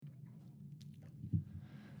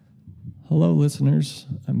Hello, listeners.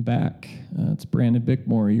 I'm back. It's Brandon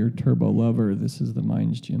Bickmore, your turbo lover. This is the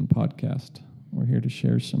Minds Gym podcast. We're here to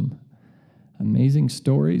share some amazing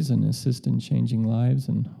stories and assist in changing lives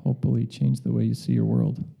and hopefully change the way you see your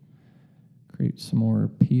world. Create some more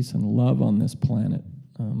peace and love on this planet.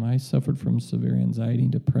 I suffered from severe anxiety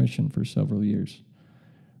and depression for several years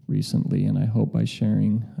recently, and I hope by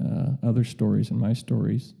sharing other stories and my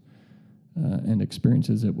stories and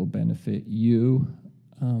experiences, it will benefit you.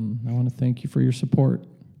 I want to thank you for your support,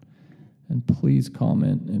 and please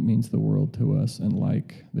comment. It means the world to us, and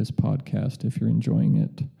like this podcast if you're enjoying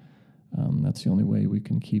it. That's the only way we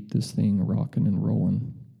can keep this thing rocking and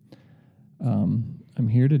rolling. I'm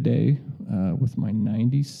here today with my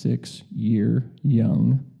 96-year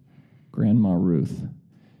young Grandma Ruth.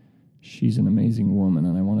 She's an amazing woman,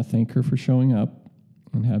 and I want to thank her for showing up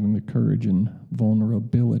and having the courage and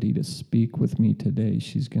vulnerability to speak with me today.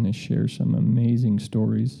 She's going to share some amazing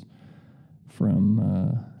stories from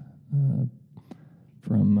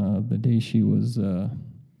the day she was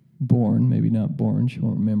born, maybe not born, she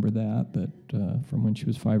won't remember that, but from when she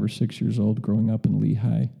was 5 or 6 years old, growing up in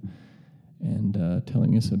Lehi, and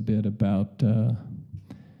telling us a bit about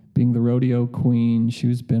being the rodeo queen.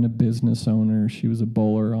 She's been a business owner. She was a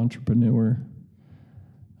bowler, entrepreneur.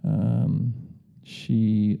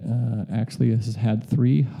 She actually has had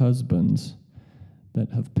 3 husbands that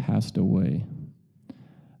have passed away,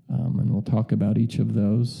 and we'll talk about each of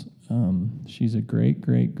those. She's a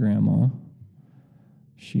great-great-grandma.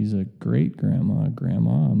 She's a great-grandma, a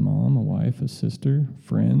grandma, a mom, a wife, a sister,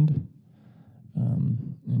 friend,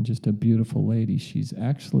 and just a beautiful lady. She's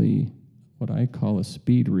actually what I call a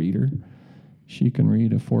speed reader. She can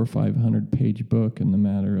read a 400- or 500-page book in the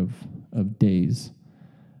matter of days.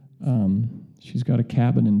 She's got a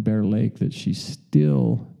cabin in Bear Lake that she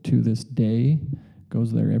still, to this day,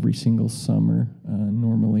 goes there every single summer,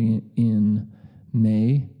 normally in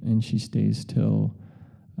May, and she stays till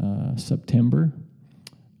September.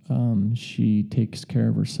 She takes care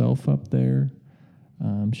of herself up there.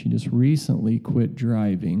 She just recently quit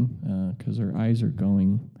driving because her eyes are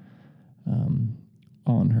going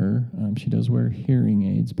on her. She does wear hearing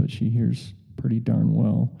aids, but she hears pretty darn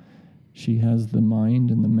well. She has the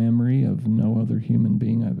mind and the memory of no other human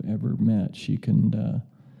being I've ever met. She can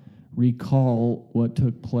recall what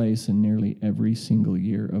took place in nearly every single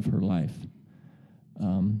year of her life.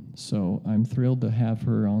 So I'm thrilled to have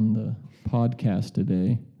her on the podcast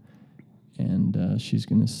today, and she's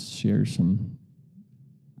going to share some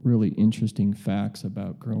really interesting facts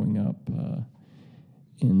about growing up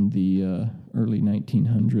in the early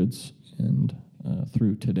 1900s and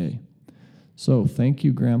through today. So thank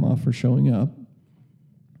you, Grandma, for showing up.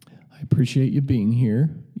 I appreciate you being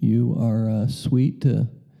here. You are sweet to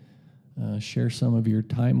share some of your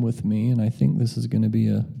time with me, and I think this is going to be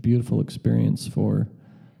a beautiful experience for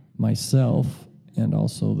myself and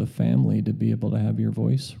also the family to be able to have your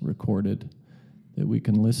voice recorded that we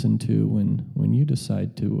can listen to when you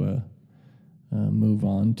decide to move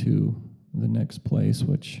on to the next place,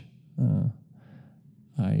 which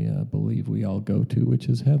I believe we all go to, which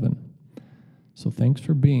is heaven. So thanks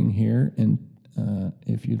for being here, and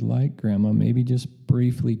if you'd like, Grandma, maybe just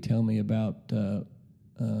briefly tell me about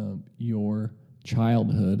your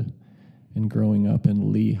childhood and growing up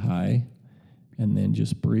in Lehi, and then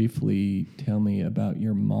just briefly tell me about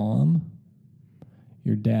your mom,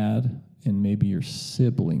 your dad, and maybe your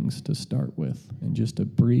siblings to start with, and just a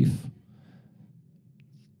brief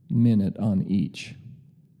minute on each.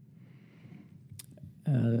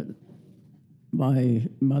 My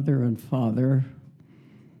mother and father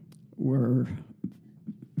were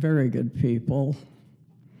very good people.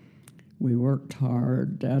 We worked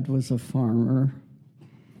hard. Dad was a farmer.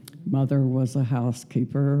 Mother was a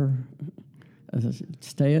housekeeper.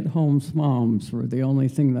 Stay-at-home moms were the only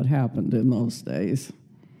thing that happened in those days.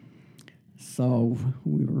 So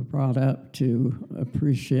we were brought up to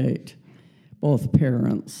appreciate both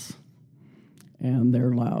parents and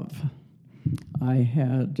their love. I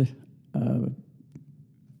had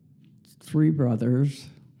 3 brothers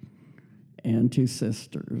and 2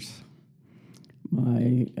 sisters.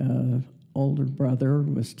 My older brother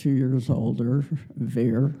was 2 years older,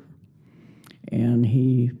 Veer, and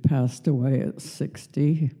he passed away at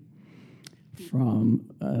 60 from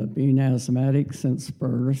being asthmatic since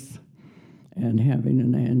birth and having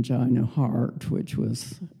an angina heart, which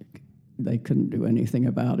was they couldn't do anything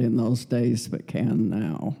about in those days but can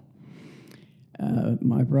now.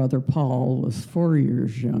 My brother Paul was 4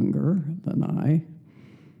 years younger than I,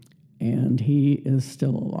 and he is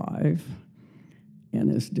still alive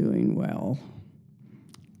and is doing well.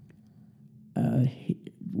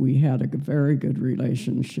 we had a very good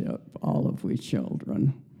relationship, all of we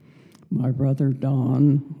children. My brother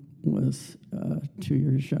Don was 2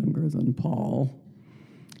 years younger than Paul.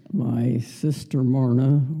 My sister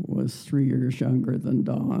Morna was 3 years younger than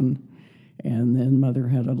Don. And then Mother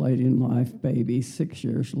had a late-in-life baby 6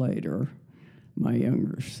 years later, my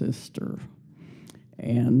younger sister.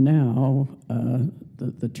 And now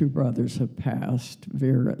the two brothers have passed,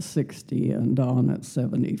 Veer at 60 and Don at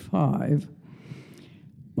 75.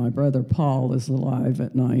 My brother Paul is alive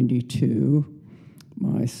at 92.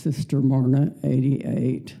 My sister Morna,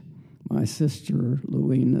 88. My sister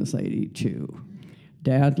Louine is 82.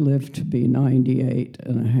 Dad lived to be 98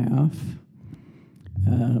 and a half.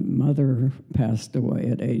 Mother passed away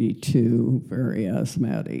at 82, very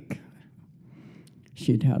asthmatic.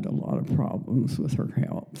 She'd had a lot of problems with her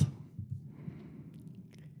health.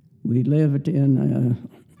 We lived in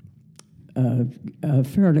a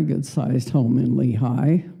fairly good-sized home in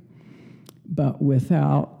Lehi, but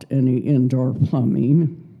without any indoor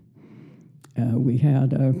plumbing. We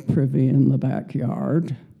had a privy in the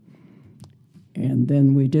backyard, and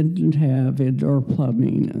then we didn't have indoor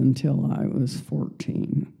plumbing until I was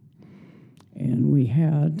 14. And we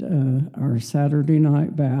had our Saturday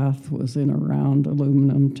night bath was in a round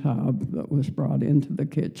aluminum tub that was brought into the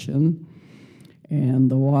kitchen,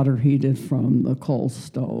 and the water heated from the coal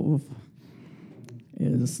stove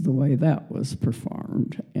is the way that was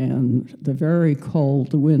performed. And the very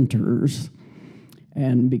cold winters,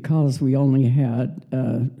 and because we only had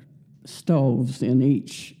stoves in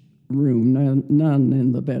each room, none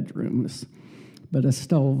in the bedrooms, but a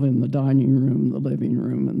stove in the dining room, the living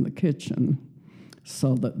room, and the kitchen,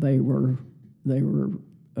 so that they were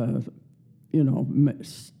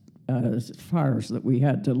fires that we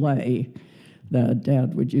had to lay. That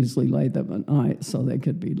Dad would usually lay them at night so they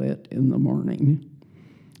could be lit in the morning.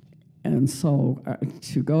 And so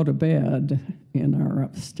to go to bed in our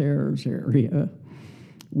upstairs area,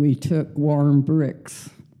 we took warm bricks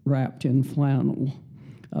wrapped in flannel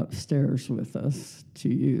upstairs with us to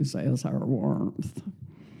use as our warmth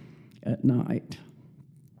at night.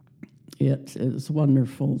 It is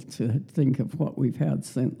wonderful to think of what we've had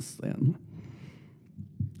since then.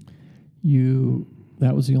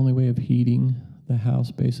 That was the only way of heating the house,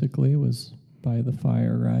 basically, was by the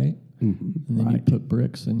fire, right? Mm-hmm. And then you put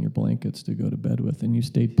bricks in your blankets to go to bed with, and you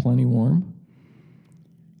stayed plenty warm?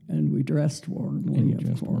 And we dressed warmly,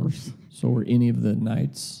 of course. Warm. So were any of the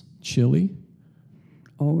nights chilly?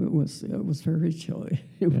 Oh, it was very chilly.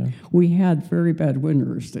 Yeah. We had very bad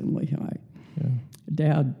winters in Lehi. Yeah.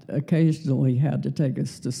 Dad occasionally had to take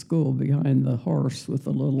us to school behind the horse with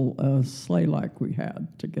a little sleigh like we had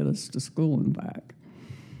to get us to school and back.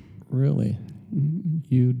 Really?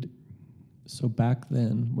 Mm-hmm. So back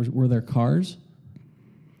then, were there cars?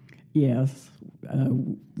 Yes.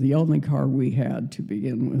 The only car we had to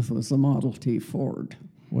begin with was a Model T Ford.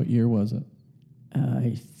 What year was it?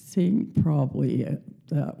 I think probably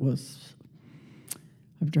that was,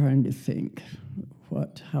 I'm trying to think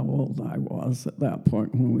how old I was at that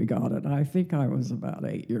point when we got it. I think I was about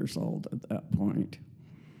 8 years old at that point.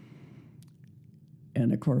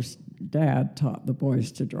 And, of course, Dad taught the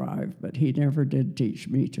boys to drive, but he never did teach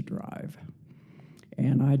me to drive.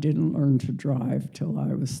 And I didn't learn to drive till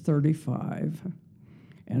I was 35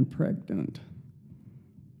 and pregnant.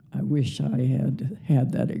 I wish I had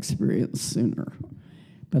had that experience sooner,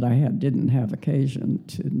 but I didn't have occasion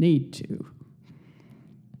to need to.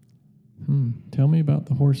 Tell me about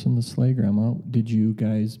the horse and the sleigh, Grandma. Did you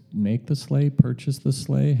guys make the sleigh, purchase the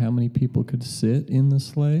sleigh? How many people could sit in the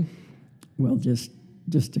sleigh? Well, just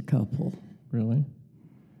a couple. Really?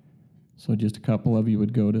 So just a couple of you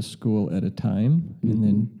would go to school at a time, and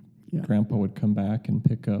then Grandpa would come back and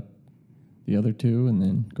pick up the other two and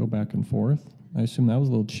then go back and forth? I assume that was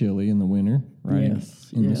a little chilly in the winter, right?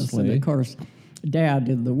 Yes, the sleigh. And of course, Dad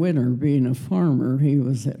in the winter, being a farmer, he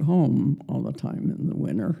was at home all the time in the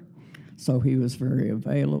winter. So he was very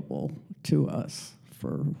available to us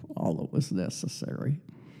for all that was necessary.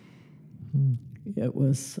 It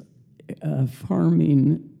was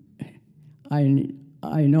farming. I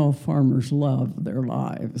know farmers love their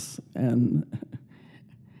lives, and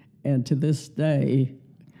to this day,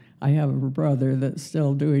 I have a brother that's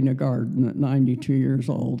still doing a garden at 92 years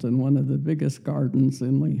old in one of the biggest gardens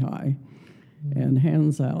in Lehi, and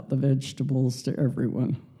hands out the vegetables to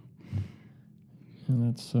everyone. And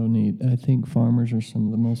that's so neat. I think farmers are some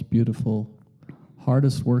of the most beautiful,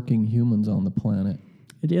 hardest working humans on the planet.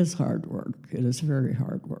 It is hard work. It is very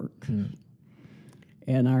hard work.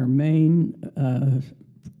 And our main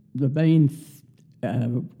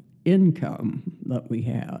income that we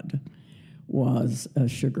had was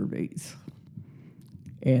sugar beets.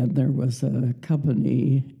 And there was a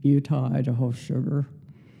company, Utah Idaho Sugar,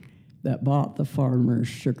 that bought the farmers'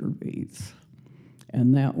 sugar beets.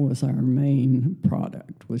 And that was our main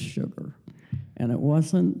product, was sugar. And it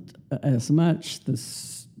wasn't as much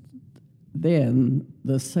then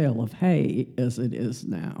the sale of hay as it is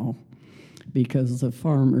now, because the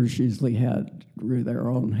farmers usually grew their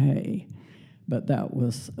own hay. But that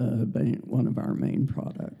was one of our main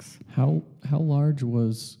products. How large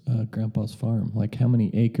was Grandpa's farm? Like, how many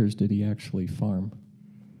acres did he actually farm?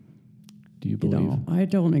 Do you believe? I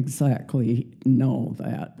don't exactly know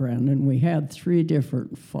that, Brandon. We had 3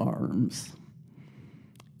 different farms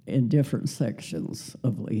in different sections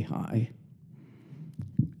of Lehi.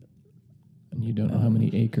 And you don't know how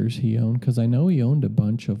many acres he owned? Because I know he owned a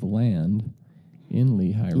bunch of land in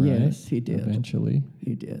Lehi, right? Yes, he did. Eventually.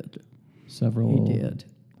 He did. Several He did.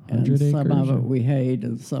 hundred and acres? Some of it we hayed,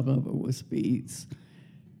 and some of it was beets.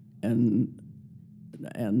 And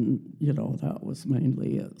that was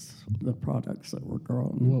mainly the products that were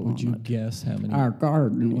grown. What would you guess how many? Our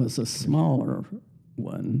garden was a smaller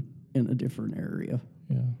one in a different area.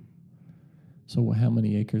 Yeah. So how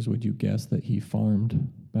many acres would you guess that he farmed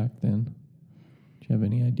back then? Do you have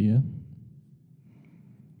any idea?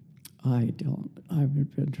 I don't. I've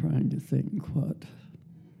been trying to think what.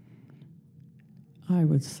 I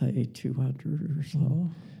would say 200 or so.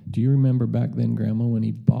 Do you remember back then, Grandma, when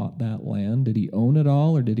he bought that land? Did he own it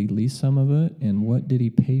all, or did he lease some of it? And what did he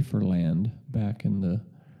pay for land back in the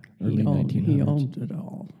early 1900s? He owned it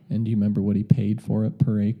all. And do you remember what he paid for it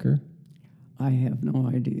per acre? I have no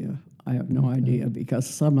idea. I have no idea, because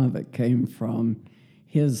some of it came from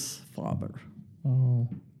his father. Oh,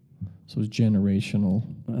 so it was generational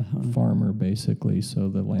farmer, basically, so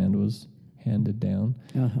the land was handed down.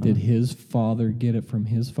 Did his father get it from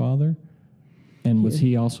his father? And was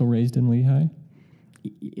he also raised in Lehi?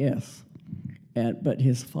 Yes, but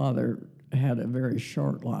his father had a very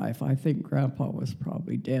short life. I think Grandpa was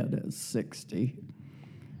probably dead at 60,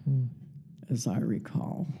 as I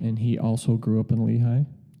recall. And he also grew up in Lehi?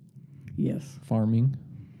 Yes. Farming?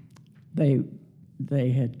 They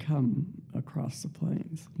had come across the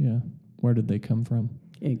plains. Yeah. Where did they come from?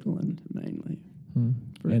 England, mainly.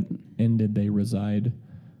 And did they reside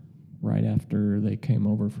right after they came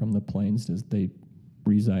over from the plains? Did they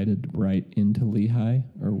resided right into Lehi?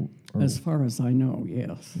 Or as far as I know,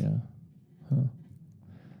 yes. Yeah. Huh.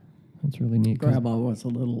 That's really neat. Grandma was a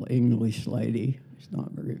little English lady. She's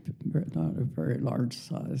not a very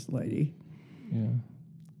large-sized lady. Yeah.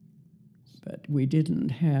 But we didn't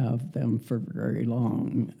have them for very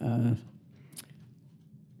long.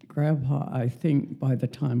 Grandpa, I think by the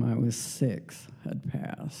time I was 6, had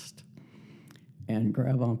passed. And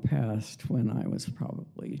Grandma passed when I was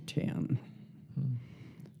probably 10.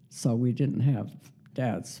 So we didn't have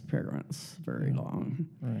Dad's parents very long.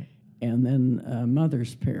 Right. And then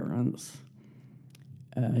Mother's parents,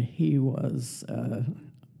 he worked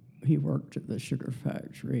at the sugar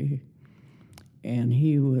factory, and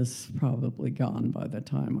he was probably gone by the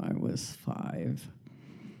time I was 5.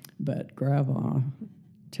 But Grandma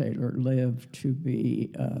Taylor lived to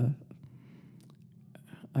be,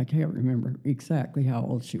 I can't remember exactly how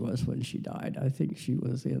old she was when she died. I think she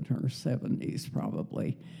was in her 70s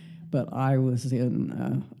probably. But I was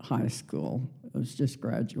in high school. I was just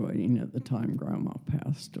graduating at the time Grandma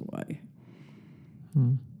passed away.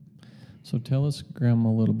 So tell us, Grandma,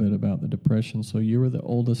 a little bit about the Depression. So you were the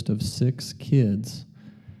oldest of 6 kids.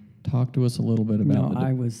 Talk to us a little bit about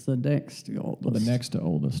I was the next to oldest. Well, the next to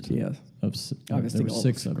oldest. Yes. I was there the were 6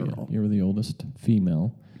 oldest of you. girl. You were the oldest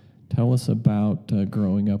female. Tell us about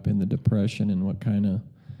growing up in the Depression and what kind of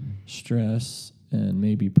stress and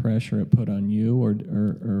maybe pressure it put on you,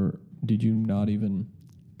 or did you not even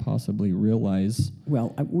possibly realize?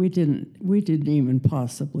 Well, we didn't even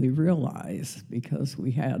possibly realize, because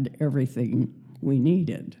we had everything we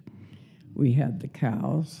needed. We had the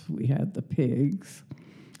cows, we had the pigs,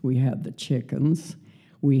 we had the chickens.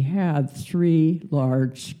 We had 3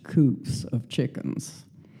 large coops of chickens.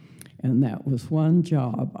 And that was one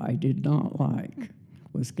job I did not like,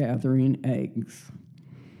 was gathering eggs,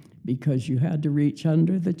 because you had to reach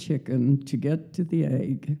under the chicken to get to the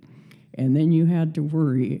egg, and then you had to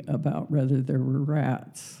worry about whether there were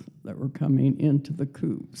rats that were coming into the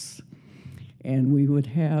coops. And we would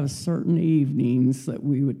have certain evenings that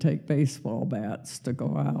we would take baseball bats to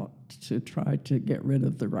go out to try to get rid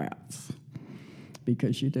of the rats,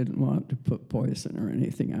 because you didn't want to put poison or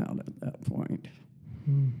anything out at that point.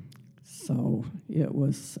 So it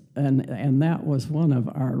was, and that was one of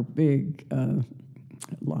our big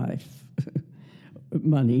life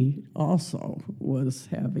money also, was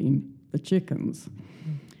having the chickens.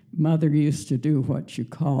 Mother used to do what you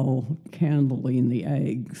call candling the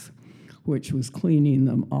eggs, which was cleaning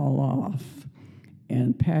them all off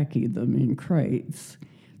and packing them in crates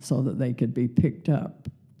so that they could be picked up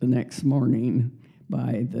the next morning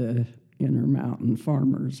by the Intermountain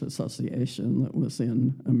Farmers Association that was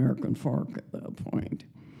in American Fork at that point.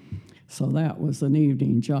 So that was an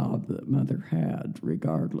evening job that Mother had,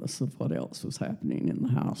 regardless of what else was happening in the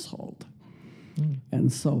household.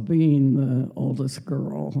 And so being the oldest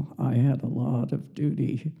girl, I had a lot of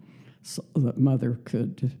duty so that Mother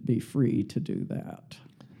could be free to do that.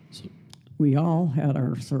 We all had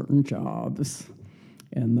our certain jobs,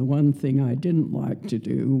 and the one thing I didn't like to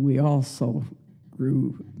do, we also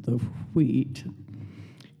grew the wheat,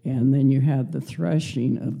 and then you had the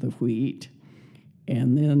threshing of the wheat,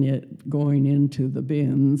 and then it going into the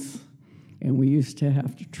bins, and we used to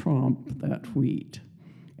have to tromp that wheat,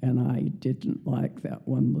 and I didn't like that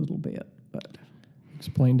one little bit. But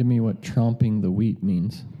Explain to me what tromping the wheat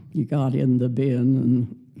means. you got in the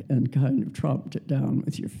bin and kind of tromped it down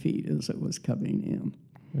with your feet as it was coming in.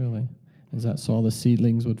 Really? Is that so all the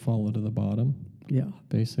seedlings would fall to the bottom, Yeah,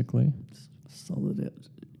 basically? so that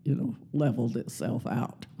it, leveled itself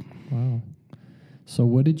out. Wow. So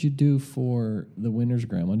what did you do for the winters,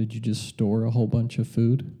 Grandma? Did you just store a whole bunch of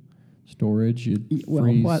food? Storage? You'd Well,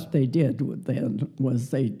 freeze? what they did then was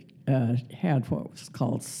they had what was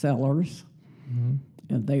called cellars,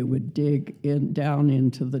 and they would dig down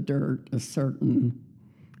into the dirt a certain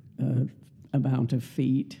amount of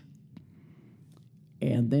feet,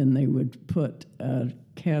 and then they would put a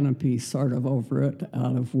canopy sort of over it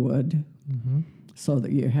out of wood, so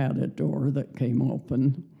that you had a door that came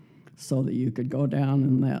open, so that you could go down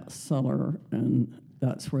in that cellar, and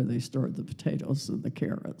that's where they stored the potatoes and the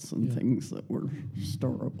carrots and things that were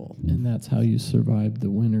storable. And that's how you survived the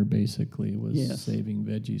winter, basically, was Yes. saving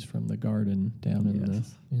veggies from the garden down in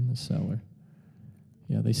Yes. the cellar.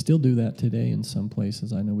 Yeah, they still do that today in some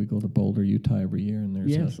places. I know we go to Boulder, Utah every year, and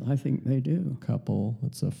there's Yes, I think they do. a couple.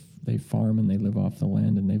 They farm and they live off the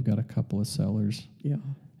land, and they've got a couple of cellars, Yeah.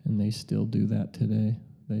 and they still do that today.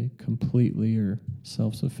 They completely are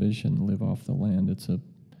self-sufficient and live off the land. It's a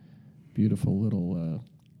beautiful little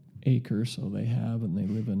acre, so they have, and they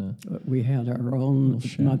live in a... We had our own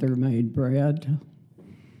shack. mother-made bread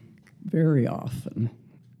very often,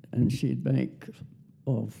 and she'd make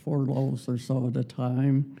 4 loaves or so at a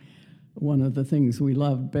time. One of the things we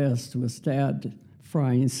loved best was Dad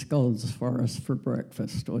frying scones for us for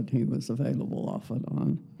breakfast when he was available off and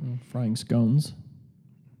on frying scones.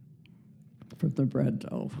 for the bread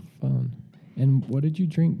dough. Fun. And what did you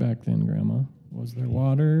drink back then, Grandma? Was there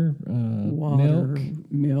water, Water,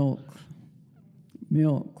 milk?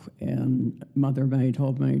 milk, and Mother made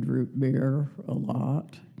homemade root beer a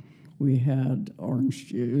lot. We had orange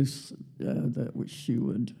juice that she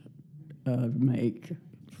would make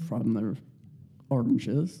from the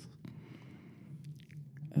oranges.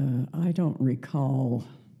 I don't recall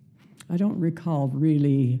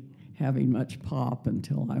really having much pop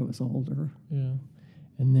until I was older. Yeah.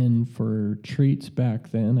 And then for treats back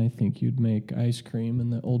then, I think you'd make ice cream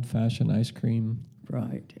and the old-fashioned ice cream.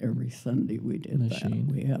 Right. Every Sunday we did Machine.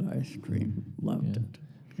 that. We had ice cream. Loved Yeah. it.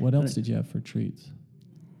 What else did you have for treats?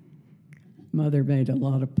 Mother made a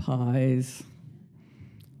lot of pies,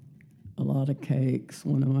 a lot of cakes.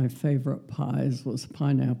 One of my favorite pies was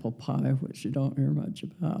pineapple pie, which you don't hear much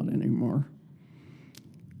about anymore.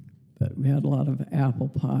 But we had a lot of apple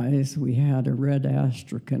pies. We had a red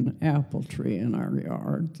astrakhan apple tree in our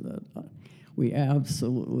yard that we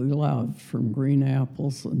absolutely loved, from green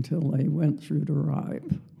apples until they went through to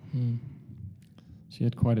ripe. So you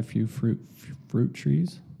had quite a few fruit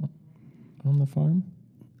trees on the farm?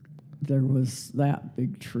 There was that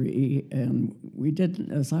big tree, and we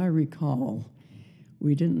didn't, as I recall,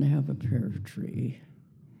 we didn't have a pear tree.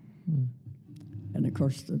 And of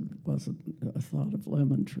course, there wasn't a thought of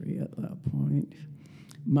lemon tree at that point.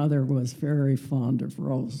 Mother was very fond of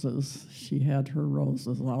roses. She had her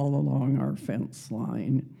roses all along our fence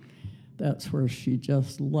line. That's where she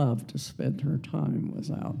just loved to spend her time,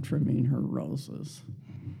 was out trimming her roses.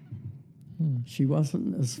 She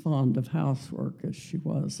wasn't as fond of housework as she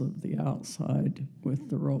was of the outside with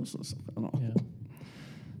the roses and all. Yeah.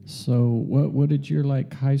 So what did your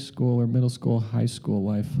high school or middle school, high school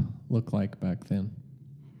life look like back then?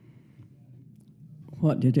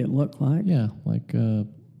 What did it look like? Yeah,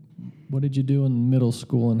 what did you do in middle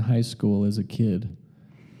school and high school as a kid?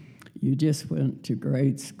 You just went to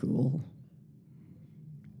grade school.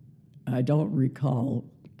 I don't recall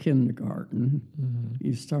kindergarten.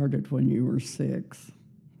 You started when you were 6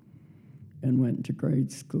 and went to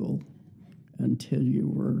grade school until you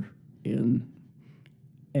were in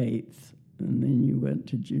 8th, and then you went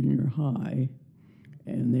to junior high,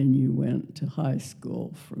 and then you went to high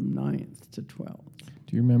school from 9th to 12th.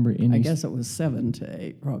 Do you remember any? I guess it was 7 to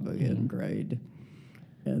 8 probably in grade,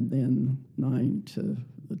 and then 9 to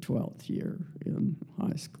the 12th year in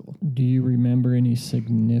high school. Do you remember any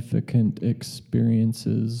significant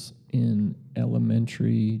experiences in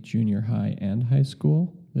elementary, junior high, and high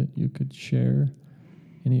school that you could share?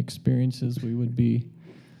 Any experiences we would be?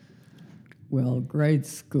 Well, grade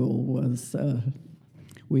school was,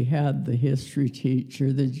 we had the history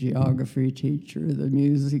teacher, the geography teacher, the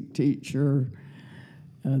music teacher,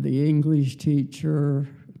 the English teacher,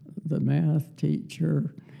 the math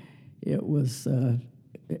teacher. It was,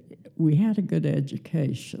 we had a good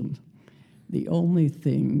education. The only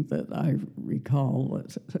thing that I recall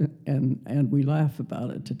was, and we laugh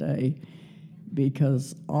about it today,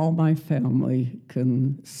 because all my family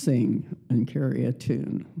can sing and carry a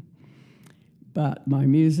tune. But my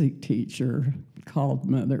music teacher called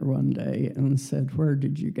Mother one day and said, "Where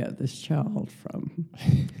did you get this child from?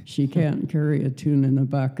 She can't carry a tune in a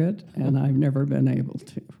bucket, and I've never been able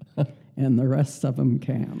to. And the rest of them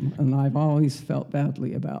can." And I've always felt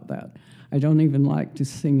badly about that. I don't even like to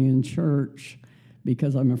sing in church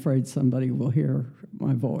because I'm afraid somebody will hear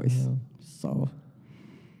my voice. Yeah. So,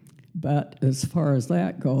 but as far as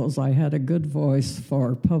that goes, I had a good voice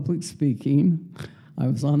for public speaking. I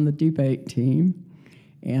was on the debate team,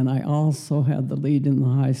 and I also had the lead in the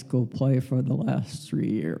high school play for the last 3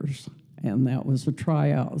 years. And that was a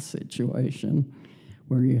tryout situation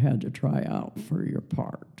where you had to try out for your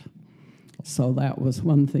part. So that was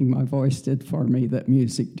one thing my voice did for me that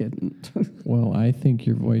music didn't. Well, I think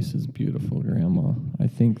your voice is beautiful, Grandma. I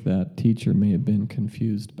think that teacher may have been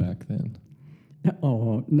confused back then.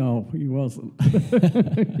 Oh, no, he wasn't.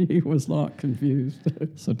 He was not confused.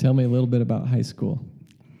 So tell me a little bit about high school.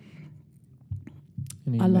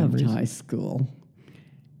 Any memories? Loved high school,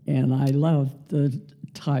 and I loved the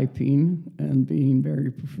typing and being very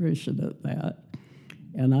proficient at that.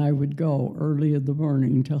 And I would go early in the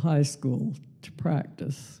morning to high school to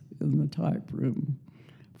practice in the type room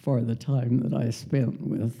for the time that I spent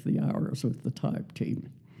with the hours with the type team.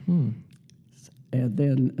 And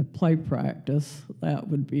then play practice, that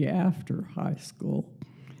would be after high school.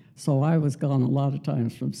 So I was gone a lot of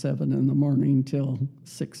times from 7 in the morning till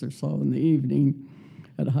 6 or so in the evening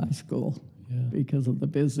at high school because of the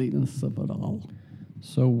busyness of it all.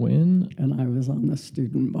 So when? And I was on the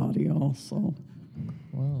student body also.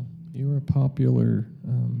 Wow, you were a popular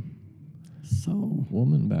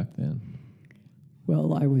woman back then.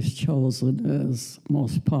 Well, I was chosen as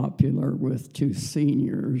most popular with 2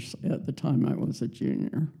 seniors at the time I was a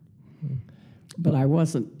junior. But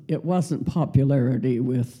it wasn't popularity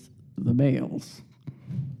with the males.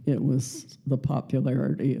 It was the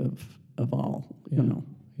popularity of all, you know.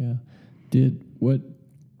 Yeah.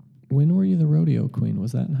 When were you the rodeo queen?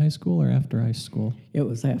 Was that in high school or after high school? It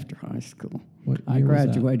was after high school. What year I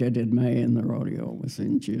graduated in May and the rodeo was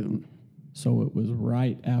in June. So it was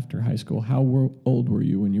right after high school. How old were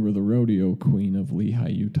you when you were the rodeo queen of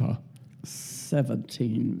Lehi, Utah?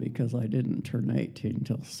 17, because I didn't turn 18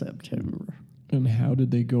 until September. And how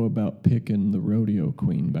did they go about picking the rodeo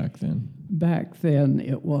queen back then? Back then,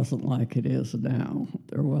 it wasn't like it is now.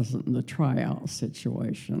 There wasn't the tryout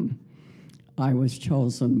situation. I was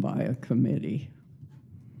chosen by a committee,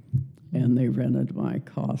 and they rented my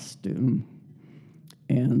costume.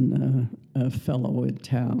 And a fellow in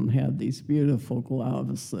town had these beautiful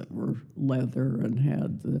gloves that were leather and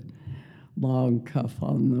had the long cuff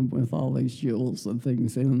on them with all these jewels and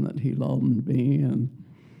things in that he loaned me. And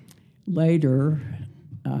later,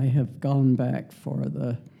 I have gone back for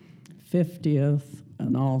the 50th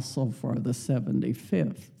and also for the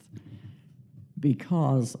 75th,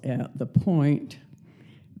 because at the point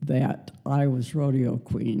that I was rodeo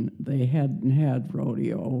queen, they hadn't had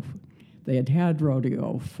rodeo. They had had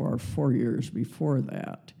rodeo for 4 years before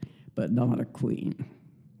that, but not a queen.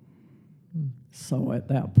 So at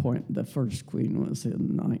that point, the first queen was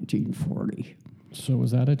in 1940. So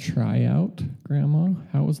was that a tryout, Grandma?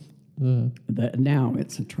 How was now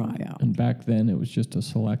it's a tryout. And back then it was just a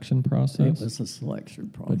selection process? It was a selection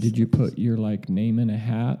process. But did you put your name in a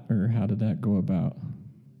hat, or how did that go about?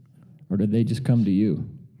 Or did they just come to you?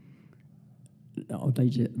 No,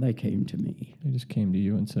 they came to me. They just came to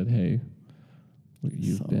you and said, "Hey,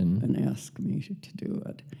 and asked me to do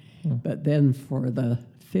it." But then for the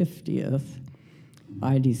 50th,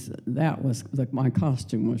 my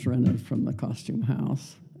costume was rented from the costume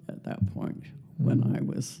house at that point when I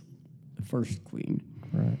was the first queen.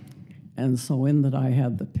 Right. And so in that I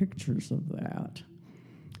had the pictures of that,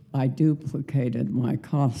 I duplicated my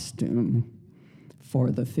costume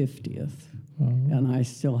for the 50th. And I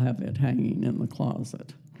still have it hanging in the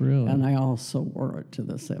closet. Really? And I also wore it to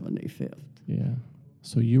the 75th. Yeah.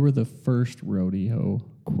 So you were the first rodeo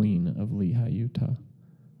queen of Lehi, Utah.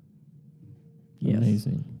 Yes.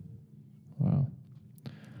 Amazing. Wow.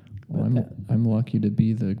 Well, I'm lucky to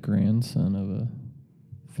be the grandson of a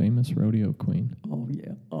famous rodeo queen. Oh,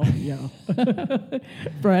 yeah. Oh, yeah.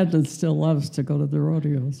 Brandon still loves to go to the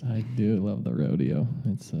rodeos. I do love the rodeo.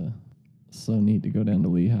 It's so neat to go down to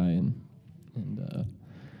Lehi and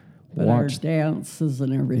But our watch. dances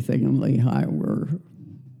and everything in Lehi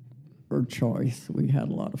were choice. We had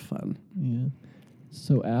a lot of fun. Yeah.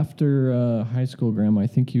 So after high school, Grandma, I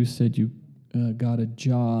think you said you got a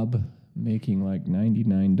job making like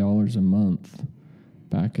 $99 a month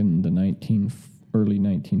back in the early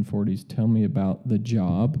 1940s. Tell me about the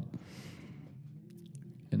job.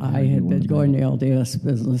 I had been going to LDS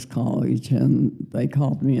Business College, and they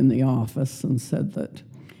called me in the office and said that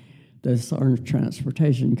this Orange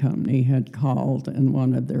Transportation Company had called and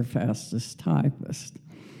wanted their fastest typist,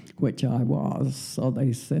 which I was. So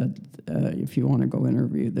they said, if you want to go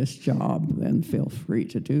interview this job, then feel free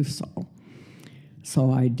to do so.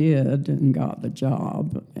 So I did and got the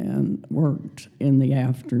job and worked in the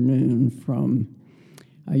afternoon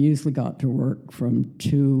I usually got to work from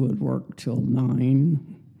 2 and work till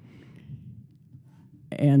 9.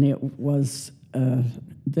 And it was,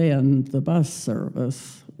 then the bus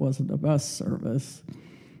service wasn't a bus service.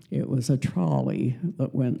 It was a trolley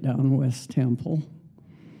that went down West Temple.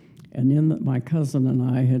 And my cousin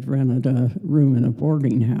and I had rented a room in a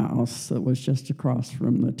boarding house that was just across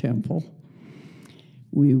from the temple.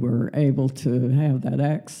 We were able to have that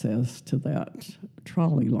access to that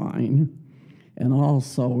trolley line. And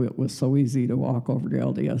also, it was so easy to walk over to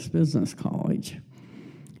LDS Business College.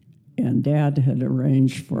 And Dad had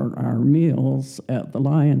arranged for our meals at the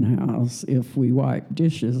Lion House if we wiped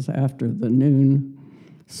dishes after the noon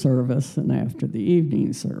service and after the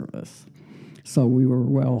evening service. So we were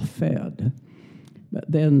well fed. But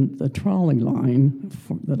then the trolley line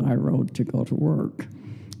that I rode to go to work,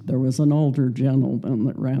 there was an older gentleman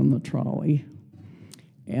that ran the trolley,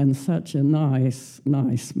 and such a nice,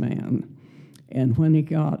 nice man. And when he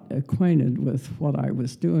got acquainted with what I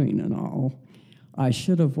was doing and all, I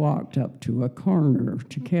should have walked up to a corner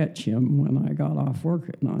to catch him when I got off work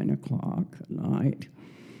at 9 o'clock at night.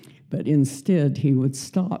 But instead, he would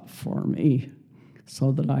stop for me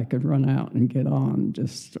so that I could run out and get on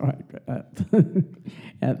just right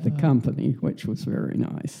at the company, which was very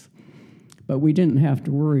nice. But we didn't have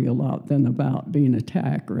to worry a lot then about being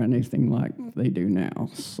attacked or anything like they do now.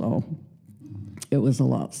 So it was a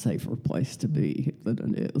lot safer place to be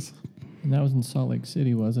than it is. And that was in Salt Lake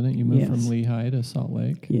City, wasn't it? You moved from Yes. Lehi to Salt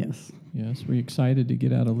Lake? Yes. Yes. Were you excited to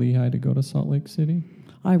get out of Lehi to go to Salt Lake City?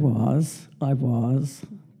 I was.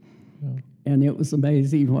 Yeah. And it was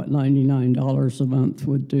amazing what $99 a month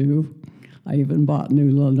would do. I even bought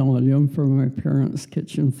new linoleum for my parents'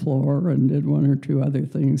 kitchen floor and did 1 or 2 other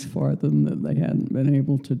things for them that they hadn't been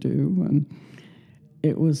able to do. And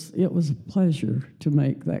it was a pleasure to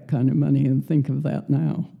make that kind of money and think of that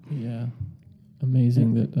now. Yeah.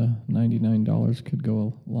 Amazing that $99 could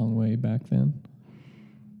go a long way back then.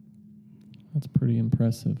 That's pretty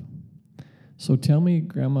impressive. So tell me,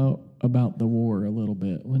 Grandma, about the war a little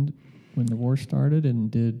bit. When the war started, and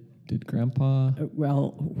did Grandpa...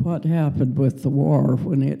 Well, what happened with the war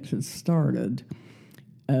when it had started,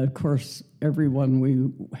 of course, everyone we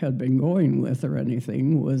had been going with or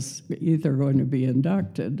anything was either going to be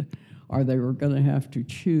inducted or they were going to have to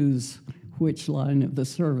choose which line of the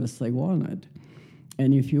service they wanted.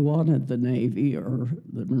 And if you wanted the Navy or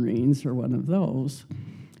the Marines or one of those,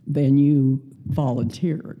 then you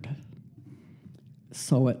volunteered.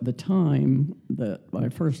 So at the time that my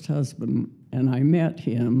first husband and I met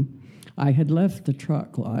him, I had left the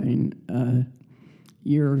truck line a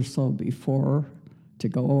year or so before to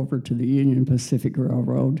go over to the Union Pacific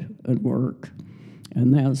Railroad and work.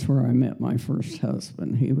 And that's where I met my first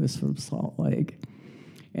husband. He was from Salt Lake.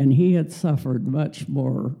 And he had suffered much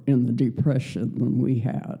more in the Depression than we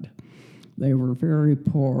had. They were very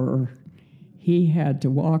poor. He had to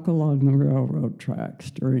walk along the railroad tracks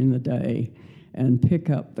during the day and pick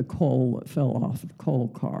up the coal that fell off the coal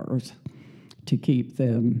cars to keep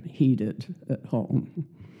them heated at home.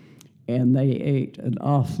 And they ate an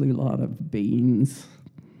awfully lot of beans.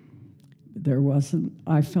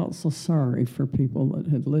 I felt so sorry for people that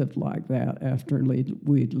had lived like that after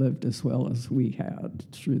we'd lived as well as we had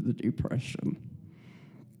through the Depression.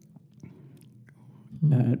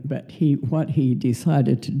 But what he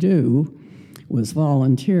decided to do was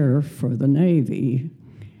volunteer for the Navy.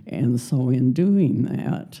 And so in doing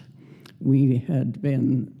that, we had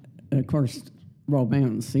been, of course,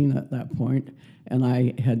 romancing at that point, and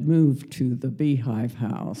I had moved to the Beehive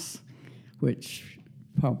House, which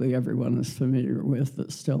probably everyone is familiar with.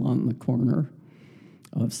 It's still on the corner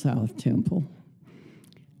of South Temple.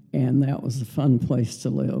 And that was a fun place to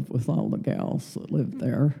live with all the gals that lived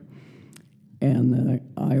there. And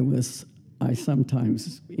I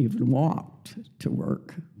sometimes even walked to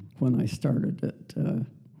work when I started at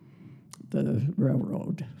the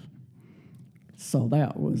railroad. So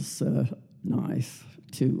that was nice,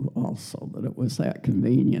 too, also, that it was that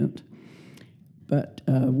convenient. But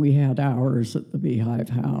we had hours at the Beehive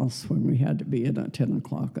House when we had to be in at 10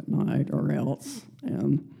 o'clock at night or else.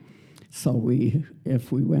 And so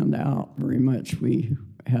if we went out very much, we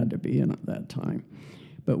had to be in at that time.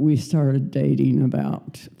 But we started dating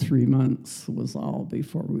about 3 months was all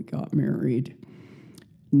before we got married,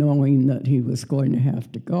 knowing that he was going to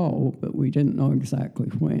have to go, but we didn't know exactly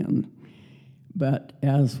when. But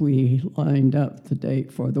as we lined up the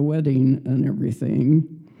date for the wedding and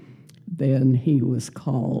everything, then he was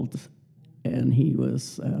called, and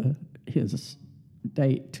his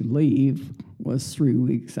date to leave was 3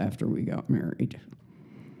 weeks after we got married.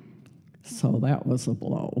 So that was a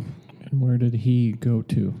blow. And where did he go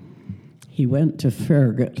to? He went to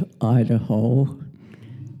Farragut, Idaho,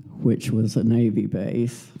 which was a Navy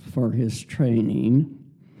base, for his training.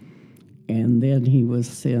 And then he was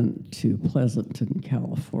sent to Pleasanton,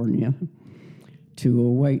 California, to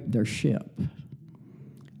await their ship.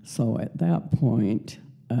 So at that point,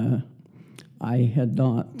 I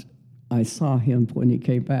saw him when he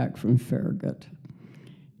came back from Farragut.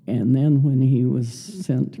 And then when he was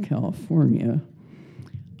sent to California,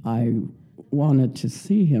 I wanted to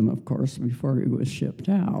see him, of course, before he was shipped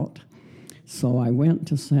out. So I went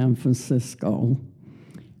to San Francisco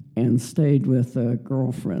and stayed with a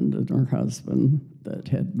girlfriend and her husband that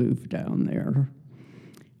had moved down there,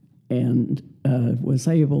 and was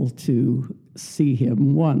able to see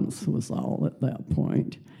him once was all at that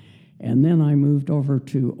point. And then I moved over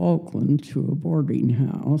to Oakland to a boarding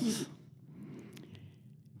house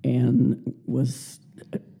and was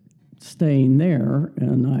staying there,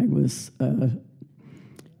 and I was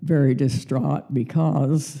very distraught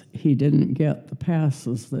because he didn't get the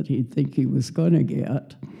passes that he'd think he was going to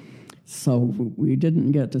get. So we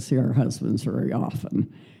didn't get to see our husbands very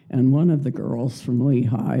often. And one of the girls from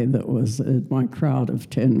Lehi that was in my crowd of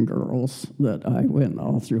 10 girls that I went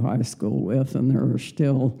all through high school with, and there were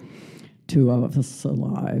still 2 of us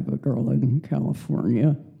alive, a girl in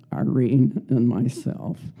California, Irene, and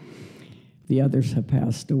myself. The others have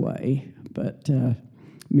passed away, but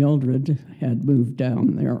Mildred had moved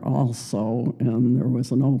down there also, and there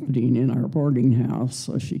was an opening in our boarding house,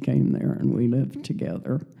 so she came there and we lived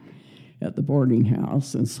together at the boarding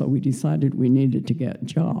house. And so we decided we needed to get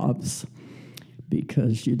jobs,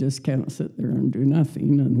 because you just can't sit there and do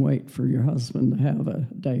nothing and wait for your husband to have a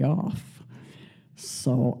day off.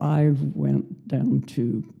 So I went down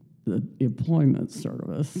to the employment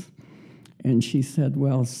service, and she said,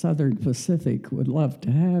 well, Southern Pacific would love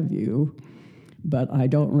to have you, but I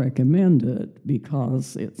don't recommend it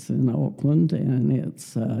because it's in Oakland, and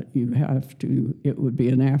it's it would be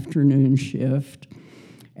an afternoon shift,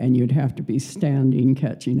 and you'd have to be standing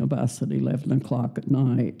catching a bus at 11 o'clock at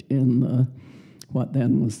night in what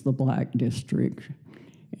then was the Black District.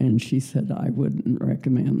 And she said, I wouldn't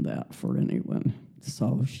recommend that for anyone.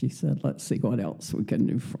 So she said, let's see what else we can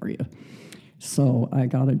do for you. So I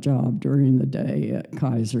got a job during the day at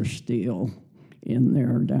Kaiser Steel in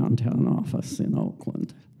their downtown office in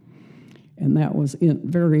Oakland. And that was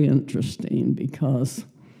very interesting because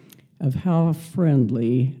of how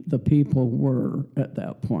friendly the people were at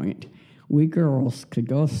that point. We girls could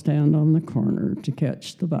go stand on the corner to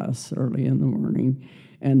catch the bus early in the morning,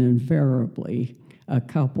 and invariably a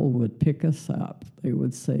couple would pick us up. They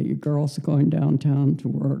would say, you girls are going downtown to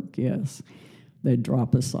work? Yes. They'd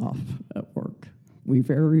drop us off at work. We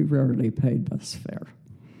very rarely paid bus fare.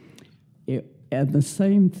 And the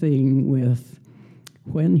same thing with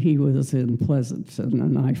when he was in Pleasanton,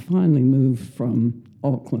 and I finally moved from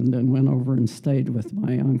Oakland and went over and stayed with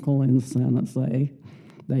my uncle in San Jose.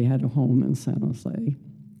 They had a home in San Jose,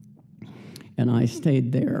 and I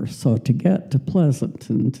stayed there. So to get to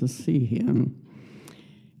Pleasanton to see him,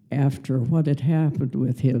 after what had happened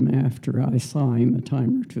with him after I saw him a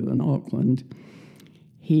time or two in Oakland,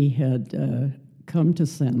 he had come to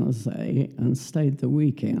San Jose and stayed the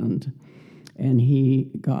weekend, and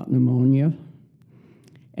he got pneumonia,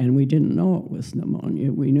 and we didn't know it was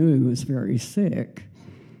pneumonia. We knew he was very sick,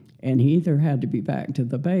 and he either had to be back to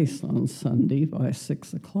the base on Sunday by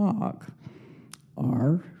 6 o'clock,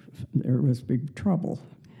 or there was big trouble.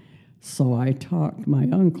 So I talked my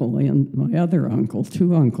uncle and my other uncle,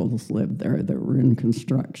 2 uncles lived there that were in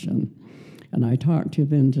construction, and I talked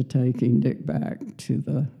him into taking Dick back to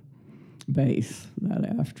the base that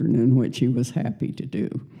afternoon, which he was happy to do.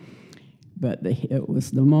 But it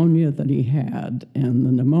was pneumonia that he had, and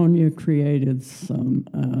the pneumonia created some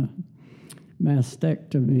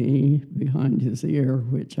mastectomy behind his ear,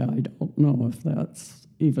 which I don't know if that's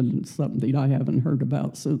even something I haven't heard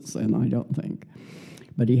about since then, I don't think.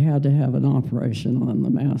 But he had to have an operation on the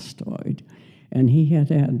mastoid, and he had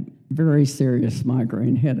had very serious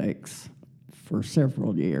migraine headaches for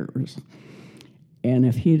several years. And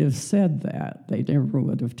if he'd have said that, they never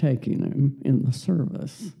would have taken him in the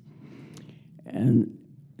service. And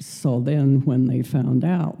so then when they found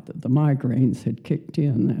out that the migraines had kicked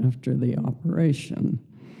in after the operation,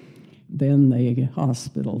 then they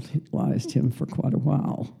hospitalized him for quite a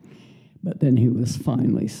while. But then he was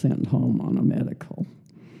finally sent home on a medical.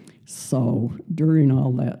 So during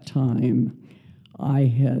all that time, I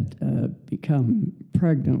had become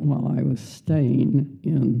pregnant while I was staying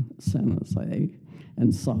in San Jose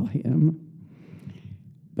and saw him.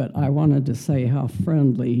 But I wanted to say how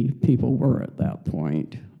friendly people were at that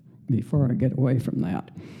point before I get away from that.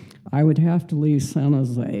 I would have to leave San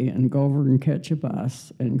Jose and go over and catch a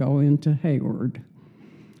bus and go into Hayward,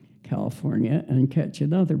 California, and catch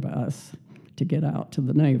another bus to get out to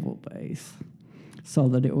the naval base, so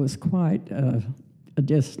that it was quite a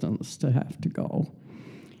distance to have to go.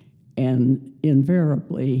 And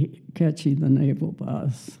invariably, catching the naval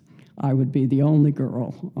bus, I would be the only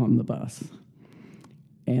girl on the bus.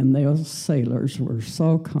 And those sailors were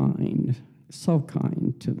so kind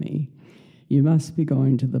to me. You must be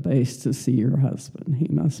going to the base to see your husband. He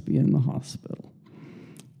must be in the hospital.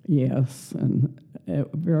 Yes, and a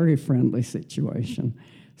very friendly situation.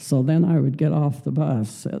 So then I would get off the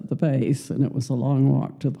bus at the base, and it was a long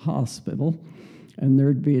walk to the hospital, and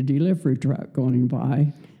there'd be a delivery truck going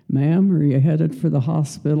by. Ma'am, are you headed for the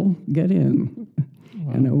hospital? Get in.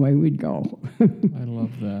 Wow. And away we'd go. I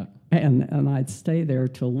love that. And I'd stay there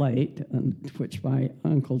till late, which my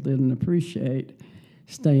uncle didn't appreciate,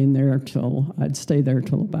 I'd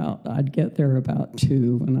get there about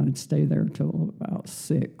 2, and I'd stay there till about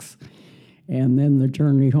 6. And then the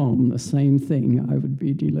journey home, the same thing. I would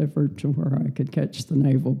be delivered to where I could catch the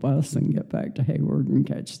naval bus and get back to Hayward and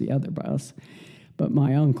catch the other bus. But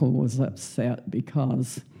my uncle was upset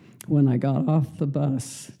because when I got off the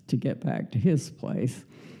bus to get back to his place,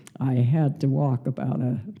 I had to walk about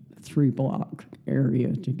a 3-block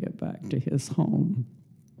area to get back to his home.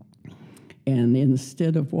 And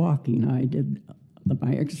instead of walking, I did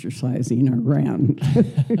my exercising. I ran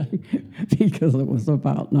because it was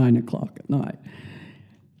about 9 o'clock at night.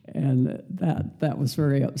 And that was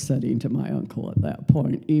very upsetting to my uncle at that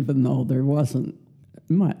point, even though there wasn't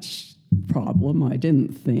much problem. I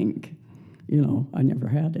didn't think, I never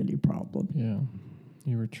had any problem. Yeah.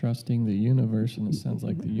 You were trusting the universe, and it sounds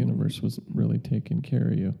like the universe was really taking care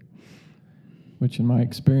of you, which in my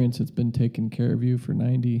experience, it's been taking care of you for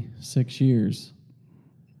 96 years.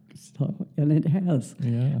 So, and it has.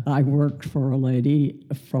 Yeah. I worked for a lady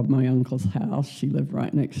from my uncle's house. She lived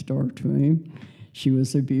right next door to him. She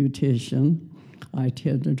was a beautician. I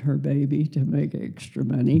tended her baby to make extra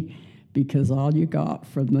money because all you got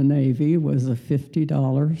from the Navy was a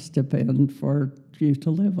 $50 stipend for you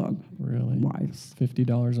to live on. Really? Wives.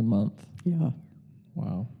 $50 a month? Yeah.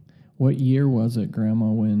 Wow. What year was it,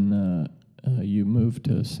 Grandma, when you moved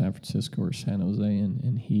to San Francisco or San Jose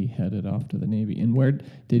and he headed off to the Navy? And where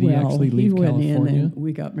did he actually leave California? He went in and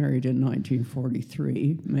we got married in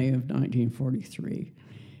 1943, May of 1943,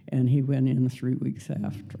 and he went in 3 weeks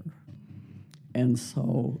after. And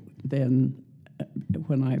so then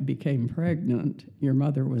when I became pregnant, your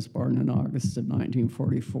mother was born in August of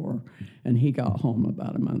 1944, and he got home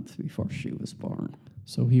about a month before she was born.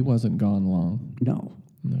 So he wasn't gone long? No.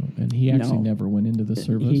 No, and he actually never went into the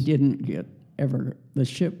service? He didn't the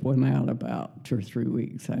ship went out about 2 or 3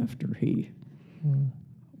 weeks after he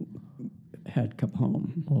had come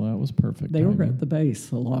home. Well, that was perfect. They were at the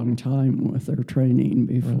base a long time with their training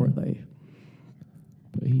before they...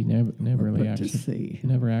 But he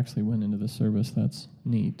never actually went into the service. That's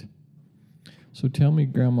neat. So tell me,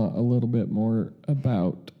 Grandma, a little bit more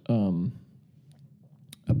about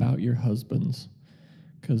your husbands,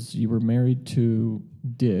 because you were married to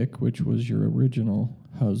Dick, which was your original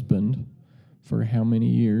husband, for how many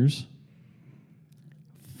years?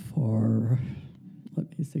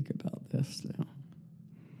 Let me think about this now.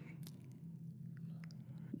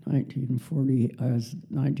 1940. I was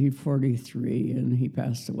 1943, and he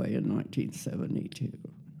passed away in 1972.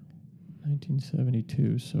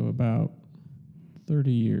 1972, so about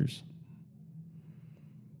 30 years.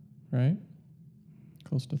 right?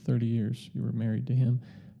 Close to 30 years you were married to him.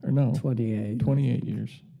 Or no, 28. 28 years.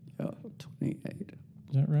 Yeah, 28.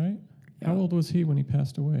 Is that right? Yeah. How old was he when he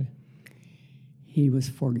passed away? He was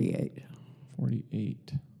 48.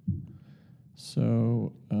 48.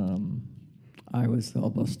 So, I was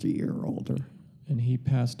almost a year older. and he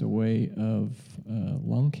passed away of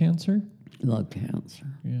lung cancer? Lung cancer.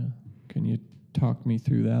 Yeah. Can you talk me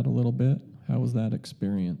through that a little bit? How was that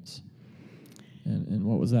experience? And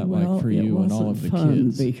what was that like for you and all of the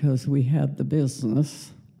kids? Because we had the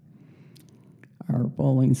business, our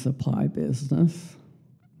bowling supply business,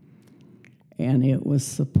 and it was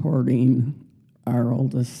supporting our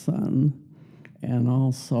oldest son and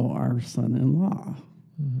also our son-in-law.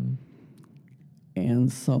 Mm-hmm.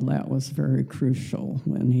 And so that was very crucial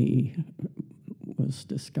when he was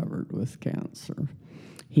discovered with cancer.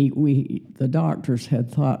 The doctors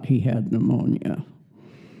had thought he had pneumonia,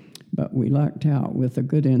 but we lucked out with a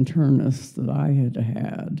good internist that I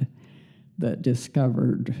had that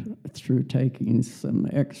discovered, through taking some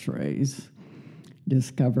x-rays,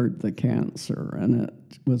 discovered the cancer, and it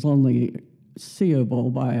was only seeable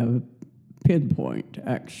by a pinpoint,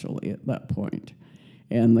 actually, at that point.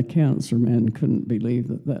 And the cancer men couldn't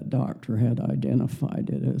believe that doctor had identified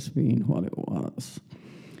it as being what it was.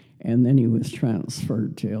 And then he was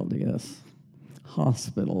transferred to LDS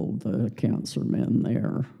Hospital, the cancer men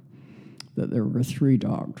there, that there were 3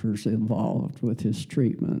 doctors involved with his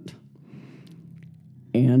treatment.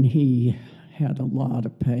 And he had a lot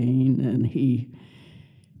of pain, and he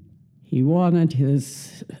wanted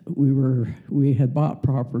his, we had bought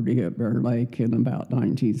property at Bear Lake in about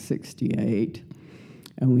 1968,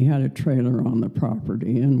 and we had a trailer on the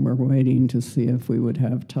property, and we're waiting to see if we would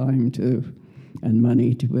have time and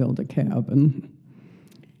money to build a cabin.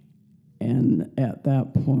 And at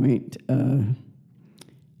that point,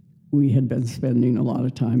 we had been spending a lot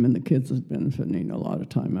of time, and the kids had been spending a lot of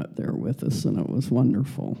time up there with us, and it was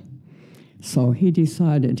wonderful. So he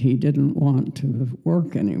decided he didn't want to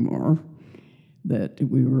work anymore, that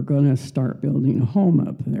we were going to start building a home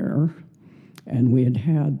up there, and we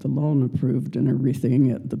had the loan approved and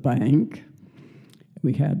everything at the bank.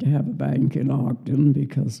 We had to have a bank in Ogden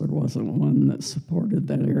because there wasn't one that supported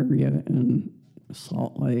that area in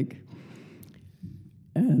Salt Lake.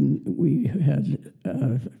 And we had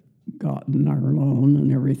gotten our loan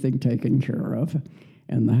and everything taken care of,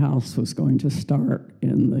 and the house was going to start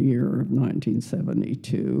in the year of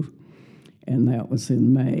 1972, and that was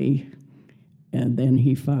in May. And then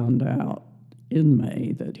he found out in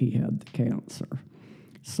May that he had the cancer.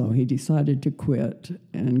 So he decided to quit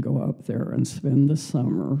and go up there and spend the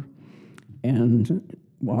summer and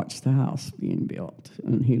watch the house being built.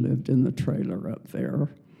 And he lived in the trailer up there.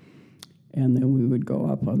 And then we would go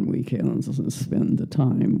up on weekends and spend the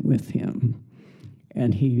time with him.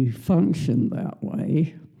 And he functioned that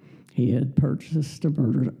way. He had purchased a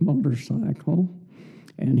motorcycle,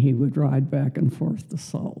 and he would ride back and forth to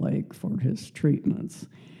Salt Lake for his treatments,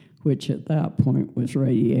 which at that point was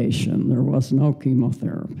radiation. There was no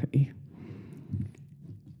chemotherapy.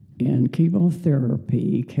 And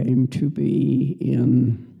chemotherapy came to be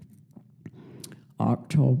in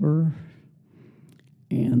October,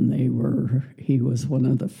 and he was one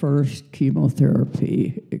of the first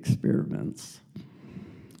chemotherapy experiments.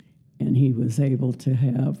 And he was able to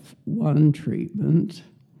have one treatment,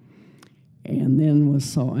 and then was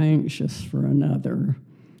so anxious for another.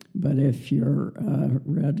 But if your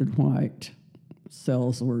red and white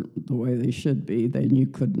cells weren't the way they should be, then you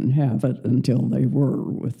couldn't have it until they were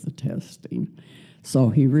with the testing. So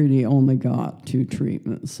he really only got 2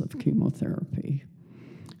 treatments of chemotherapy.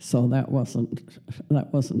 So that wasn't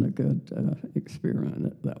a good experiment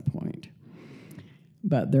at that point.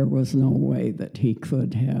 But there was no way that he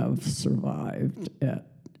could have survived at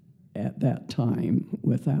that time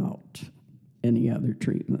without any other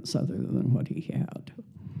treatments other than what he had.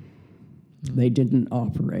 They didn't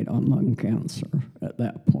operate on lung cancer at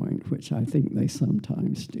that point, which I think they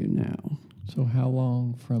sometimes do now. So how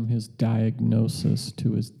long from his diagnosis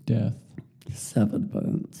to his death? 7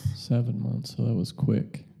 months. 7 months, so that was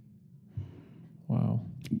quick. Wow.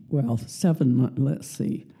 Well, 7 months, let's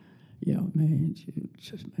see. Yeah, May, June,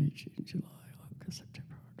 July, August,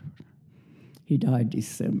 September, October. He died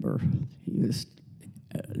December. He was,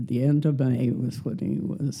 the end of May was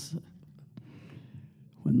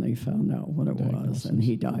when they found out what it was, and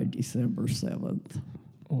he died December 7th.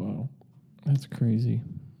 Wow, that's crazy.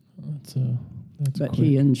 That's but quick.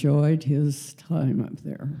 He enjoyed his time up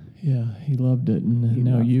there. Yeah, he loved it, and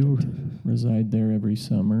now you reside there every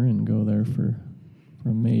summer and go there from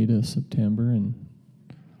May to September, and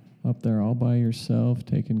up there all by yourself,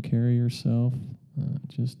 taking care of yourself.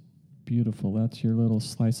 Just beautiful. That's your little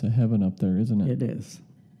slice of heaven up there, isn't it? It is.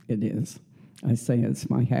 It is. I say it's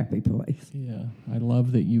my happy place. Yeah. I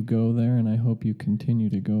love that you go there, and I hope you continue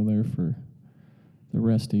to go there for the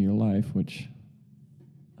rest of your life, which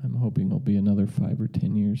I'm hoping will be another 5 or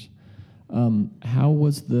 10 years. How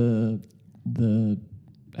was how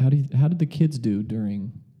did the kids do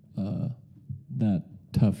during that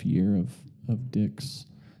tough year of Dick's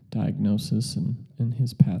diagnosis and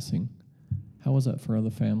his passing? How was that for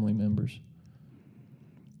other family members?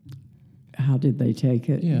 How did they take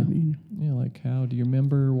it? Yeah. I mean, Yeah, like how do you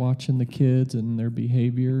remember watching the kids and their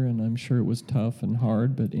behavior? And I'm sure it was tough and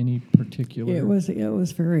hard, but any particular? it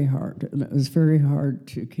was very hard, and it was very hard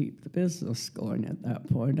to keep the business going at that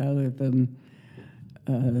point. Other than,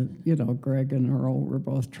 Greg and Earl were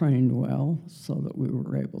both trained well, so that we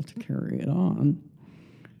were able to carry it on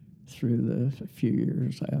through the few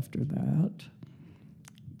years after that.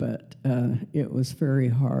 But it was very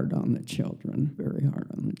hard on the children,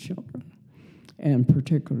 and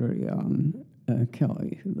particularly on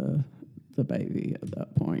Kelly, the baby at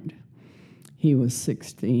that point. He was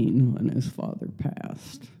 16 when his father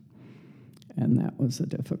passed, and that was a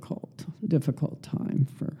difficult time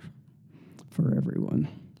for everyone.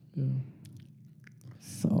 Yeah.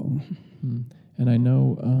 So. And I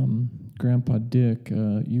know Grandpa Dick,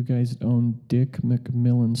 you guys owned Dick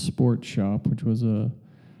McMillan Sports Shop, which was a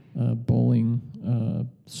bowling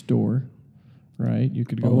store, right? You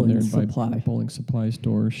could go in there and buy bowling supply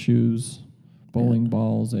store, shoes, bowling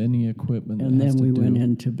balls, any equipment. And then we went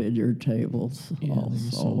into billiard tables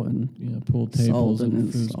also, and pool tables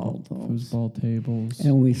and foosball tables.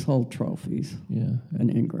 And we sold trophies. Yeah, and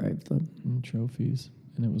engraved them. And trophies,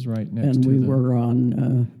 and it was right next. And we were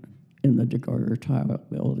on in the DeGoyer Tile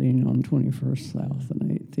Building on 21st South and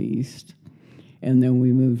 8th East, and then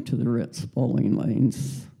we moved to the Ritz bowling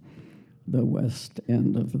lanes, the west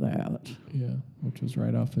end of that. Yeah, which was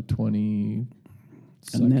right off of 20.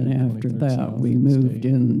 And then after that, we moved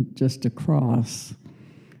in just across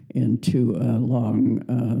into a long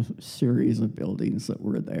series of buildings that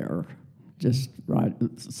were there, just right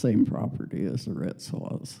at the same property as the Ritz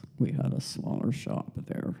was. We had a smaller shop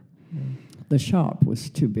there. Yeah. The shop was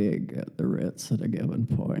too big at the Ritz at a given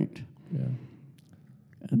point. Yeah.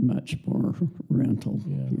 And much more rental,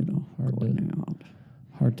 going out.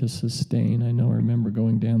 Hard to sustain. I remember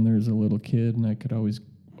going down there as a little kid, and I could always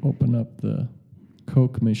open up the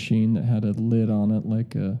Coke machine that had a lid on it,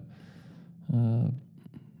 like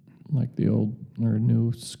the old or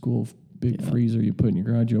new school big freezer you put in your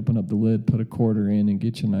garage. You open up the lid, put a quarter in, and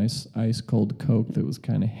get you a nice ice cold Coke that was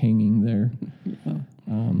kind of hanging there. Yeah.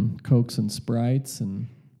 Cokes and Sprites, and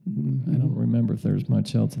I don't remember if there was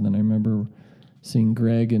much else. And then I remember seeing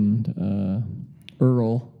Greg and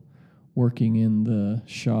Earl working in the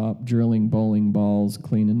shop, drilling bowling balls,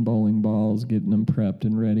 cleaning bowling balls, getting them prepped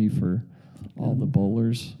and ready for all the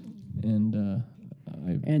bowlers. And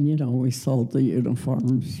we sold the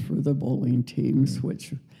uniforms for the bowling teams,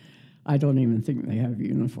 which I don't even think they have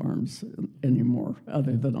uniforms anymore,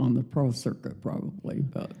 other than on the pro circuit probably.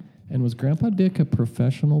 And was Grandpa Dick a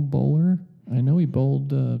professional bowler? I know he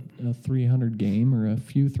bowled a 300 game or a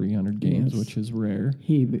few 300 games, which is rare.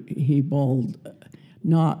 He bowled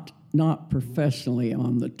not professionally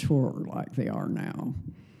on the tour like they are now,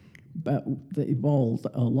 but they bowled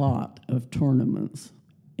a lot of tournaments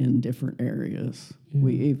in different areas. Yeah.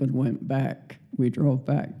 We even we drove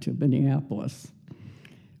back to Minneapolis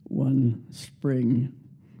one spring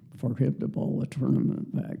for him to bowl a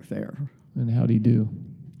tournament back there. And how'd he do?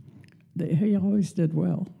 He always did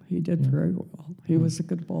well. He did very well. He was a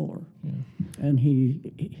good bowler. Yeah. And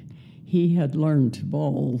he had learned to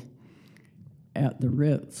bowl at the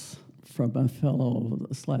Ritz from a fellow,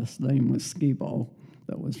 his last name was Skibo,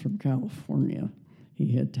 that was from California.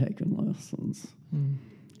 He had taken lessons.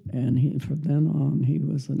 And from then on, he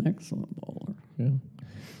was an excellent bowler. Yeah.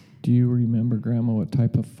 Do you remember, Grandma, what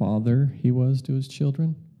type of father he was to his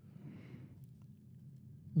children?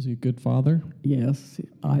 Was he a good father? Yes,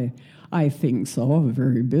 I think so. A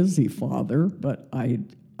very busy father, but I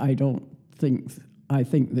think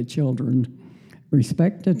the children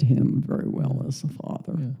respected him very well as a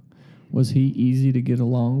father. Yeah. Was he easy to get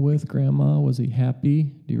along with, Grandma? Was he happy?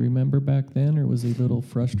 Do you remember back then, or was he a little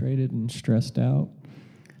frustrated and stressed out?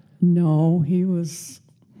 No, he was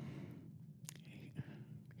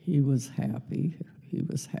happy. He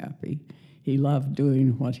was happy. He loved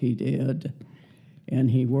doing what he did,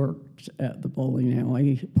 and he worked at the bowling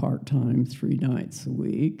alley part-time 3 nights a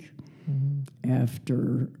week.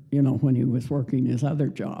 After, when he was working his other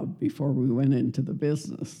job before we went into the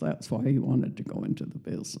business. That's why he wanted to go into the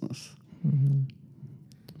business.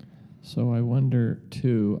 So I wonder,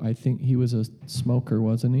 too, I think he was a smoker,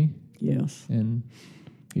 wasn't he? Yes. And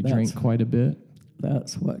he drank quite a bit?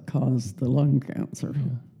 That's what caused the lung cancer.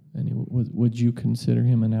 Yeah. And would you consider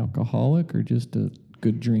him an alcoholic or just a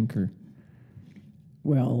good drinker?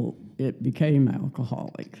 Well, it became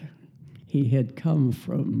alcoholic. He had come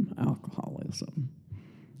from alcoholism.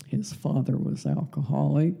 His father was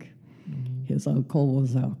alcoholic. Mm-hmm. His uncle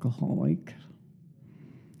was alcoholic.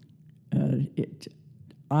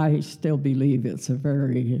 I still believe it's a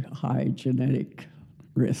very high genetic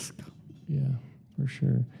risk. Yeah, for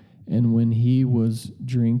sure. And when he was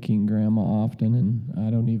drinking, Grandma, often, and I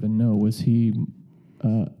don't even know, was he,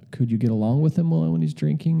 could you get along with him when he's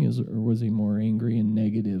drinking, or was he more angry and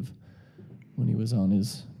negative when he was on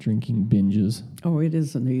his drinking binges? Oh, it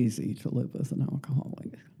isn't easy to live with an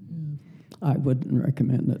alcoholic. Yeah. I wouldn't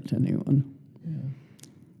recommend it to anyone.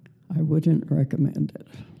 Yeah. I wouldn't recommend it.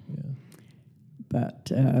 Yeah.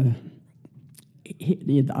 But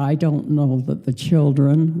I don't know that the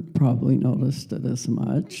children probably noticed it as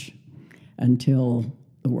much until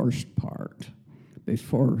the worst part,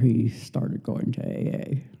 before he started going to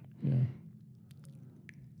AA. Yeah.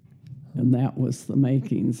 And that was the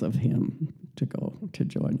makings of him to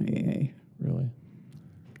join AA. Really?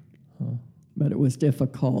 Huh. But it was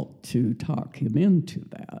difficult to talk him into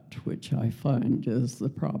that, which I find is the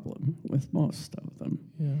problem with most of them.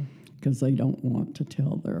 Yeah. Because they don't want to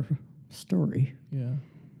tell their story. Yeah.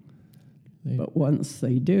 But once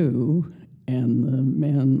they do, and the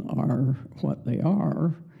men are what they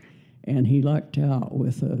are, and he lucked out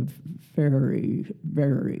with a very,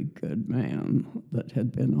 very good man that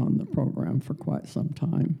had been on the program for quite some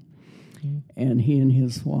time. Mm-hmm. And he and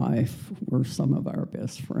his wife were some of our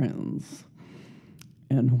best friends.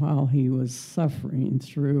 And while he was suffering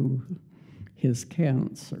through his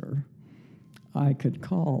cancer, I could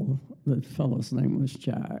call, the fellow's name was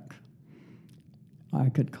Jack. I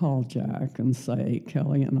could call Jack and say,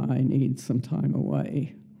 Kelly and I need some time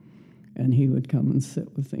away. And he would come and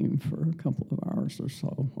sit with him for a couple of hours or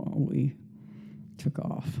so while we took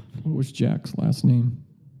off. What was Jack's last name?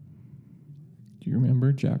 Do you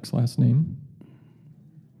remember Jack's last name?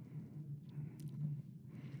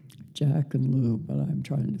 Jack and Lou, but I'm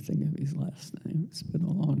trying to think of his last name. It's been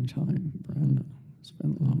a long time, Brandon. It's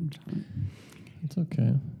been a long time. It's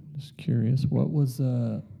okay. Just curious. What was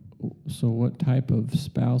so what type of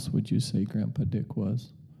spouse would you say Grandpa Dick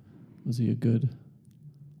was? Was he a good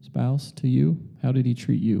spouse to you? How did he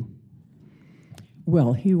treat you?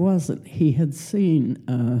 Well, he wasn't. He had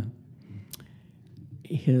seen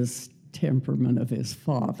his temperament of his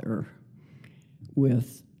father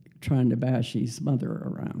with trying to bash his mother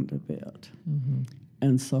around a bit. Mm-hmm.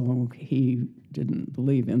 And so he didn't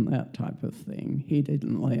believe in that type of thing. He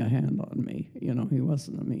didn't lay a hand on me. You know, he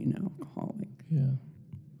wasn't a mean alcoholic. Yeah.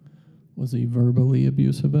 Was he verbally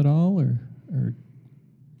abusive at all, or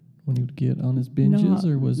when he would get on his binges,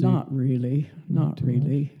 or was he? Not really. Not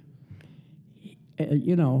really.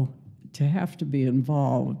 You know, to have to be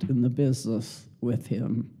involved in the business with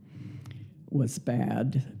him was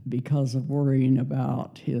bad because of worrying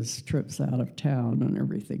about his trips out of town and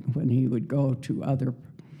everything when he would go to other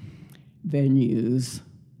venues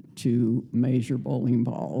to measure bowling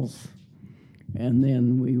balls, and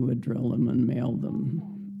then we would drill them and mail them.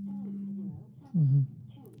 Mm-hmm.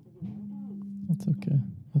 That's okay.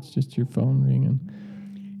 That's just your phone ringing.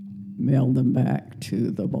 Mail them back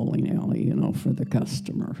to the bowling alley, you know, for the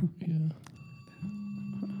customer. Yeah.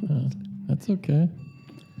 That's okay.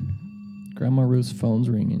 Grandma Ruth's phone's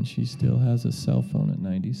ringing. She still has a cell phone at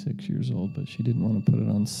 96 years old, but she didn't want to put it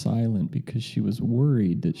on silent because she was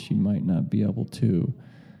worried that she might not be able to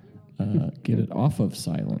get it off of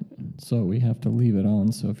silent. So we have to leave it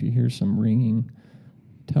on. So if you hear some ringing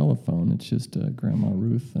telephone, it's just Grandma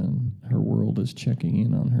Ruth, and her world is checking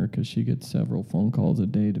in on her because she gets several phone calls a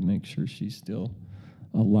day to make sure she's still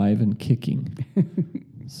alive and kicking.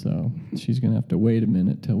 So she's going to have to wait a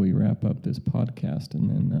minute till we wrap up this podcast,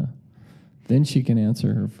 and then she can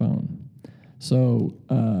answer her phone. So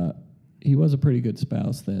he was a pretty good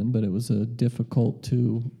spouse then, but it was difficult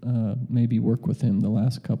to maybe work with him the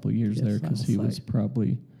last couple of years there because he was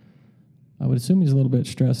probably, I would assume he's a little bit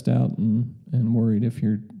stressed out and worried if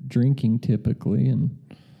you're drinking typically, and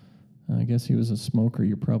I guess he was a smoker.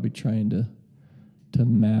 You're probably trying to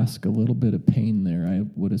mask a little bit of pain there, I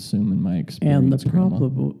would assume, in my experience.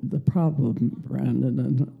 And the problem,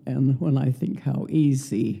 Brandon, and when I think how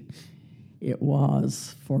easy it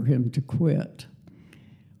was for him to quit,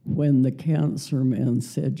 when the cancer men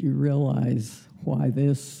said, "You realize why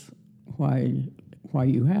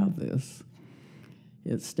you have this?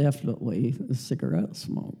 It's definitely the cigarette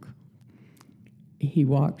smoke." He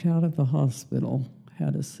walked out of the hospital,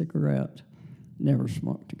 had a cigarette, never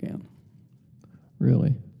smoked again.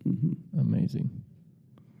 Really? Mm-hmm. Amazing.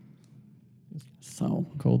 So,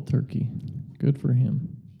 Cold turkey. Good for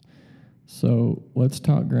him. So let's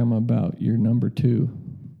talk, Grandma, about your number 2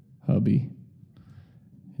 hubby.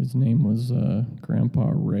 His name was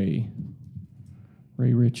Grandpa Ray.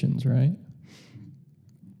 Ray Richens, right?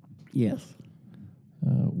 yes,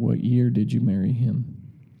 What year did you marry him?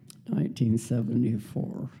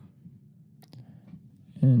 1974.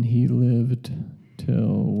 And he lived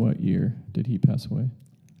till what year did he pass away?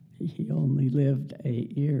 He only lived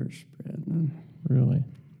 8 years, Brendan. Really?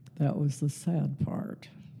 That was the sad part.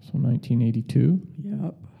 So 1982?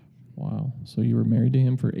 Yep. Wow. So you were married to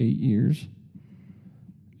him for 8 years.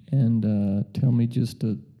 And tell me just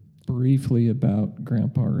briefly about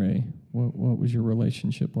Grandpa Ray. What was your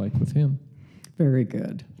relationship like with him? Very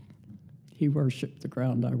good. He worshiped the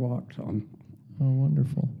ground I walked on. Oh,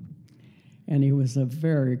 wonderful. And he was a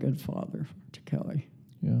very good father to Kelly.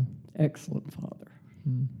 Yeah. Excellent father.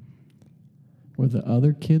 Hmm. Were the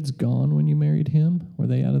other kids gone when you married him? Were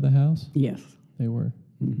they out of the house? Yes. They were.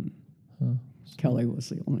 Mm-hmm. Huh. Kelly was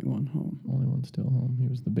the only one home. Only one still home. He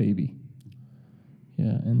was the baby.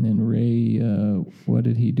 Yeah. And then Ray, what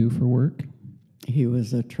did he do for work? He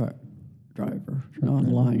was a truck driver, not a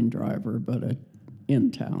line driver, but a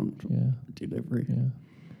in-town delivery. Yeah.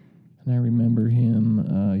 And I remember him,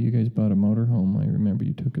 you guys bought a motorhome. I remember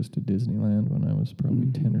you took us to Disneyland when I was probably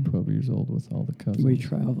 10 or 12 years old with all the cousins. We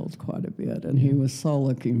traveled quite a bit, and he was so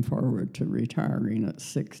looking forward to retiring at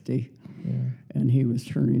 60. Yeah. And he was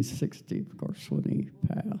turning 60, of course, when he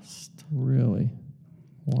passed. Really?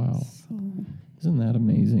 Wow. So, Isn't that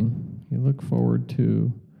amazing? You look forward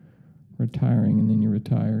to retiring, and then you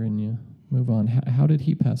retire and you move on. How did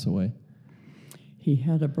he pass away? he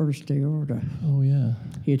had a burst aorta. Oh, yeah.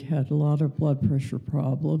 He'd had a lot of blood pressure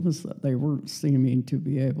problems that they weren't seeming to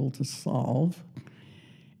be able to solve.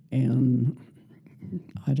 And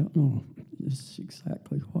I don't know just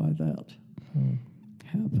exactly why that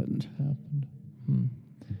happened.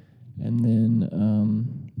 And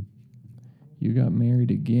then you got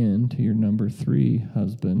married again to your number 3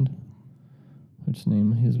 husband, his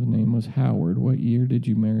name was Howard. What year did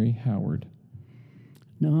you marry Howard?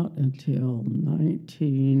 Not until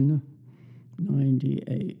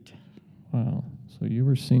 1998. Wow. So you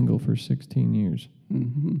were single for 16 years.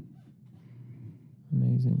 Mm-hmm.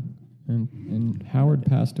 Amazing. And Howard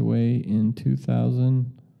passed away in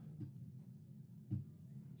 2000.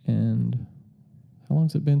 And how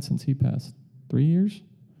long's it been since he passed? 3 years?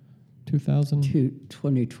 2000?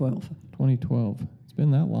 2012. 2012. It's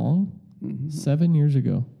been that long? Mm-hmm. 7 years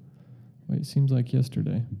ago. Wait, it seems like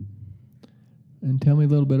yesterday. And tell me a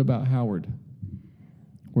little bit about Howard.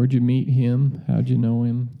 Where'd you meet him? How'd you know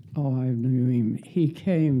him? Oh, I knew him. He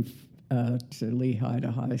came to Lehi to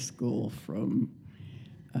high school from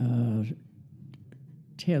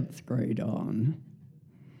 10th grade on.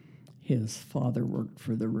 His father worked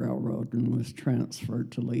for the railroad and was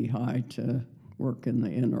transferred to Lehi to work in the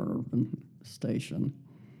interurban station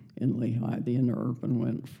in Lehi. The interurban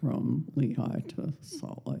went from Lehi to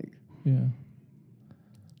Salt Lake. Yeah.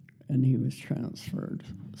 And he was transferred.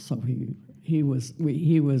 So he was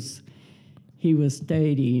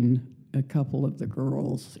dating a couple of the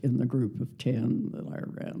girls in the group of 10 that I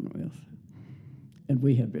ran with. And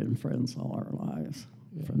we had been friends all our lives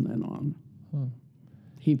from then on. Huh.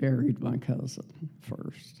 He married my cousin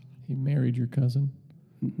first. He married your cousin?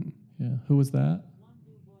 Mm-hmm. Yeah. Who was that?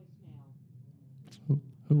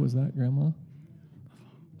 Who was that, Grandma?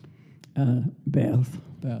 Beth.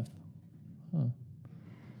 Beth. Huh.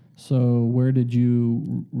 So where did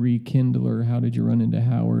you rekindle, or how did you run into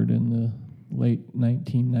Howard in the late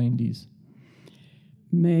 1990s?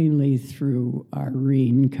 Mainly through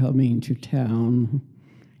Irene coming to town,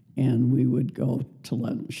 and we would go to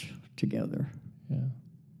lunch together. Yeah.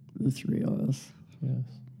 The three of us.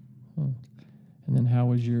 Yes. Huh. And then how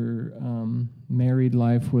was your married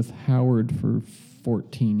life with Howard for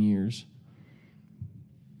 14 years?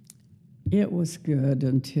 It was good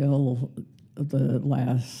until the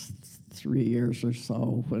last 3 years or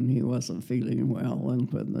so when he wasn't feeling well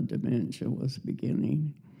and when the dementia was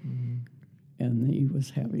beginning. Mm-hmm. And he was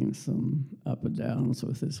having some up and downs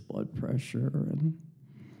with his blood pressure, and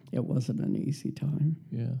it wasn't an easy time.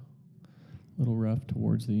 Yeah. A little rough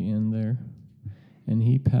towards the end there. And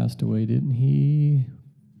he passed away, didn't he?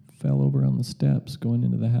 Fell over on the steps going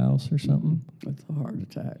into the house or something? With a heart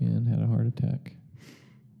attack. And had a heart attack.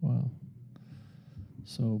 Wow.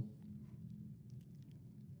 So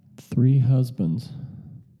 3 husbands,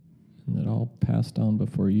 and that all passed on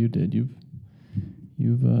before you did.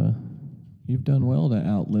 You've You've done well to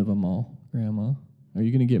outlive them all, Grandma. Are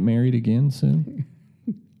you going to get married again soon?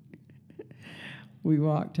 We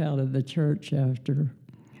walked out of the church after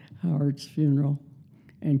Howard's funeral,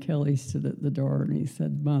 and Kelly stood at the door, and he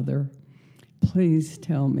said, "Mother, please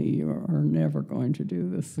tell me you are never going to do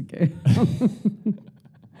this again."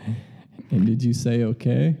 And did you say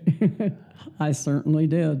okay? I certainly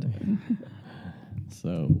did.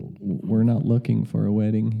 So we're not looking for a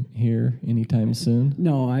wedding here anytime soon?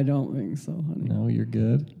 No, I don't think so, honey. No, you're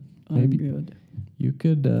good? I'm good. You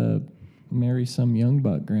could marry some young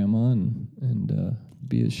buck, Grandma, and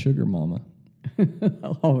be his sugar mama.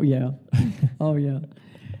 Oh, yeah. Oh, yeah.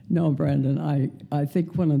 No, Brandon, I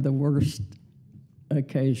think one of the worst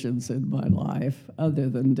occasions in my life, other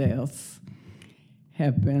than deaths,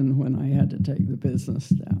 have been when I had to take the business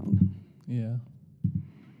down. Yeah.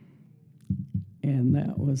 And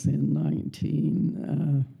that was in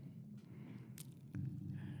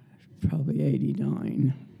probably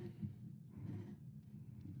 89.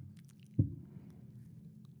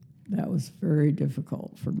 That was very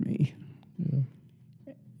difficult for me. Yeah.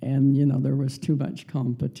 And, there was too much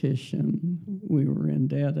competition. We were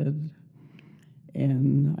indebted,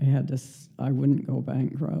 and I wouldn't go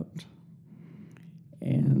bankrupt.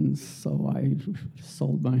 And so I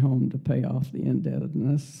sold my home to pay off the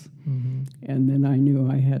indebtedness. Mm-hmm. And then I knew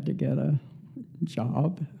I had to get a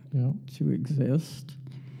job to exist.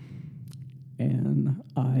 And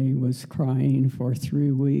I was crying for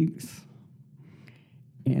 3 weeks.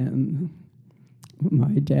 And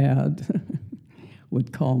my dad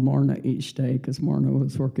would call Morna each day, because Morna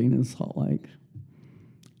was working in Salt Lake.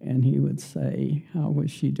 And he would say, "How was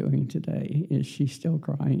she doing today? Is she still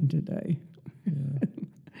crying today?" Yeah.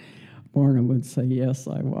 Morna would say, "Yes,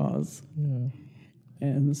 I was." Yeah.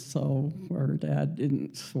 And so, where Dad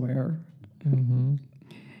didn't swear, Mm-hmm.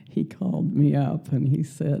 he called me up and he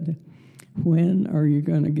said, "When are you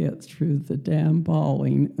going to get through the damn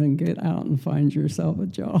bawling and get out and find yourself a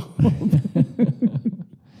job?"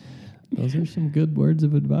 Those are some good words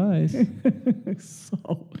of advice.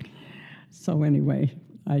 So anyway,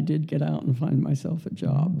 I did get out and find myself a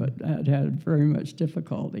job, but I had very much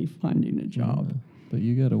difficulty finding a job. Yeah. But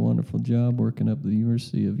you got a wonderful job working up at the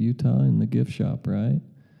University of Utah in the gift shop, right?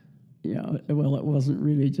 Yeah, well, it wasn't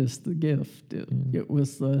really just the gift. It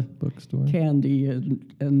was the bookstore, candy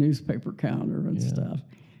and newspaper counter and stuff.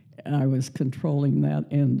 And I was controlling that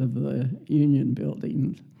end of the Union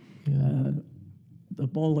building. Yeah. The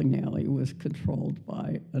bowling alley was controlled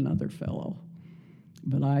by another fellow.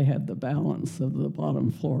 But I had the balance of the bottom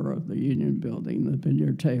floor of the Union building, the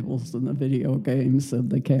billiard tables and the video games and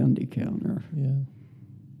the candy counter. Yeah.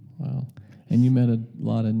 Wow. And you met a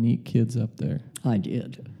lot of neat kids up there. I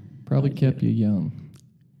did. Probably kept you young.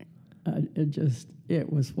 It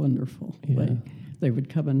was wonderful. Yeah. They would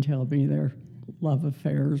come and tell me their love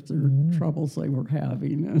affairs, their troubles they were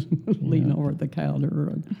having, and lean over the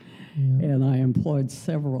counter. And I employed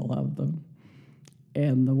several of them.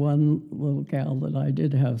 And the one little gal that I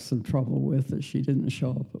did have some trouble with, that she didn't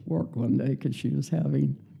show up at work one day because she was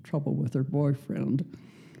having trouble with her boyfriend,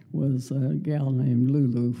 was a gal named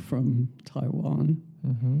Lulu from Taiwan.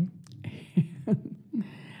 Mm-hmm.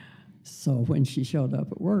 So when she showed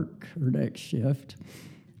up at work her next shift,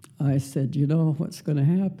 I said, "You know what's going to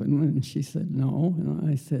happen?" And she said, "No." And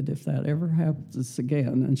I said, "If that ever happens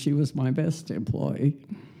again," and she was my best employee,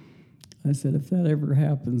 I said, "If that ever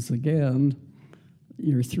happens again,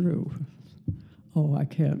 you're through." "Oh, I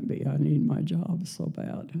can't be. I need my job so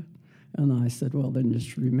bad." And I said, "Well, then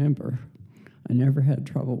just remember, I never had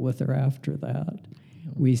trouble with her after that.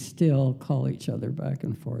 We still call each other back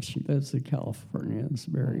and forth. She lives in California, is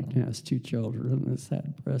married, and has 2 children, and has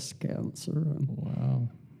had breast cancer." And wow.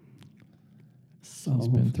 so She's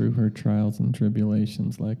been through her trials and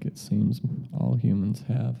tribulations like it seems all humans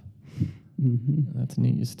have. Mm-hmm. That's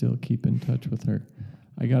neat. You still keep in touch with her.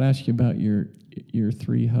 I got to ask you about your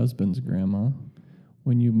 3 husbands, Grandma.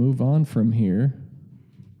 When you move on from here,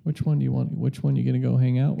 which one you going to go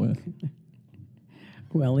hang out with?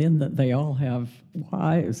 Well, in that they all have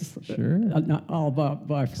wives. Sure. Not all but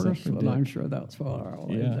my first for one. Dick. I'm sure that's where I'll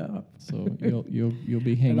end up. So you'll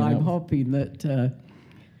be hanging And I'm out. hoping that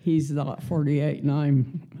he's not 48 and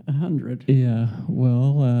I'm 100. Yeah.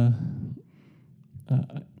 Well,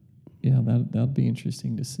 that'll be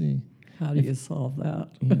interesting to see. How do you solve that?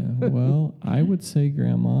 Yeah. Well, I would say,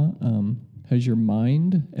 Grandma, has your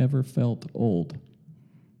mind ever felt old?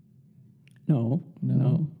 No.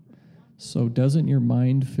 So doesn't your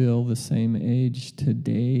mind feel the same age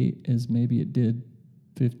today as maybe it did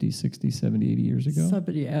 50, 60, 70, 80 years ago?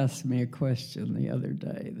 Somebody asked me a question the other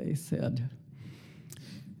day. They said,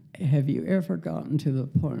 Have you ever gotten to the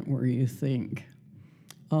point where you think,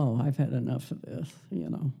 oh, I've had enough of this,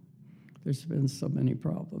 There's been so many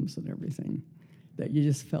problems and everything that you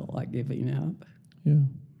just felt like giving up? Yeah.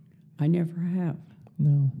 I never have.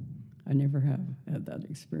 No. I never have had that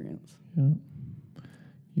experience. Yeah.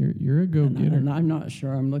 You're a go-getter. And I'm not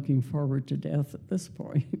sure I'm looking forward to death at this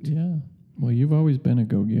point. Yeah. Well, you've always been a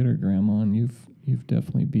go-getter, Grandma, and you've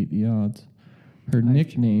definitely beat the odds. Her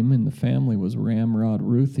nickname in the family was Ramrod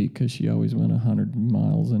Ruthy because she always went 100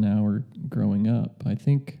 miles an hour growing up. I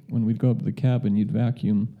think when we'd go up to the cabin, you'd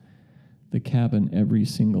vacuum the cabin every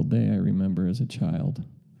single day, I remember, as a child.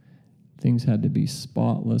 Things had to be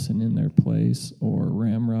spotless and in their place, or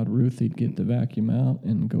Ramrod Ruthy'd get the vacuum out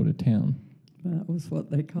and go to town. That was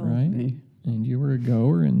what they called Right? me. And you were a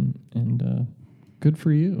goer, and good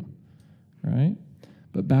for you, right?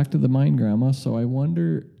 But back to the mind, Grandma. So I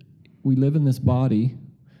wonder, we live in this body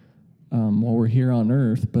while we're here on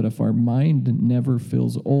Earth, but if our mind never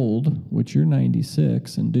feels old, which you're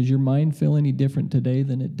 96, and does your mind feel any different today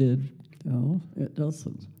than it did? No, it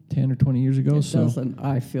doesn't. 10 or 20 years ago? It doesn't.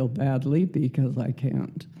 I feel badly because I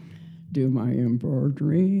can't do my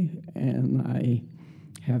embroidery, and I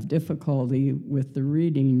have difficulty with the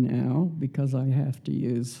reading now because I have to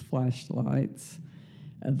use flashlights.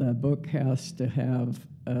 The book has to have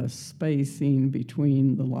a spacing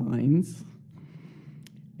between the lines,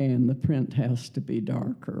 and the print has to be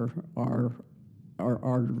darker. Or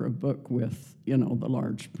order a book with, the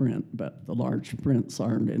large print, but the large prints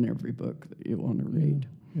aren't in every book that you want to read.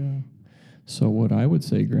 Yeah. So what I would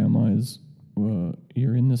say, Grandma, is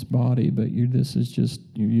you're in this body, but you're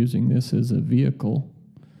using this as a vehicle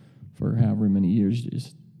for however many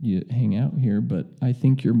years you hang out here. But I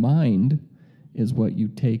think your mind is what you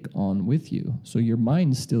take on with you. So your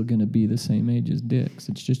mind's still going to be the same age as Dick's.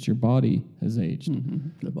 It's just your body has aged.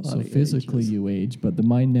 Mm-hmm. The body so physically ages. You age, but the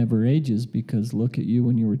mind never ages because look at you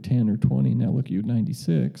when you were 10 or 20. Now look at you at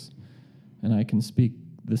 96. And I can speak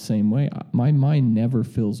the same way. My mind never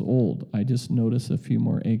feels old. I just notice a few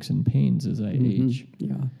more aches and pains as I age.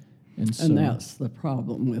 Yeah. And that's the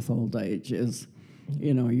problem with old age is,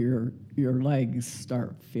 your legs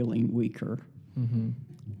start feeling weaker. Mm-hmm.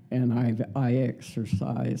 And I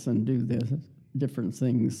exercise and do the different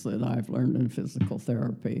things that I've learned in physical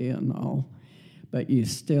therapy and all, but you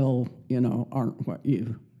still, aren't what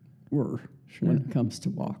you were when it comes to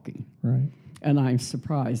walking. Right. And I'm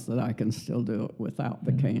surprised that I can still do it without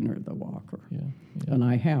the cane or the walker. Yeah. And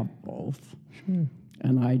I have both. Sure.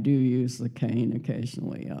 And I do use the cane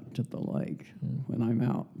occasionally up to the leg when I'm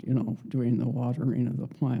out, doing the watering of the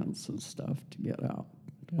plants and stuff to get out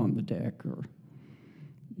on the deck or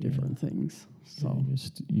different things. So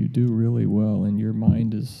you do really well, and your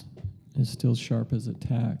mind is still sharp as a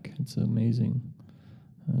tack. It's amazing.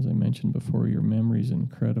 As I mentioned before, your memory's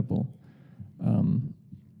incredible.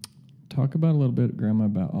 Talk about a little bit, Grandma,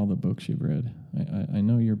 about all the books you've read. I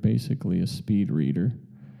know you're basically a speed reader.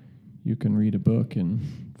 You can read a book in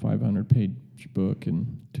 500-page book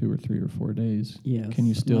in 2 or 3 or 4 days. Yes. Can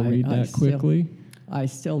you still read that quickly? I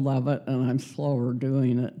still love it, and I'm slower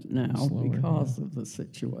doing it now because of the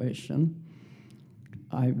situation.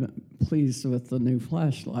 I'm pleased with the new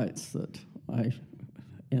flashlights that I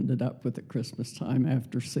ended up with at Christmas time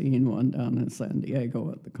after seeing one down in San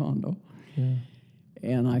Diego at the condo. Yeah.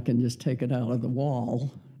 And I can just take it out of the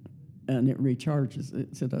wall, and it recharges.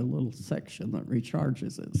 It's in a little section that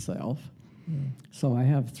recharges itself. Yeah. So I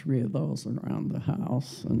have 3 of those around the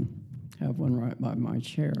house and have one right by my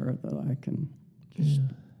chair that I can just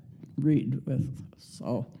read with.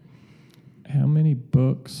 So, how many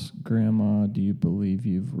books, Grandma, do you believe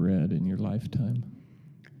you've read in your lifetime?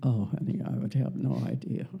 Oh, honey, I would have no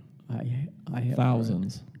idea. I have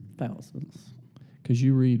thousands. Thousands. Because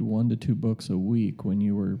you read 1 to 2 books a week when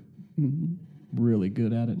you were really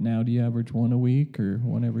good at it. Now, do you average 1 a week or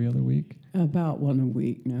 1 every other week? About 1 a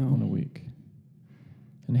week now. 1 a week.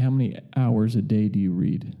 And how many hours a day do you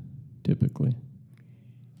read, typically?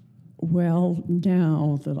 Well,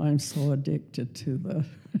 now that I'm so addicted to the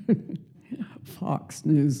Fox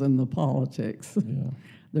News and the politics,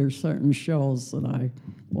 there's certain shows that I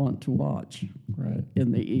want to watch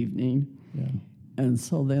in the evening. Yeah. And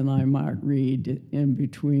so then I might read in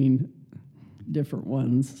between different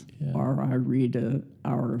ones, or I read an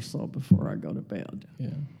hour or so before I go to bed. Yeah.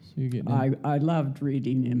 So you get. I loved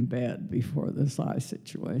reading in bed before this eye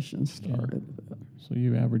situation started. Yeah. So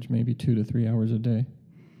you average maybe 2 to 3 hours a day.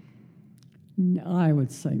 I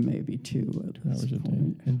would say maybe 2 at 2 hours this a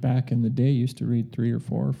point. day. And back in the day, you used to read 3 or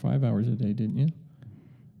 4 or 5 hours a day, didn't you?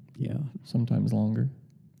 Yeah. Sometimes longer.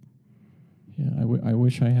 Yeah. I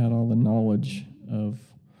wish I had all the knowledge of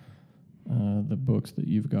the books that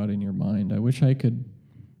you've got in your mind. I wish I could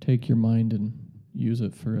take your mind and use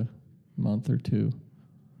it for a month or two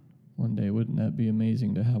one day. Wouldn't that be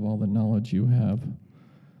amazing to have all the knowledge you have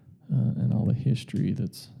and all the history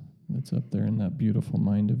that's up there in that beautiful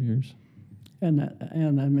mind of yours? And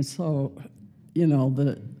I mean, so,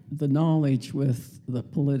 the knowledge with the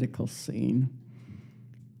political scene,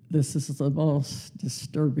 this is the most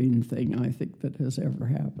disturbing thing I think that has ever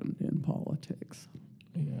happened in politics.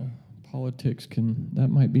 Yeah, politics that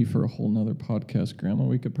might be for a whole nother podcast, Grandma.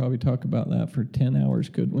 We could probably talk about that for 10 hours,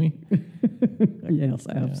 couldn't we? Yes,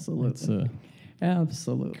 absolutely. Yeah, it's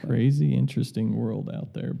absolutely crazy, interesting world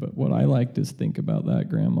out there. But what I like to think about that,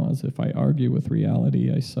 Grandma, is if I argue with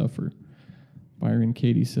reality, I suffer. Byron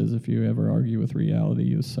Katie says if you ever argue with reality,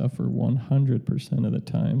 you suffer 100% of the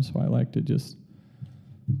time. So I like to just,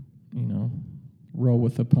 roll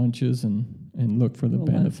with the punches and look for the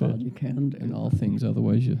benefit. That's all you can do. In all things,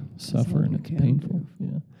 otherwise you suffer and it's painful. Do.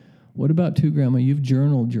 Yeah. What about you, Grandma? You've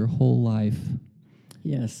journaled your whole life.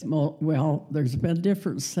 Yes. Well, there's been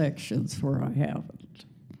different sections where I haven't.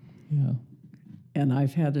 Yeah. And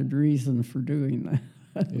I've had a reason for doing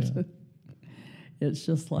that. Yeah. It's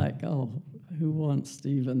just like, who wants to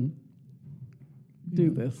even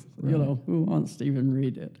do this? Right. Who wants to even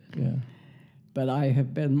read it? Yeah. But I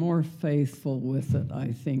have been more faithful with it,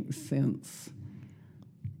 I think, since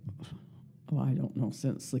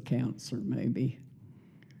the cancer, maybe.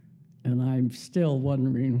 And I'm still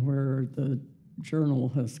wondering where the journal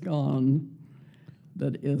has gone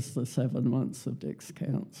that is the 7 months of Dick's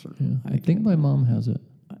cancer. Yeah. I think my mom has it.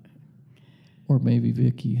 Or maybe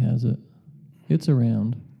Vicky has it. It's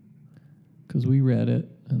around. Because we read it,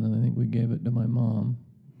 and then I think we gave it to my mom.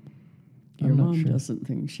 Your mom doesn't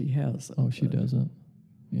think she has it. Oh, she doesn't?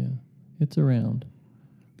 Yeah. It's around.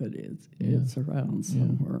 But it's around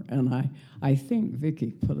somewhere. Yeah. And I think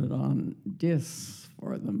Vicky put it on discs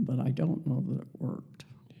for them, but I don't know that it worked.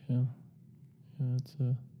 Yeah.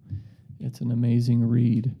 It's an amazing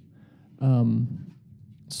read.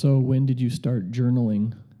 So when did you start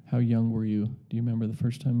journaling? How young were you? Do you remember the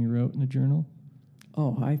first time you wrote in a journal?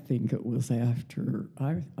 Oh, I think it was after.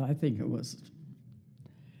 I think it was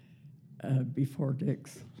before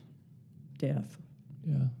Dick's death.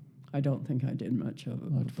 Yeah. I don't think I did much of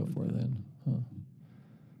it before then. Huh.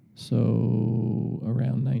 So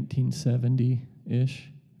around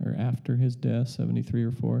 1970-ish, or after his death, 73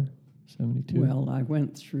 or 4, 72? Well, I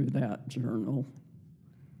went through that journal,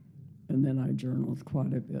 and then I journaled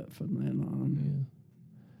quite a bit from then on. Yeah.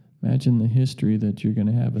 Imagine the history that you're going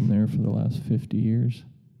to have in there for the last 50 years.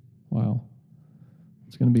 Wow.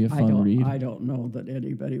 It's going to be a fun read. I don't know that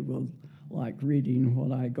anybody will like reading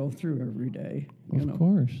what I go through every day. Of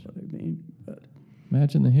course. What I mean, but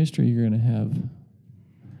imagine the history you're going to have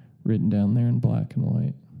written down there in black and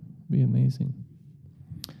white. It'd be amazing.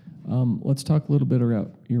 Let's talk a little bit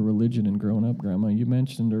about your religion and growing up, Grandma. You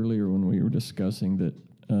mentioned earlier when we were discussing that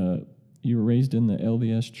you were raised in the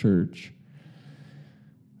LDS Church,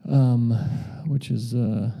 which is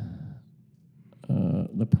the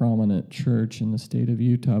prominent church in the state of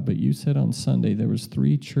Utah. But you said on Sunday there was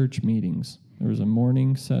 3 church meetings. There was a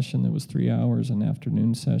morning session that was 3 hours, an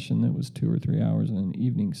afternoon session that was 2 or 3 hours, and an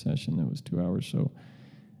evening session that was 2 hours. So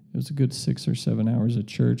it was a good 6 or 7 hours of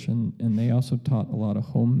church, and they also taught a lot of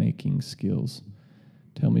homemaking skills.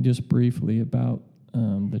 Tell me just briefly about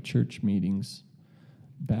the church meetings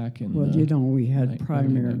back in we had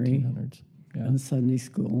primary and Yeah. Sunday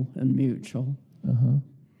school and mutual. Uh-huh.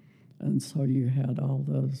 And so you had all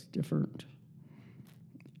those different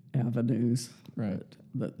avenues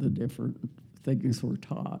that the different things were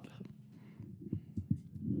taught.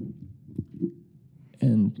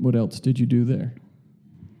 And what else did you do there?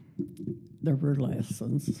 There were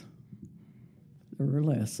lessons.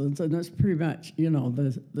 And it's pretty much,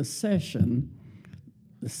 the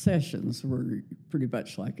sessions were pretty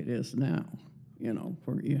much like it is now,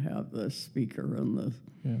 where you have the speaker and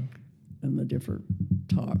the different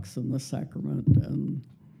talks and the sacrament,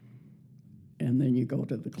 and then you go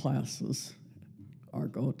to the classes,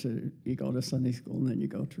 or you go to Sunday school, and then you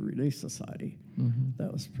go to Relief Society. Mm-hmm.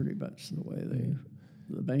 That was pretty much the way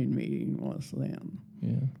the main meeting was then.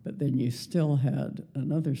 Yeah. But then you still had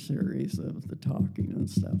another series of the talking and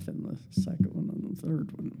stuff in the second one and the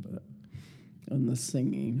third one, and the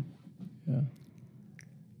singing. Yeah.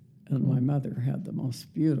 And my mother had the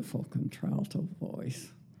most beautiful contralto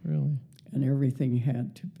voice. Really? And everything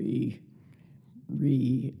had to be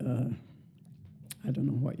I don't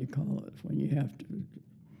know what you call it,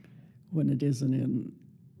 when it isn't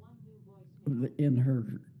in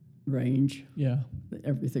her range. Yeah.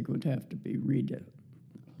 Everything would have to be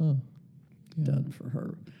Huh. Yeah. done for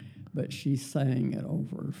her. but she sang at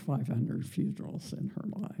over 500 funerals in her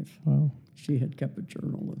life. Wow. She had kept a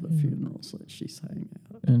journal of the funerals that she sang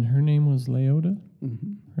at. And her name was Leota,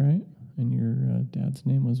 Mm-hmm. right? And your dad's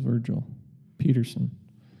name was Virgil Peterson.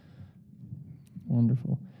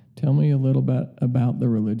 Wonderful. Tell me a little bit about the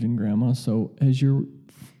religion, Grandma. So has your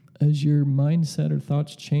mindset or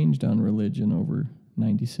thoughts changed on religion over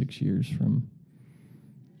 96 years from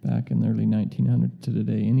back in the early 1900s to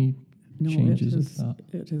today? Any changes of thought?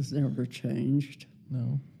 It has never changed.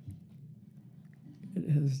 No. It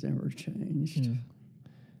has never changed. Yeah.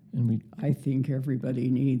 And I think everybody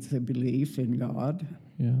needs a belief in God,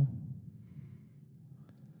 yeah.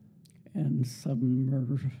 and some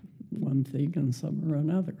are one thing and some are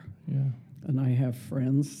another. Yeah. And I have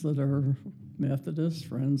friends that are Methodist,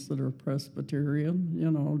 friends that are Presbyterian,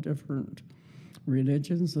 different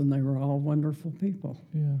religions, and they were all wonderful people.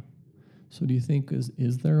 Yeah. So do you think,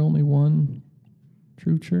 is there only one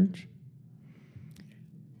true church?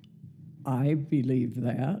 I believe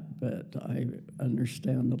that, but I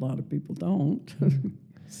understand a lot of people don't.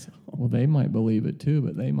 So, Well, they might believe it too,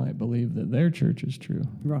 but they might believe that their church is true.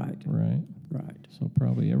 right. Right. So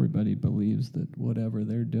probably everybody believes that whatever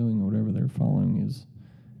they're doing, whatever they're following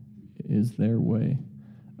is their way.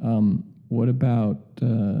 What about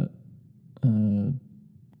heaven?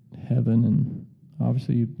 And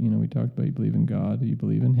obviously, we talked about you believe in God. Do you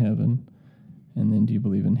believe in heaven? And then do you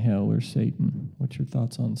believe in hell or Satan? What's your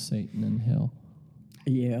thoughts on Satan and hell?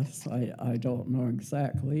 Yes, I don't know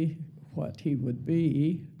exactly what he would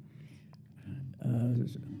be.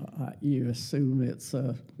 You assume it's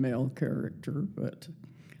a male character, but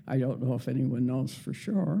I don't know if anyone knows for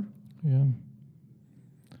sure. Yeah.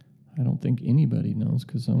 I don't think anybody knows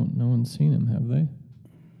because no one's seen him, have they?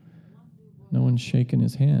 No one's shaken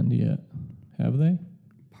his hand yet, have they?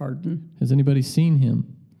 Pardon? Has anybody seen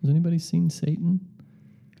him? Has anybody seen Satan?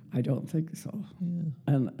 I don't think so. Yeah.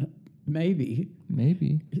 And maybe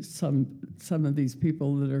some of these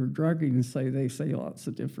people that are drugging they say lots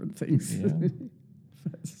of different things. Yeah.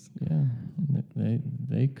 Yeah.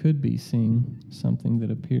 They could be seeing something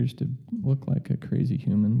that appears to look like a crazy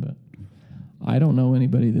human, but I don't know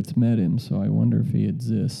anybody that's met him, so I wonder if he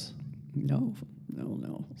exists. No.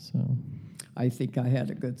 So I think I had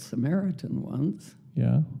a good Samaritan once.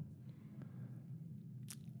 yeah.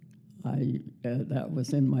 That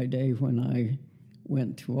was in my day when I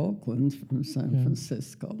went to Oakland from San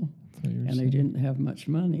Francisco, and I didn't have much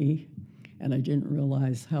money, and I didn't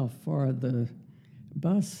realize how far the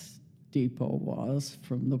bus depot was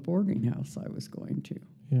from the boarding house I was going to.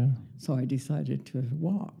 Yeah. So I decided to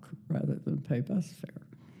walk rather than pay bus fare.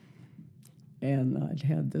 And I'd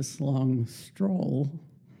had this long stroll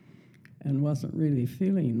and wasn't really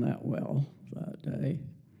feeling that well that day.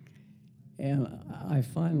 And I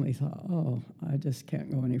finally thought, I just can't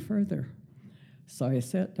go any further. So I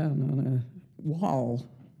sat down on a wall,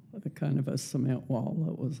 a kind of a cement wall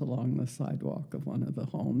that was along the sidewalk of one of the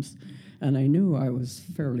homes. And I knew I was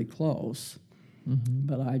fairly close,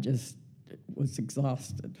 but I just was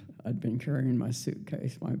exhausted. I'd been carrying my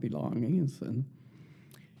suitcase, my belongings, and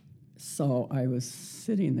so I was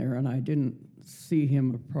sitting there, and I didn't see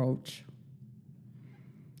him approach.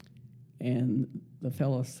 And the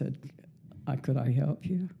fellow said, could I help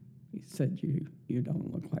you? He said, you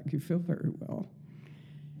don't look like you feel very well.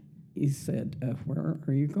 He said, where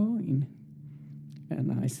are you going?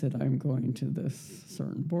 And I said, I'm going to this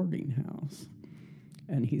certain boarding house.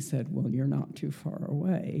 And he said, well, you're not too far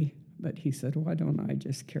away. But he said, why don't I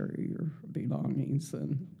just carry your belongings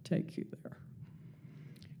and take you there?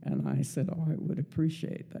 And I said, I would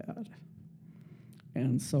appreciate that.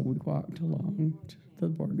 And so we walked along to the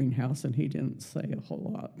boarding house, and he didn't say a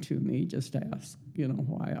whole lot to me, just asked,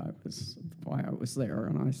 why I was there.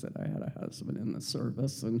 And I said I had a husband in the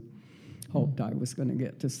service and hoped I was going to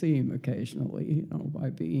get to see him occasionally, by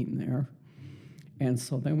being there. And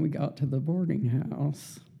so then we got to the boarding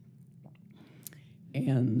house,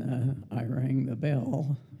 and I rang the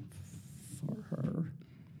bell for her,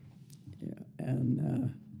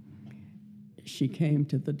 and she came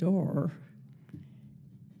to the door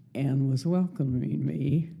and was welcoming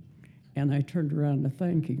me, and I turned around to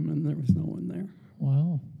thank him, and there was no one there.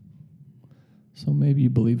 Wow. So maybe you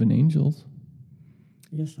believe in angels?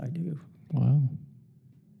 Yes, I do. Wow.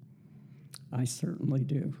 I certainly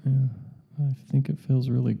do. Yeah. I think it feels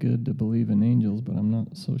really good to believe in angels, but I'm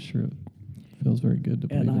not so sure it feels very good to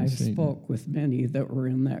believe in Satan. And I spoke with many that were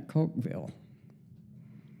in that Cokeville,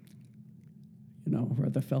 where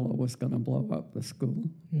the fellow was going to blow up the school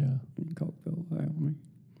in Cokeville, Wyoming.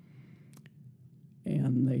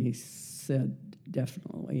 And they said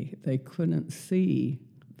definitely they couldn't see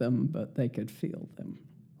them, but they could feel them.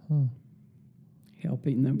 Huh.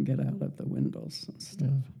 helping them get out of the windows and stuff.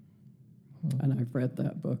 Yeah. Huh. And I've read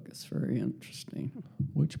that book. It's very interesting.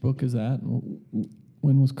 Which book is that?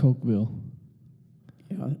 When was Cokeville?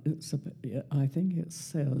 Yeah, I think it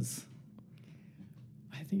says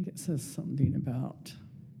something about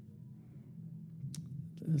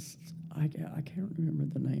this. I can't remember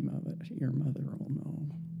the name of it. Your mother will know.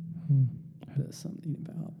 But something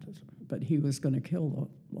about it. But he was going to kill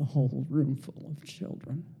a whole room full of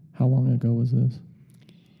children. How long ago was this?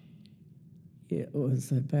 It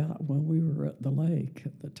was about when we were at the lake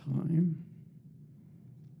at the time.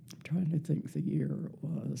 I'm trying to think the year it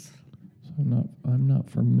was. So I'm not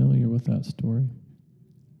familiar with that story.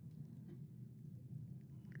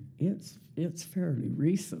 It's fairly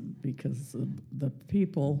recent because the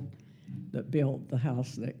people that built the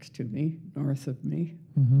house next to me, north of me,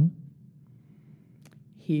 Mm-hmm.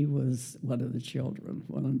 he was one of the children.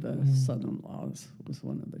 One of the son-in-laws was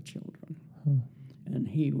one of the children. Huh. And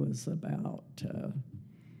he was about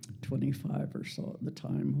 25 or so at the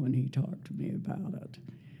time when he talked to me about it.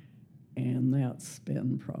 And that's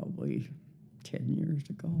been probably 10 years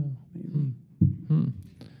ago, maybe. Hmm.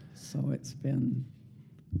 So it's been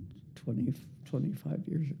 25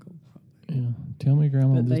 years ago, probably. Yeah. Tell me,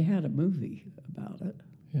 Grandma. But they had a movie about it.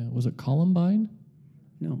 Yeah. Was it Columbine?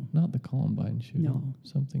 No. Not the Columbine shooting. No.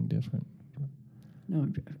 Something different. No,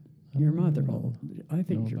 your mother, know I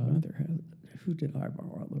think your about mother has. Who did I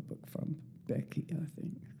borrow the book from? Becky, I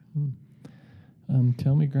think.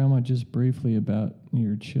 Tell me, Grandma, just briefly about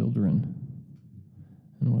your children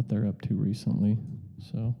and what they're up to recently.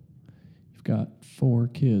 So, you've got 4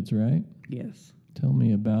 kids, right? Yes. Tell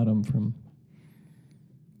me about them from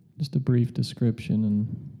just a brief description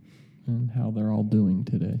and how they're all doing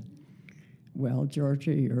today. Well,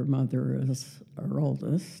 Georgia, your mother is our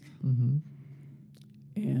oldest, Mm-hmm.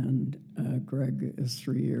 and Greg is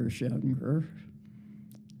 3 years younger.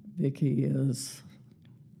 Vicki is,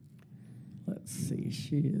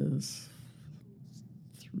 she is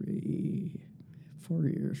 4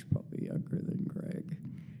 years probably younger than Greg.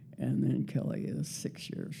 And then Kelly is 6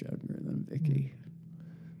 years younger than Vicki.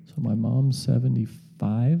 So my mom's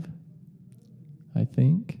 75, I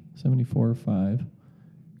think, 74 or 5.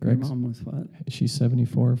 Your mom was what? She's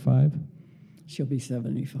 74 or 5. She'll be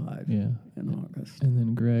 75 in August. And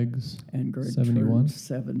then Greg's and Greg 71. turned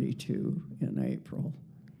 72 in April.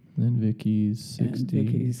 And then Vicky's 60. And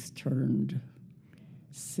Vicky's turned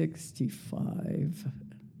 65.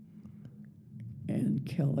 And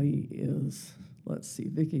Kelly is,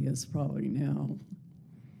 Vicki is probably now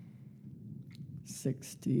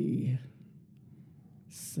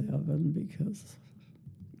 67 because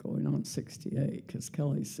going on 68 because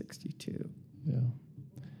Kelly's 62. Yeah.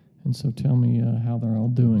 And so tell me how they're all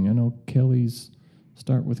doing. I know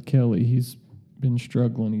start with Kelly. He's been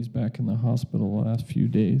struggling. He's back in the hospital the last few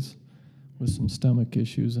days with some stomach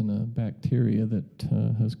issues and a bacteria that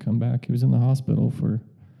has come back. He was in the hospital for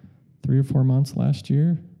 3 or 4 months last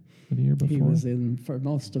year, or the year before. He was in for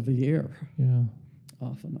most of a year. Yeah.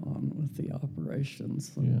 Off and on with the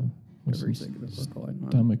operations. And everything that was going on.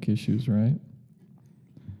 Stomach issues, right?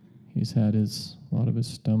 He's had a lot of his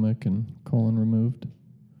stomach and colon removed.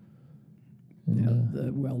 And,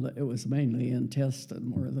 it was mainly intestine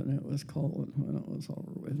more than it was colon when it was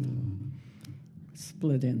over with.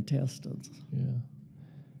 Split intestines. Yeah.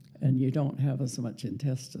 And you don't have as much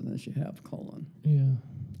intestine as you have colon. Yeah.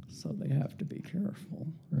 So they have to be careful.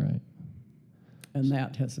 Right. And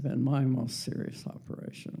that has been my most serious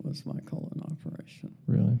operation, was my colon operation.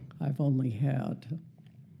 Really? I've only had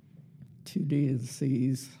 2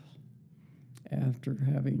 DNCs after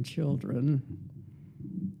having children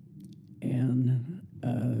and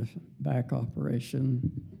a back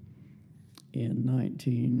operation in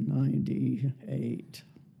 1998.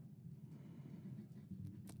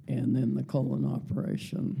 And then the colon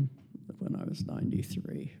operation when I was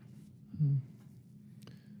 93.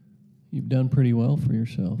 You've done pretty well for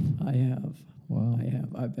yourself. I have. Wow. I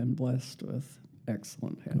have. I've been blessed with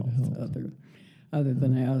excellent health. health. Other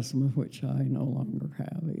than asthma, which I no longer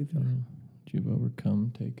have either. You've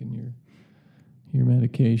overcome taking your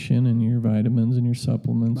medication and your vitamins and your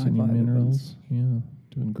supplements and your minerals. Yeah,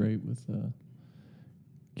 doing great with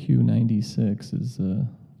Q96 is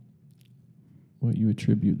what you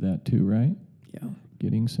attribute that to, right? Yeah.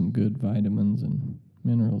 Getting some good vitamins and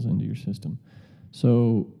minerals into your system.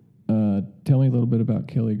 So tell me a little bit about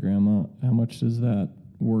Kelly, Grandma. How much does that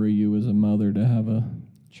worry you as a mother to have a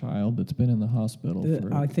child that's been in the hospital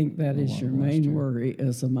I think that is your main worry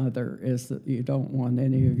as a mother, is that you don't want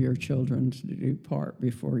any of your children to depart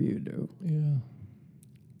before you do. Yeah.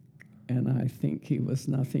 And I think he was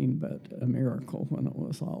nothing but a miracle when it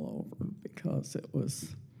was all over, because it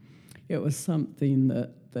was something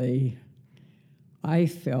that I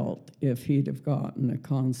felt if he'd have gotten a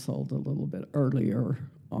consult a little bit earlier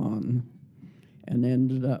on and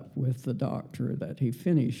ended up with the doctor that he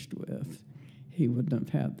finished with, he wouldn't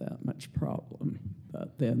have had that much problem.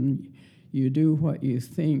 But then you do what you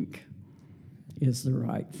think is the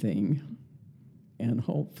right thing, and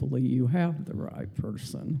hopefully you have the right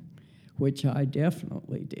person, which I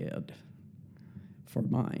definitely did for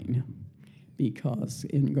mine, because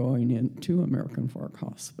in going into American Fork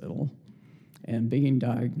Hospital and being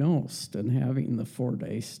diagnosed and having the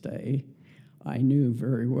 4-day stay, I knew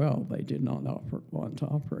very well they did not want to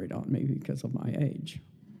operate on me because of my age.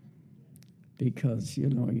 Because,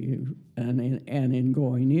 in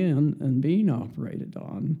going in and being operated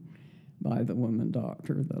on by the woman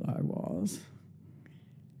doctor that I was,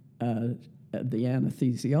 the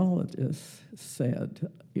anesthesiologist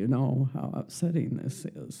said, how upsetting this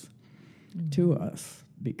is to us,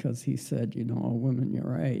 because he said, a woman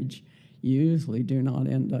your age usually do not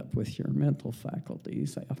end up with your mental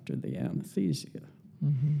faculties after the anesthesia.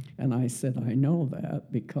 Mm-hmm. And I said, I know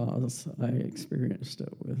that because I experienced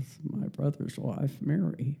it with my brother's wife,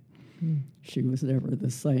 Mary. Mm. She was never the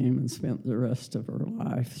same and spent the rest of her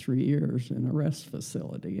life 3 years in a rest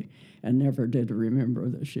facility and never did remember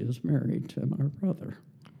that she was married to my brother.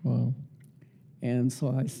 Wow. And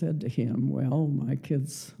so I said to him, well, my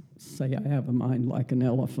kids say I have a mind like an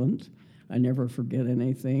elephant. I never forget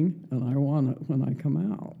anything, and I want it when I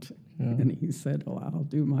come out. Yeah. And he said, well, I'll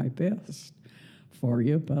do my best for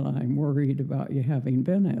you, but I'm worried about you having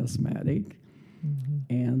been asthmatic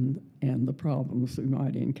and the problems we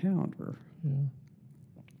might encounter. Yeah.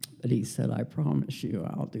 But he said, I promise you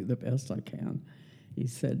I'll do the best I can. He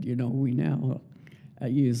said, we now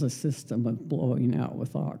use a system of blowing out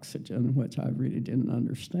with oxygen, which I really didn't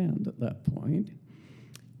understand at that point.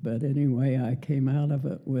 But anyway, I came out of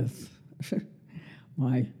it with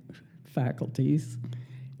my faculties,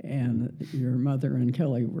 and your mother and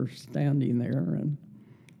Kelly were standing there,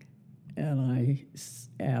 and I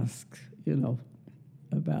asked,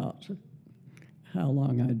 about how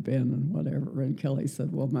long I'd been and whatever, and Kelly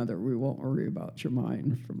said, well, Mother, we won't worry about your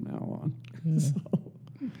mind from now on. Yeah.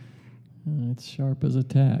 So. It's sharp as a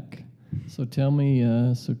tack. So tell me,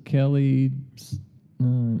 so Kelly's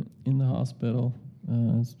in the hospital,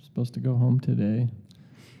 is supposed to go home today,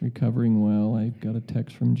 recovering well. I got a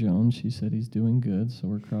text from Joan. She said he's doing good, so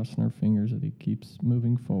we're crossing our fingers that he keeps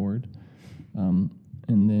moving forward. And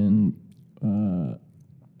then,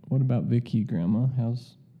 what about Vicky, Grandma?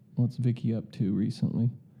 What's Vicky up to recently?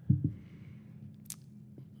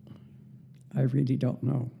 I really don't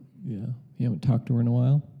know. Yeah. You haven't talked to her in a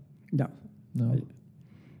while? No.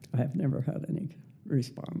 I have never had any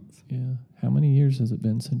response. Yeah. How many years has it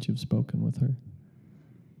been since you've spoken with her,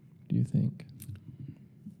 do you think?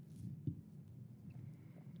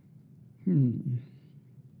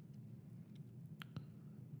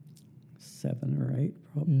 7 or 8,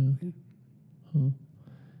 probably. Yeah. Huh.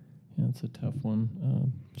 Yeah, it's a tough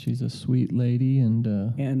one. She's a sweet lady,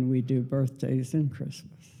 and we do birthdays and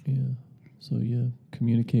Christmas. Yeah. So you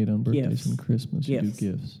communicate on birthdays Gifts. and Christmas. You Gifts.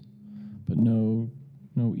 do gifts, but no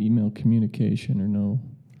email communication or no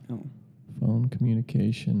phone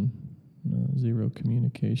communication. No, zero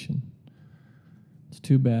communication. It's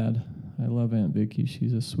too bad. I love Aunt Vicky.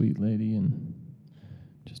 She's a sweet lady and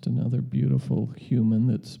just another beautiful human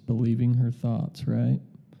that's believing her thoughts, right?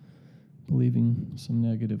 Believing some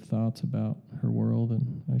negative thoughts about her world,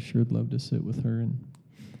 and I sure would love to sit with her and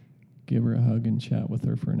give her a hug and chat with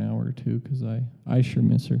her for an hour or two, because I sure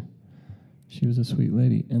miss her. She was a sweet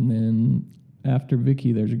lady. And then after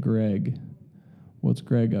Vicky, there's Greg. What's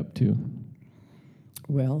Greg up to?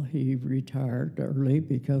 Well, he retired early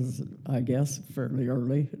because, I guess, fairly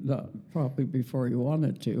early, probably before he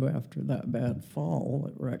wanted to, after that bad fall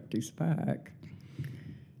that wrecked his back.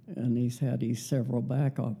 And he's had several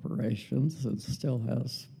back operations and still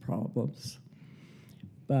has problems.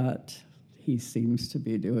 But he seems to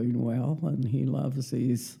be doing well, and he loves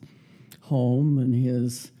his home and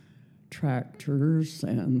his tractors,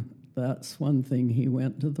 and that's one thing. He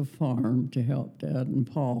went to the farm to help Dad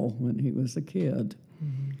and Paul when he was a kid.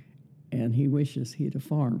 Mm-hmm. And he wishes he'd have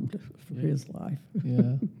farmed for his life.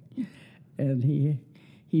 Yeah. And he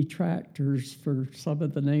tractors for some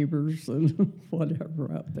of the neighbors and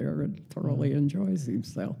whatever out there, and thoroughly enjoys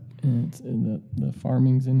himself. And the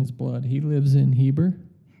farming's in his blood. He lives in Heber?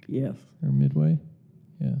 Yes. Or Midway?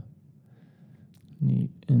 Yeah. Neat.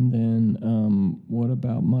 And then what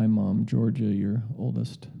about my mom, Georgia, your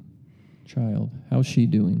oldest child? How's she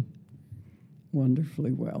doing?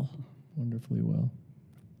 Wonderfully well. wonderfully well.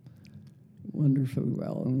 Wonderfully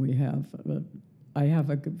well. And I have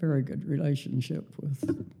a very good relationship with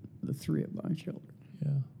the three of my children.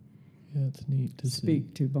 Yeah. Yeah, it's neat to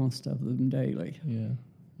Speak to most of them daily. Yeah,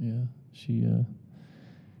 yeah.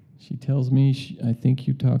 She tells me, I think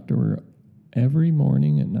you talk to her every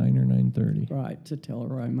morning at 9 or 9:30. Right, to tell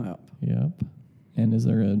her I'm up. Yep. And is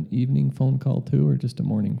there an evening phone call too, or just a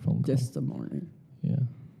morning phone call? Just the morning. Yeah.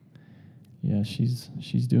 Yeah, she's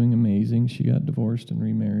doing amazing. She got divorced and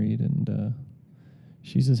remarried, and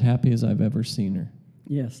she's as happy as I've ever seen her.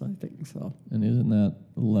 Yes, I think so. And isn't that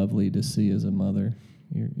lovely to see as a mother?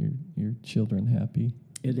 Your children happy.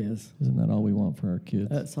 It is. Isn't that all we want for our kids?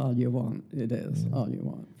 That's all you want. It is all you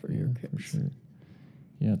want for your kids. For sure.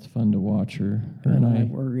 Yeah, it's fun to watch her. And I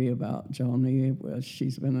worry about Joni. Well,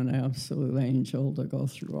 she's been an absolute angel to go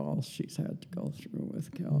through all she's had to go through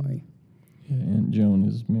with Kelly. Yeah, Aunt Joan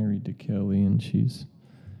is married to Kelly, and she's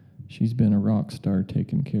been a rock star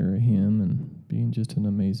taking care of him and being just an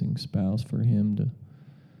amazing spouse for him, to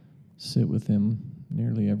sit with him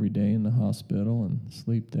nearly every day in the hospital and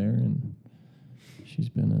sleep there. And she's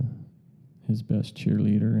been his best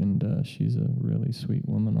cheerleader, and she's a really sweet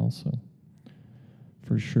woman also,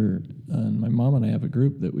 for sure. And my mom and I have a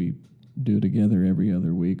group that we do together every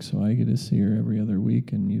other week, so I get to see her every other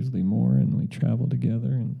week and usually more, and we travel together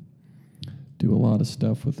and do a lot of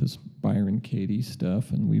stuff with this Byron Katie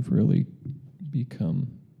stuff, and we've really become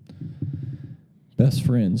best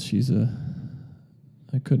friends.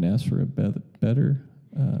 I couldn't ask for a better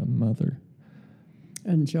mother.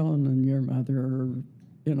 And John and your mother are,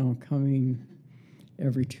 coming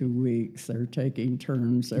every 2 weeks. They're taking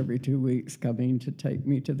turns every 2 weeks coming to take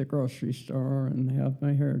me to the grocery store and have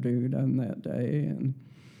my hairdo done that day. And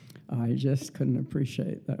I just couldn't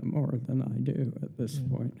appreciate that more than I do at this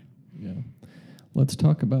point. Yeah. Let's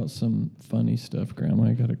talk about some funny stuff, Grandma.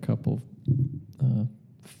 I got a couple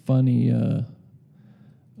funny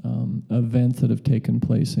events that have taken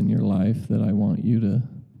place in your life that I want you to,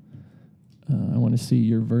 I want to see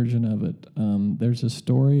your version of it. There's a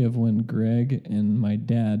story of when Greg and my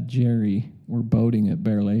dad, Jerry, were boating at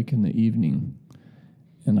Bear Lake in the evening,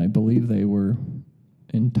 and I believe they were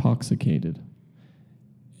intoxicated.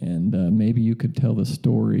 And maybe you could tell the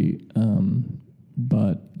story,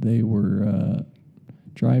 but they were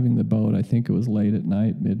driving the boat. I think it was late at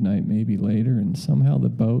night, midnight, maybe later, and somehow the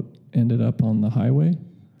boat ended up on the highway.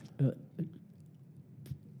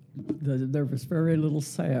 There was very little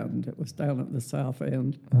sand. It was down at the south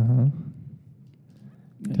end. Uh-huh.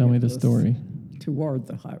 Tell me the story. Toward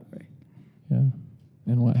the highway. Yeah.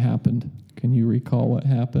 And what happened? Can you recall what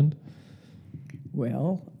happened?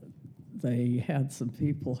 Well, they had some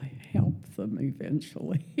people help them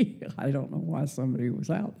eventually. I don't know why somebody was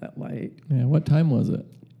out that late. Yeah, what time was it?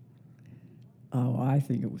 Oh, I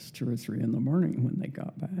think it was 2 or 3 in the morning when they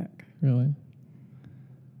got back. Really?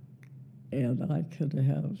 And I could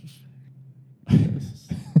have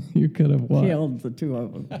You could have what? killed the two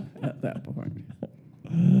of them at that point.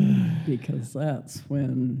 Because that's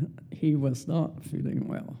when he was not feeling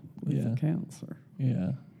well with the cancer.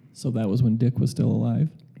 Yeah. So that was when Dick was still alive?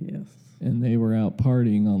 Yes. And they were out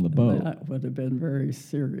partying on the boat. That would have been very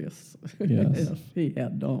serious Yes. if he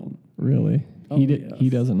had known. Really? Oh, yes. He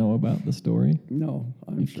doesn't know about the story? No,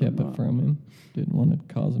 I'm You sure kept not. it from him? Didn't want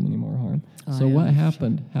to cause him any more harm? I So what am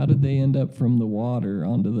happened? How did they end up from the water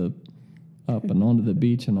up and onto the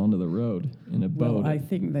beach and onto the road in a boat? Well, I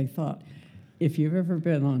think they thought, if you've ever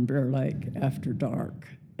been on Bear Lake after dark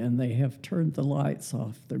and they have turned the lights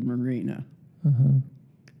off the marina,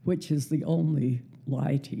 which is the only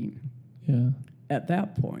lighting at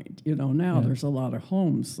that point. Now there's a lot of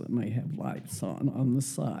homes that may have lights on the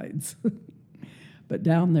sides. But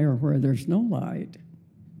down there where there's no light,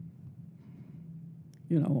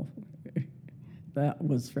 that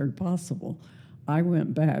was very possible. I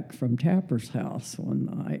went back from Tapper's house one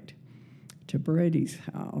night to Brady's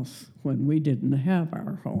house when we didn't have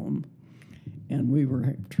our home, and we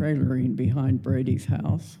were trailering behind Brady's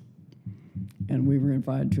house, and we were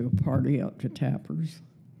invited to a party up to Tapper's,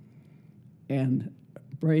 and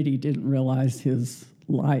Brady didn't realize his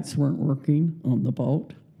lights weren't working on the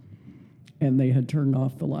boat, and they had turned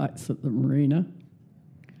off the lights at the marina.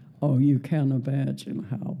 Oh, you can't imagine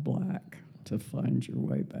how black to find your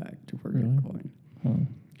way back to where you're going. Huh.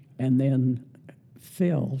 And then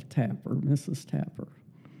Phil Tapper, Mrs. Tapper,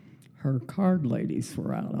 her card ladies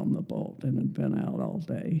were out on the boat and had been out all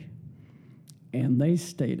day. And they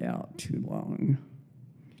stayed out too long.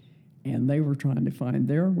 And they were trying to find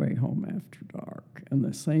their way home after dark. And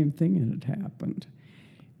the same thing had happened.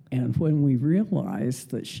 And when we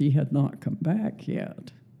realized that she had not come back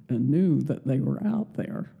yet and knew that they were out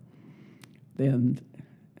there, then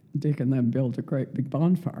Dick and them built a great big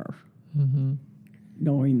bonfire,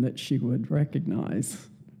 knowing that she would recognize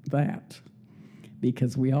that,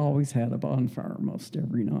 because we always had a bonfire most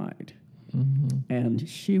every night. And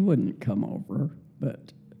she wouldn't come over,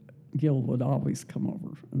 but Gil would always come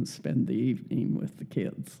over and spend the evening with the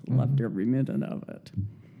kids. Loved every minute of it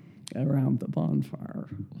around the bonfire.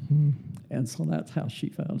 And so that's how she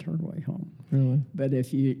found her way home. Really? But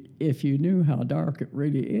if you knew how dark it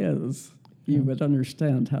really is, you would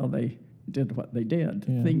understand how they did what they did,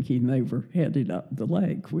 thinking they were headed up the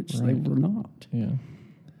lake, which they were not. Yeah.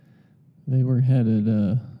 They were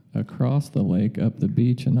headed across the lake, up the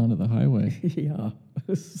beach, and onto the highway. Yeah.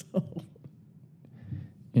 So.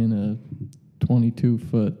 In a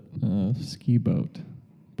 22-foot ski boat.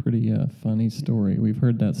 Pretty funny story. We've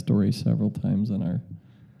heard that story several times in our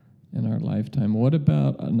lifetime. What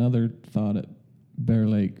about another thought at Bear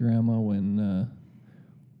Lake, Grandma, when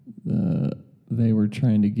they were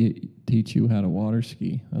trying to teach you how to water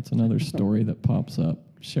ski? That's another story that pops up.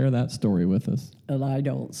 Share that story with us. And I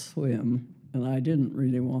don't swim, and I didn't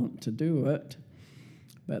really want to do it,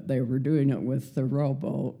 but they were doing it with the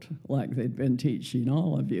rowboat, like they'd been teaching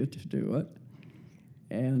all of you to do it.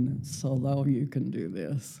 And so, though you can do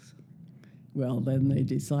this, well, then they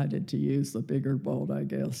decided to use the bigger boat, I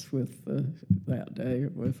guess, with that day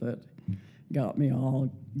with it. Got me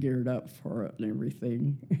all geared up for it and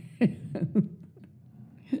everything.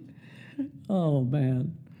 Oh,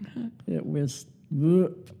 man. It was...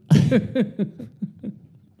 You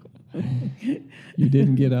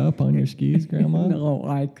didn't get up on your skis, Grandma? No,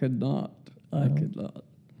 I could not. I could not.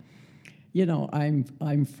 You know,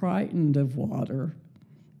 I'm frightened of water,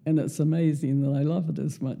 and it's amazing that I love it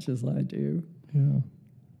as much as I do. Yeah.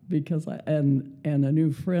 Because and a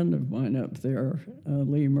new friend of mine up there,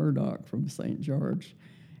 Lee Murdoch from St. George,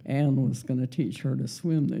 Ann was going to teach her to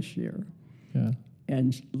swim this year. Yeah.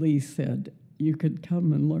 And Lee said, "You could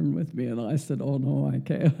come and learn with me." And I said, "Oh, no, I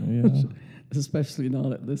can't." Yeah. Especially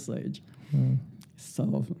not at this age. Yeah.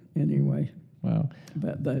 So anyway. Wow.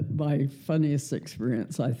 But my funniest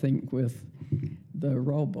experience, I think, with the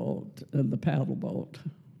rowboat and the paddle boat,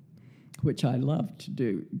 which I love to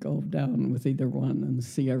do, go down with either one and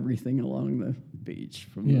see everything along the beach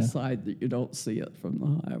from the side that you don't see it from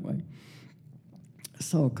the highway.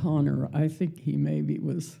 So Connor, I think he maybe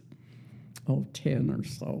was, 10 or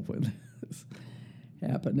so when this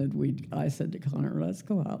happened. And I said to Connor, let's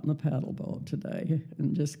go out in the paddle boat today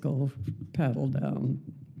and just go paddle down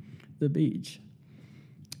the beach.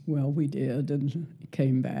 Well, we did, and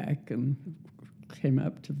came back and came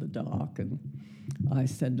up to the dock, and I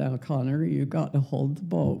said, "Now, Connor, you got to hold the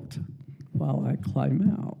boat while I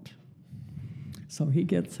climb out." So he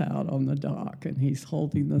gets out on the dock, and he's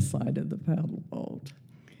holding the side of the paddle boat,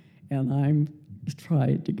 and I'm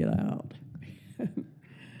trying to get out.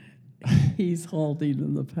 He's holding,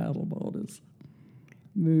 and the paddle boat is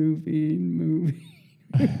moving.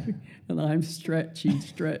 And I'm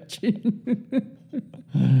stretching.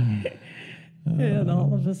 And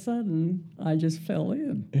all of a sudden, I just fell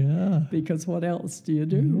in. Yeah. Because what else do you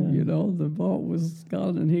do? Yeah. You know, the boat was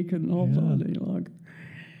gone, and he couldn't hold on any longer.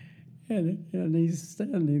 And he's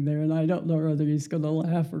standing there, and I don't know whether he's going to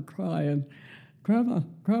laugh or cry. And, Grandma,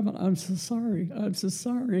 I'm so sorry.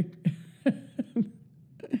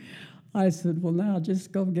 I said, well, now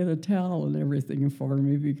just go get a towel and everything for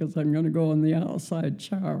me, because I'm going to go in the outside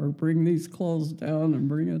shower, bring these clothes down and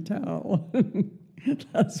bring a towel.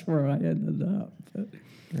 That's where I ended up. But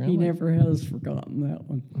he never has forgotten that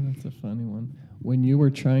one. That's a funny one. When you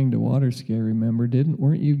were trying to water ski, I remember,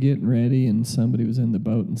 weren't you getting ready and somebody was in the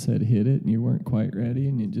boat and said hit it, and you weren't quite ready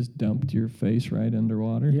and you just dumped your face right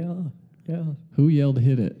underwater? Yeah. Who yelled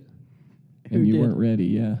hit it? And you weren't ready,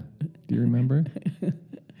 yeah. Do you remember?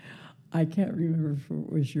 I can't remember if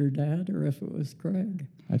it was your dad or if it was Greg.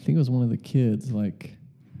 I think it was one of the kids, like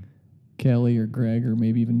Kelly or Greg or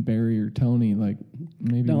maybe even Barry or Tony. Like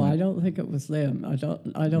maybe. No, I don't think it was them. I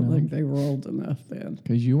don't think they were old enough then.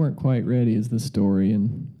 Because you weren't quite ready, is the story,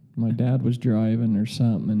 and my dad was driving or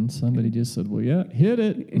something, and somebody just said, "Well, yeah, hit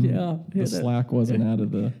it." And the slack wasn't out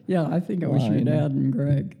of the. Yeah, I think it was your dad and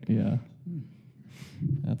Greg. Yeah,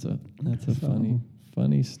 that's a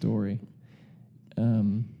funny story.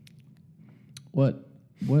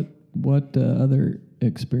 What other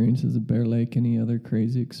experiences of Bear Lake? Any other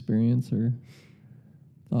crazy experience or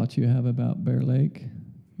thoughts you have about Bear Lake?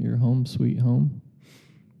 Your home, sweet home?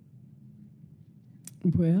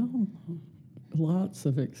 Well, lots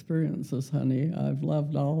of experiences, honey. I've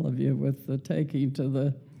loved all of you with the taking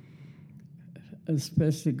to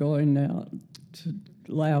especially going out to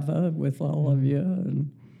lava with all of you, and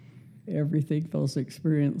everything, those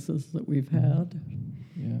experiences that we've had.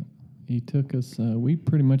 Yeah. He took us, we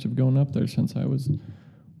pretty much have gone up there since I was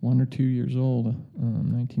 1 or 2 years old.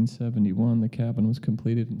 1971, the cabin was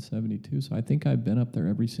completed in 72. So I think I've been up there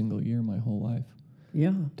every single year my whole life.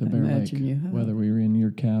 Yeah, To I Bear Lake, imagine you have. whether we were in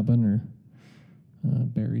your cabin or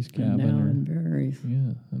Barry's cabin. And now or, in Barry's.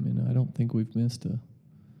 Yeah, I mean, I don't think we've missed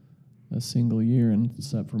a single year,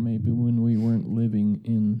 except for maybe when we weren't living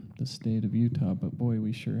in the state of Utah. But boy,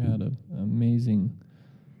 we sure had amazing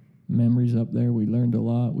memories up there. We learned a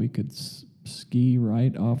lot. We could ski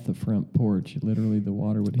right off the front porch. Literally, the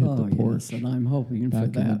water would hit the porch. Yes, and I'm hoping for back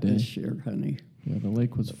in the that day. this year, honey. Yeah, the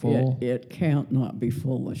lake was full. It can't not be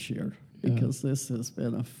full this year because this has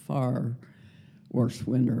been a far worse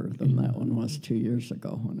winter than that one was 2 years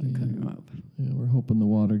ago when it came up. Yeah, we're hoping the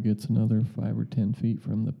water gets another 5 or 10 feet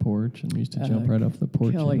from the porch, and we used to jump right off the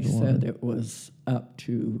porch Kelly into the water. said it was up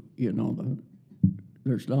to,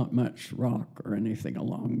 there's not much rock or anything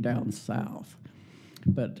along down south.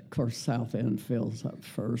 But, of course, South End fills up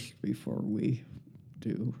first before we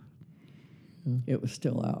do. Yeah. It was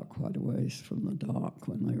still out quite a ways from the dock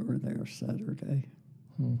when they were there Saturday.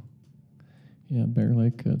 Oh. Yeah, Bear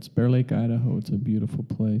Lake. It's Bear Lake, Idaho. It's a beautiful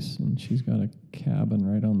place, and she's got a cabin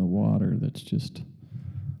right on the water that's just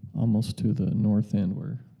almost to the north end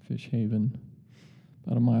where Fish Haven,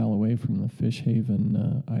 about a mile away from the Fish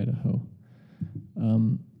Haven, Idaho.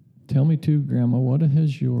 Tell me too, Grandma, what have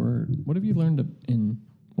you learned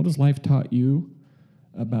what has life taught you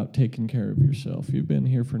about taking care of yourself? You've been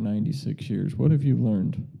here for 96 years. What have you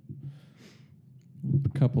learned?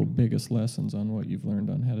 A couple biggest lessons on what you've learned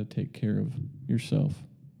on how to take care of yourself.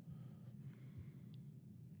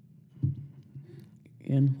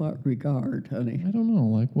 In what regard, honey? I don't know.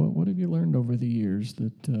 Like, what have you learned over the years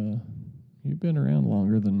that you've been around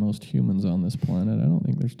longer than most humans on this planet? I don't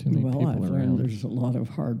think there's too many people I've around. learned there's a lot of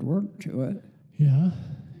hard work to it. Yeah.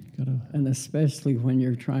 You gotta. And especially when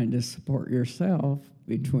you're trying to support yourself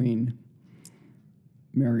between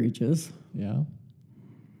marriages Yeah.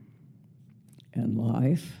 and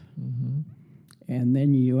life. Mm-hmm. And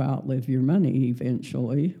then you outlive your money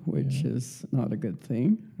eventually, which is not a good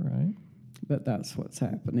thing. Right. But that's what's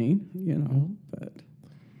happening, But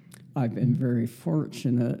I've been very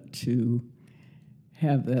fortunate to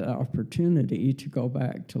have that opportunity to go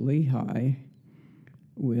back to Lehi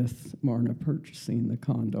with Marna purchasing the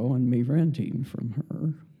condo and me renting from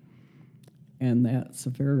her. And that's a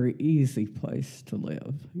very easy place to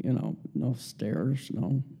live, no stairs,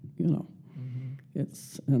 no.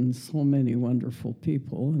 It's, and so many wonderful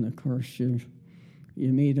people, and of course you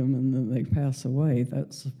meet them and then they pass away.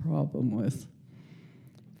 That's the problem with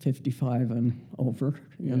 55 and over,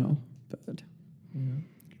 you know.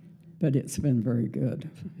 But it's been very good.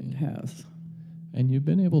 It has. And you've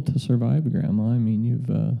been able to survive, Grandma. I mean,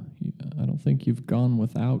 I don't think you've gone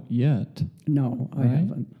without yet. No, right? I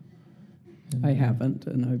haven't. I haven't,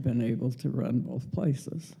 and I've been able to run both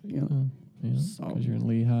places, Yeah, So because you're in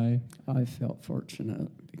Lehi I felt fortunate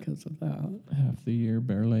because of that. half the year,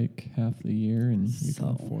 Bear Lake half the year, and you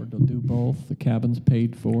can So- afford to do both. The cabin's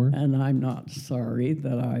paid for. And I'm not sorry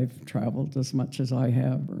that I've traveled as much as I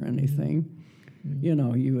have or anything.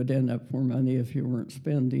 You would end up more money if you weren't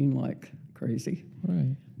spending like crazy.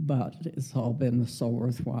 Right. But it's all been so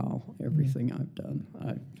worthwhile, everything I've done.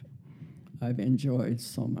 I've enjoyed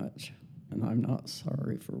so much, and I'm not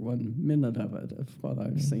sorry for 1 minute of it, of what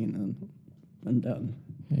I've seen and done.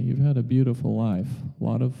 Yeah, you've had a beautiful life. A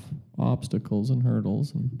lot of obstacles and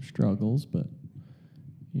hurdles and struggles, but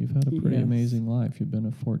you've had a pretty amazing life. You've been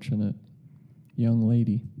a fortunate young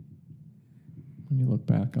lady when you look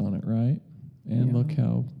back on it, right? And look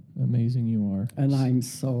how amazing you are. And I'm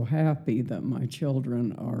so happy that my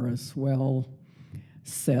children are as well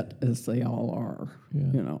set as they all are,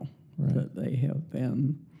 Right. that they have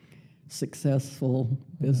been successful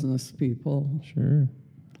business people, Sure.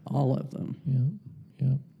 all of them,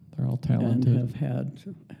 Yeah. They're all and talented. have had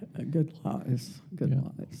good lives,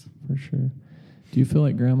 lives. For sure. Do you feel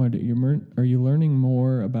like, Grandma, are you learning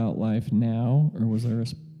more about life now, or was there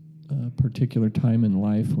a particular time in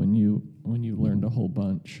life when you learned a whole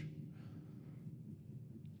bunch?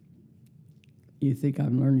 You think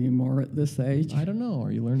I'm learning more at this age? I don't know.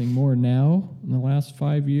 Are you learning more now in the last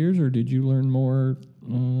 5 years, or did you learn more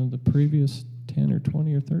the previous 10 or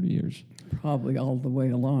 20 or 30 years? Probably all the way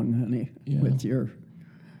along, honey, Yeah. with your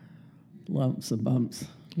lumps and bumps.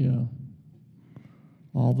 Yeah.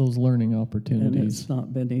 All those learning And opportunities. it's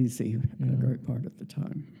not been easy a Yeah. great part of the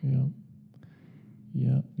time. Yeah.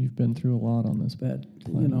 Yeah. You've been through a lot on this. But,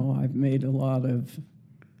 planet. I've made a lot of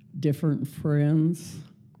different friends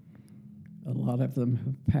A lot of them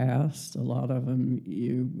have passed. A lot of them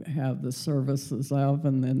you have the services of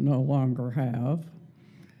and then no longer have.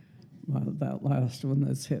 That last one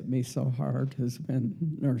that's hit me so hard has been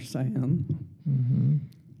Nurse Ann. Mm-hmm.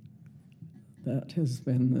 That has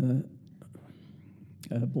been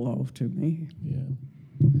a blow to me. Yeah.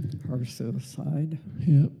 Her suicide.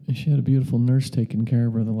 Yep. And she had a beautiful nurse taking care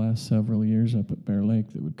of her the last several years up at Bear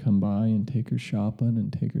Lake that would come by and take her shopping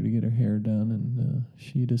and take her to get her hair done. And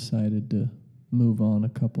she decided to move on a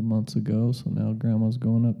couple months ago. So now Grandma's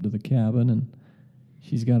going up to the cabin, and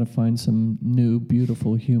she's got to find some new,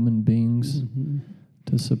 beautiful human beings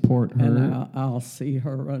to support her. And I'll see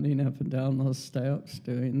her running up and down those steps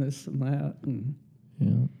doing this and that. And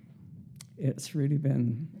yeah. It's really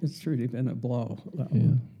been a blow,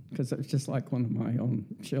 because it was just like one of my own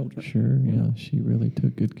children. Sure, yeah. She really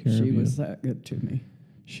took good care of you. She was that good to me.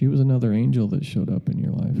 She was another angel that showed up in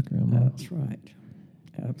your life, Grandma. That's right.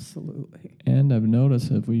 Absolutely. And I've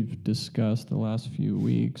noticed that we've discussed the last few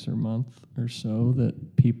weeks or month or so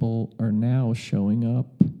that people are now showing up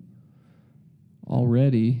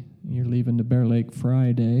already. You're leaving to Bear Lake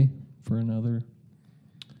Friday for another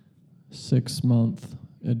 6-month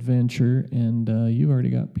adventure, and you've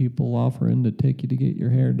already got people offering to take you to get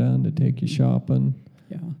your hair done, to take you shopping.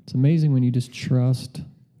 Yeah. It's amazing when you just trust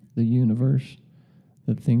the universe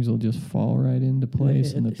that things will just fall right into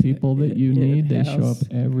place, and the people that you need, they show up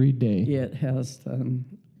every day. It has done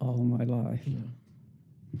all my life. Yeah.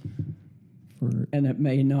 And it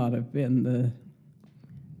may not have been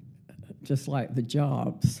just like the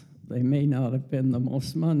jobs, they may not have been the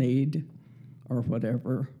most moneyed or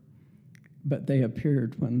whatever, but they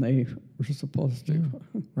appeared when they were supposed to.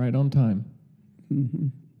 Yeah. Right on time. Mm-hmm.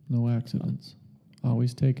 No accidents.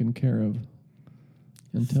 Always taken care of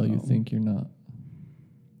until you think you're not.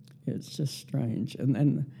 It's just strange. And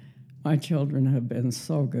then my children have been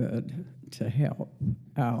so good to help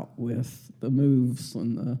out with the moves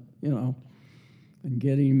and and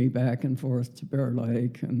getting me back and forth to Bear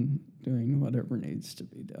Lake and doing whatever needs to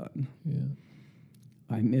be done. Yeah.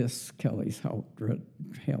 I miss Kelly's help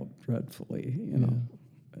dreadfully,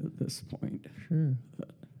 at this point. Sure.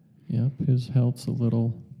 Yep, his health's a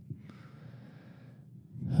little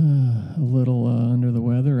under the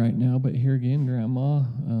weather right now, but here again, Grandma,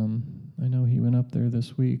 I know he went up there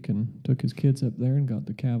this week and took his kids up there and got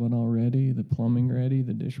the cabin all ready, the plumbing ready,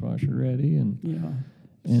 the dishwasher ready, and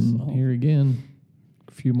here again,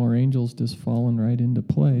 a few more angels just falling right into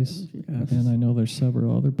place. Yes. And I know there's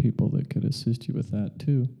several other people that could assist you with that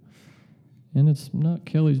too. And it's not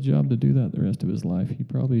Kelly's job to do that the rest of his life. He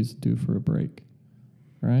probably is due for a break,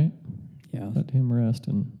 right? Yeah. Let him rest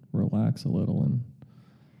and relax a little, and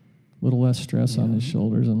a little less stress on his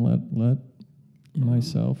shoulders, and let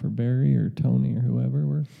myself or Barry or Tony or whoever,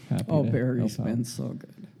 we're happy to Barry's help out. been so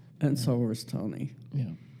good. And so was Tony.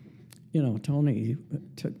 Yeah. Tony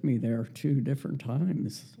took me there 2 different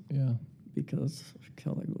times. Yeah. Because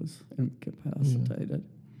Kelly was incapacitated.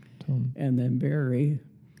 Tony. And then Barry,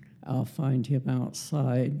 I'll find him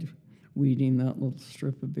outside weeding that little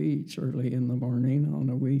strip of beach early in the morning on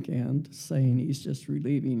a weekend, saying he's just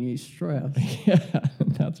relieving his stress. Yeah,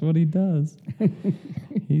 that's what he does.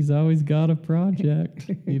 He's always got a project,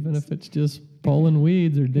 even if it's just pulling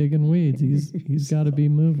weeds or digging weeds. He's got to be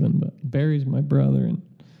moving. But Barry's my brother and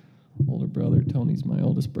older brother. Tony's my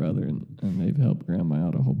oldest brother, and they've helped Grandma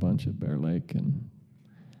out a whole bunch at Bear Lake. And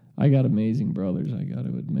I got amazing brothers, I got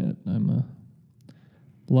to admit. I'm a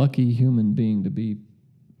lucky human being to be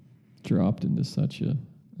dropped into such an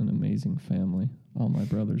amazing family. All my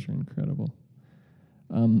brothers are incredible.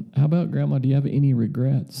 How about, Grandma, do you have any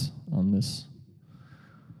regrets on this,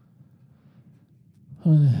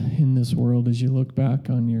 in this world as you look back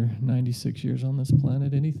on your 96 years on this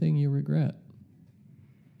planet? Anything you regret?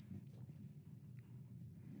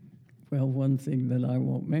 Well, one thing that I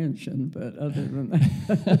won't mention, but other than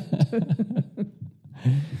that.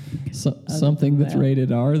 Something that's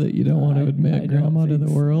rated R that you don't want to admit, Grandma, to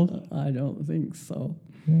the world? I don't think so.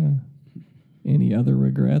 Yeah. Any other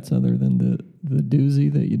regrets other than the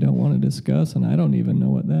doozy that you don't want to discuss? And I don't even know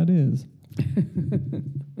what that is.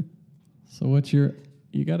 So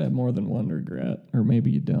you got to have more than one regret, or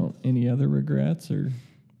maybe you don't. Any other regrets or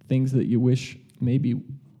things that you wish maybe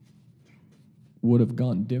would have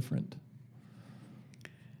gone different?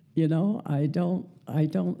 I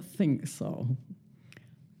don't think so.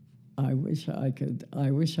 I wish I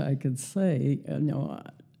could say,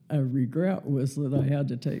 a regret was that I had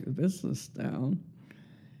to take the business down,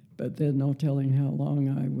 but then no telling how long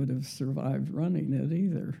I would have survived running it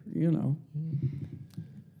either,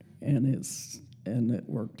 And it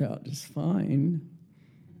worked out just fine.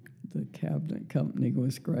 the cabinet company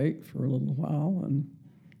was great for a little while,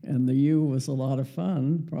 and the U was a lot of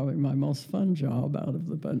fun, probably my most fun job out of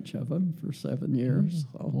the bunch of them for 7 years.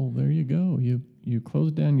 Yeah. So. Well, there you go. You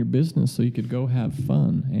closed down your business so you could go have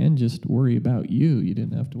fun and just worry about you. You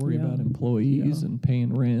didn't have to worry about employees and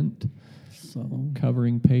paying rent,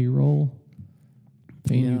 covering payroll,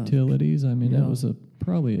 paying utilities. I mean, that was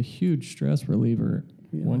probably a huge stress reliever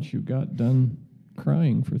once you got done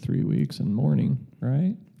crying for 3 weeks and mourning,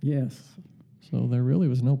 right? Yes. So there really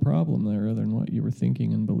was no problem there other than what you were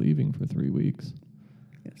thinking and believing for 3 weeks.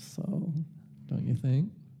 So, don't you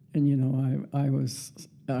think? And you know, I was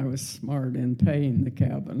smart in paying the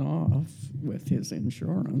cabin off with his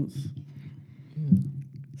insurance,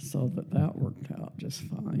 so that worked out just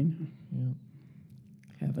fine.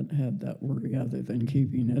 Yeah. Haven't had that worry other than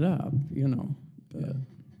keeping it up, you know. But,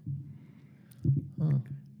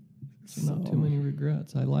 So not too many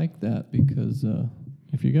regrets. I like that because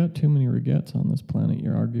if you got too many regrets on this planet,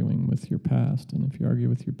 you're arguing with your past, and if you argue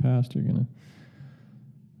with your past, you're gonna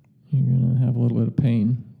have a little bit of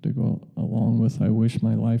pain to go along with. I wish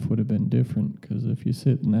my life would have been different, because if you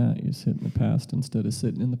sit in that, you sit in the past instead of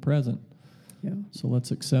sitting in the present. Yeah. So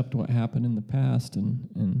let's accept what happened in the past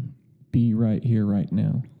and be right here, right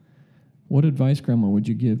now. What advice, Grandma, would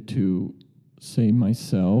you give to, say,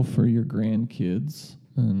 myself or your grandkids?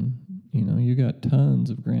 And you know, you got tons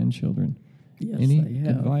of grandchildren. Yes, Any I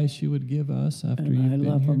have. Advice you would give us after and you've I been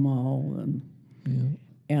love here? them all,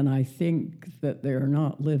 and I think that they're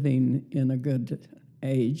not living in a good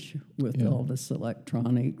age with all this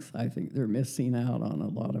electronics. I think they're missing out on a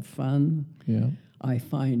lot of fun. Yeah. I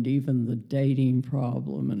find even the dating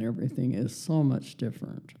problem and everything is so much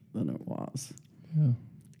different than it was. Yeah.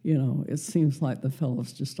 You know, it seems like the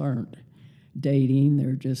fellows just aren't dating.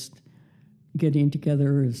 They're just getting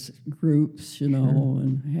together as groups, you know,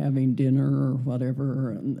 and having dinner or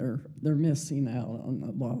whatever, and they're missing out on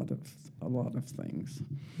a lot of things.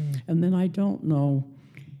 Yeah. And then I don't know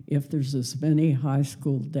if there's as many high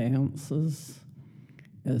school dances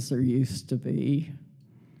as there used to be,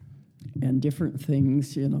 and different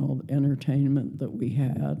things, you know, entertainment that we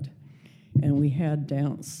had. And we had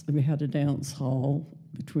a dance hall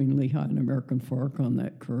between Lehi and American Fork on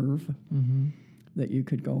that curve that you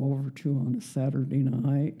could go over to on a Saturday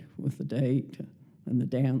night with the date and the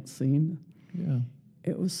dancing. Yeah.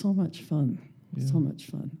 It was so much fun, so much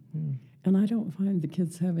fun. Yeah. And I don't find the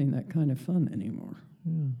kids having that kind of fun anymore.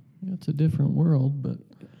 Yeah, it's a different world, but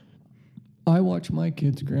I watch my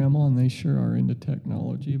kids, Grandma, and they sure are into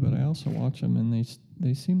technology, but I also watch them, and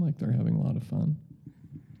they seem like they're having a lot of fun.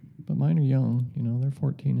 But mine are young, you know, they're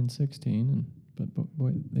 14 and 16, but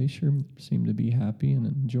boy, they sure seem to be happy and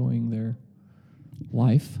enjoying their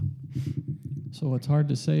life. So it's hard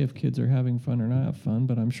to say if kids are having fun or not have fun,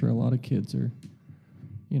 but I'm sure a lot of kids are,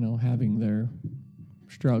 you know, having their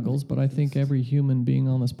struggles. But I think every human being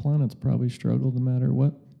on this planet's probably struggled, no matter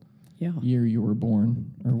what year you were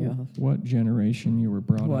born or what generation you were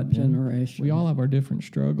brought up in. What generation. We all have our different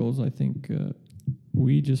struggles. I think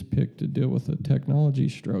we just picked to deal with a technology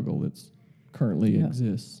struggle that's currently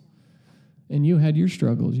exists. And you had your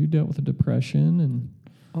struggles. You dealt with the depression and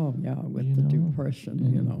with the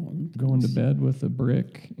depression, you know. And going to bed with a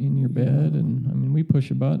brick in your bed. And, I mean, we push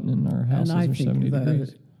a button and our houses are 70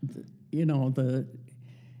 degrees. You know, the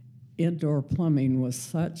indoor plumbing was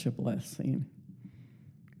such a blessing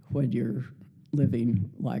when you're living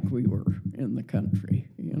like we were in the country,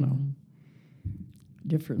 you know.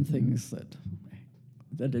 Different things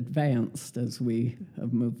that advanced as we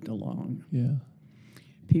have moved along. Yeah.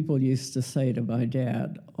 People used to say to my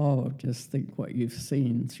dad, "Oh, just think what you've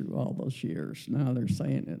seen through all those years." Now they're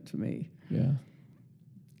saying it to me. Yeah.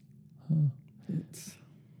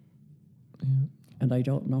 And I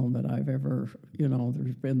don't know that I've ever, you know,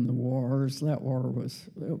 there's been the wars. That war was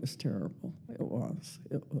terrible.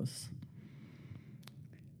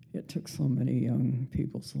 It took so many young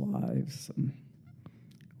people's lives and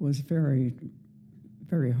was very,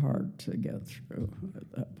 very hard to get through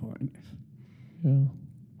at that point. Yeah.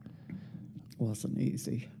 Wasn't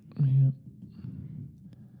easy. Yeah.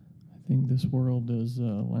 I think this world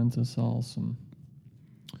lends us all some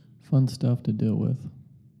fun stuff to deal with.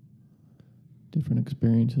 Different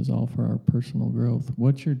experiences, all for our personal growth.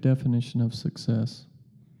 What's your definition of success?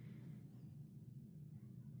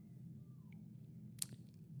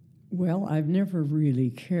 Well, I've never really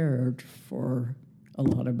cared for a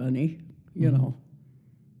lot of money, you know.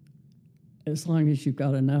 As long as you've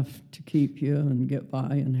got enough to keep you and get by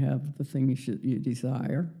and have the things that you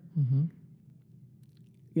desire.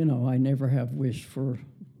 You know, I never have wished for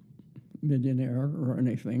millionaire or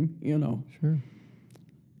anything, you know. Sure.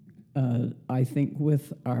 I think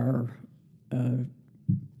with our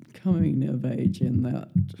coming of age in that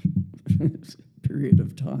period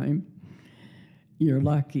of time, you're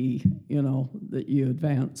lucky, that you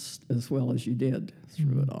advanced as well as you did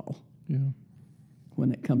through it all. Yeah.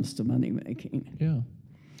 When it comes to money making. Yeah.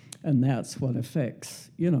 And that's what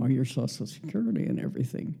affects, your Social Security and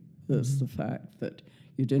everything, is the fact that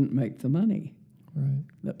you didn't make the money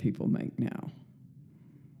that people make now.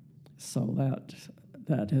 So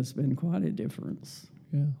that has been quite a difference.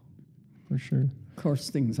 Yeah, for sure. Of course,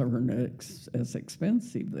 things aren't as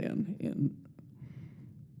expensive then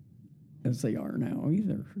as they are now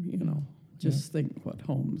either, Just think what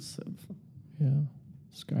homes have.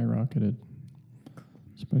 Skyrocketed.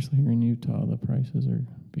 Especially here in Utah, the prices are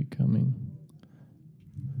becoming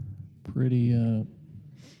pretty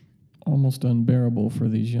almost unbearable for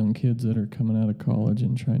these young kids that are coming out of college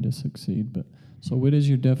and trying to succeed. But so what is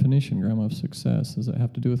your definition, Grandma, of success? Does it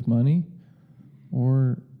have to do with money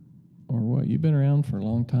or what? You've been around for a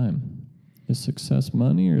long time. Is success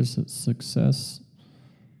money, or is it success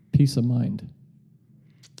peace of mind?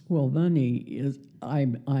 Well, money is,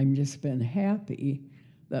 I'm just been happy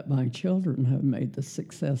that my children have made the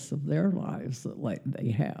success of their lives that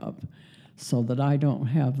they have, so that I don't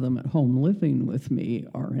have them at home living with me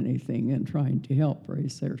or anything and trying to help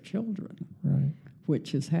raise their children, Right.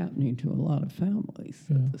 which is happening to a lot of families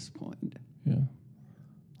at this point. Yeah.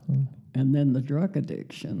 Huh. And then the drug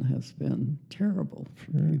addiction has been terrible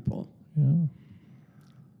for people. Yeah.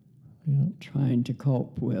 Yeah. Trying to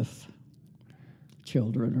cope with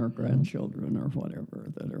children or grandchildren or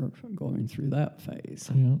whatever that are going through that phase.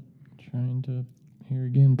 Yeah. Trying to, here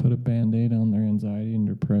again, put a Band-Aid on their anxiety and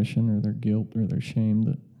depression or their guilt or their shame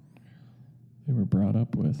that they were brought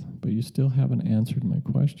up with. But you still haven't answered my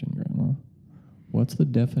question, Grandma. What's the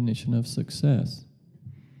definition of success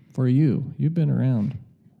for you? You've been around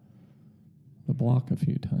the block a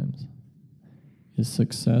few times. Does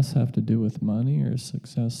success have to do with money, or is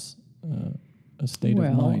success a state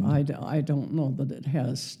of mind? Well, I don't know that it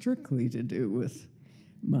has strictly to do with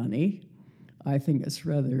money. I think it's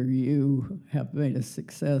rather you have made a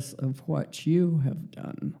success of what you have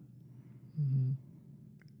done.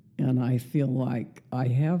 Mm-hmm. And I feel like I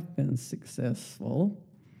have been successful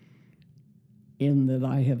in that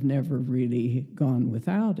I have never really gone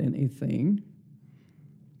without anything,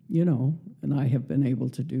 and I have been able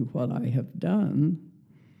to do what I have done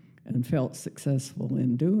and felt successful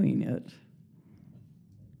in doing it.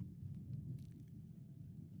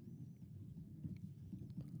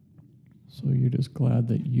 So you're just glad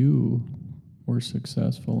that you were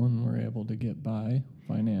successful and were able to get by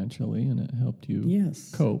financially, and it helped you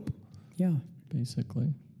cope. Yeah.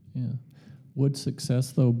 Basically, yeah. Would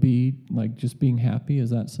success, though, be like just being happy? Is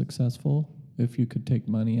that successful if you could take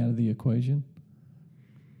money out of the equation?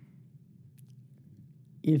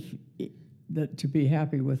 To be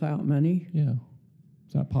happy without money? Yeah.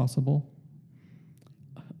 Is that possible?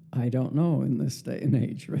 I don't know in this day and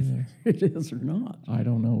age whether it is or not. I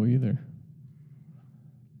don't know either.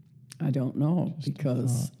 I don't know,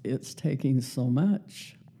 because it's taking so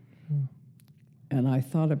much. And I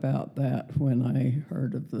thought about that when I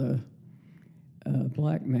heard of the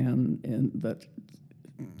black man that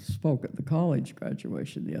spoke at the college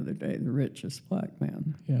graduation the other day, the richest black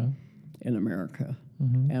man in America.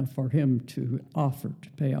 Mm-hmm. And for him to offer to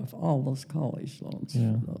pay off all those college loans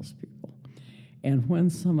for those people. And when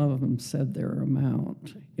some of them said their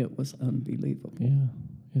amount, it was unbelievable. Yeah,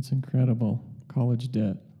 it's incredible. College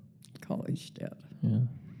debt. Yeah.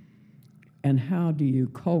 And how do you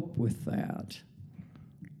cope with that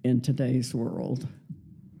in today's world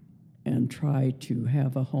and try to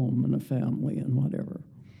have a home and a family and whatever?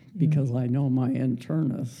 Because I know my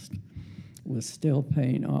internist was still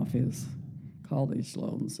paying off his college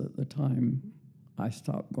loans at the time I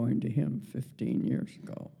stopped going to him 15 years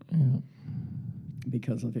ago. Yeah.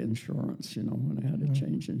 Because of insurance, when I had to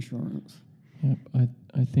change insurance. Yep.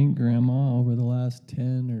 I think, Grandma, over the last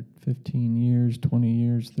 10 or 15 years, 20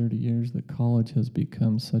 years, 30 years, that college has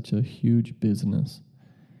become such a huge business.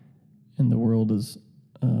 And the world has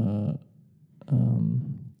kind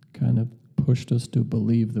of pushed us to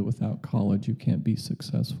believe that without college you can't be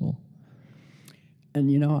successful.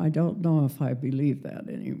 And, I don't know if I believe that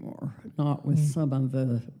anymore, not with some of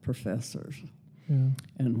the professors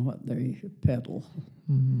and what they peddle.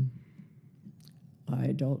 Mm-hmm.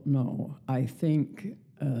 I don't know. I think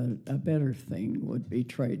a better thing would be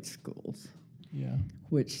trade schools,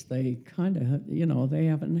 which they kind of, they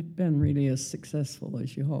haven't been really as successful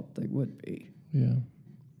as you hoped they would be. Yeah.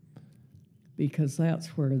 Because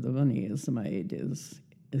that's where the money is made, is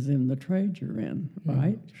in the trade you're in,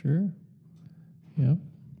 right? Sure. Yep.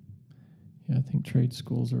 Yeah, I think trade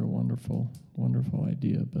schools are a wonderful, wonderful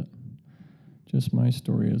idea, but just my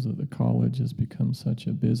story is that the college has become such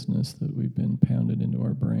a business that we've been pounded into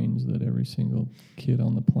our brains that every single kid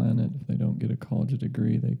on the planet, if they don't get a college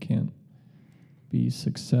degree, they can't be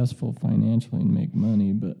successful financially and make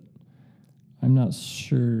money. But I'm not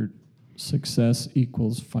sure success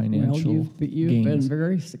equals financial you've gains. been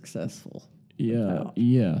very successful.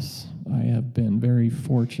 Yes, I have been very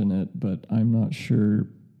fortunate, but I'm not sure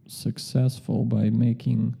successful by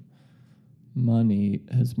making money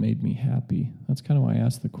has made me happy. That's kind of why I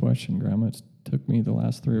asked the question, Grandma. It took me the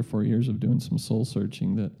last 3 or 4 years of doing some soul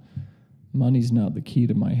searching that money's not the key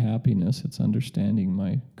to my happiness. It's understanding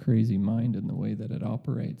my crazy mind and the way that it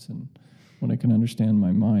operates. And when I can understand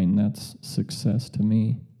my mind, that's success to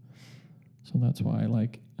me. So that's why I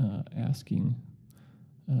like asking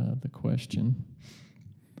the question,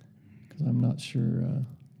 because I'm not sure,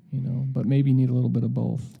 but maybe need a little bit of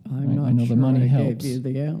both. I know not the sure money I helps. gave you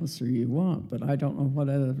the answer you want, but I don't know what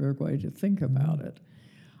other way to think about it.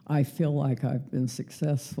 I feel like I've been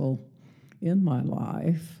successful in my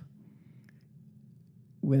life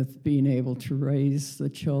with being able to raise the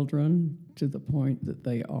children to the point that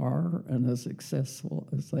they are and as successful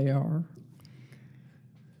as they are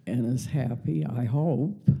and as happy, I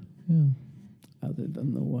hope, other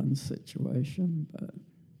than the one situation. But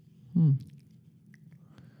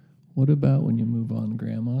What about when you move on,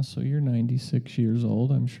 Grandma? So you're 96 years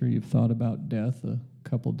old. I'm sure you've thought about death a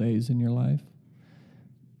couple days in your life.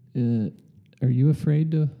 Are you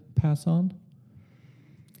afraid to pass on?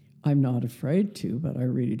 I'm not afraid to, but I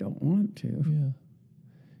really don't want to. Yeah.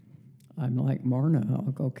 I'm like Marna.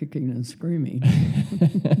 I'll go kicking and screaming.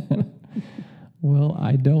 Well,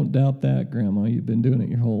 I don't doubt that, Grandma. You've been doing it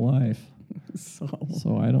your whole life.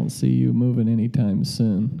 So I don't see you moving anytime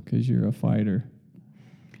soon because you're a fighter.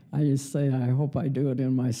 I just say I hope I do it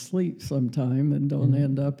in my sleep sometime and don't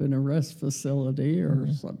end up in a rest facility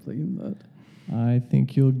or something. But I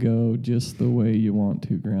think you'll go just the way you want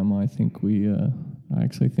to, Grandma. I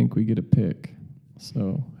actually think we get a pick.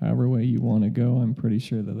 So however way you want to go, I'm pretty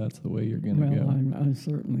sure that's the way you're going to go. Well, I'm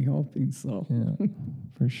certainly hoping so. Yeah,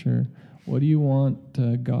 for sure. What do you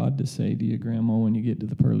want God to say to you, Grandma, when you get to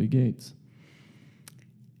the pearly gates?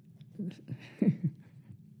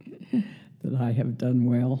 That I have done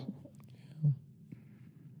well.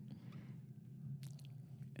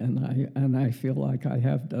 And I feel like I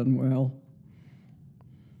have done well.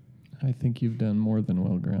 I think you've done more than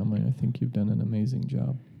well, Grandma. I think you've done an amazing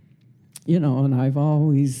job. And I've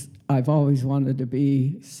always wanted to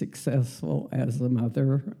be successful as a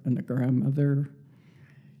mother and a grandmother.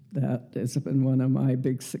 That has been one of my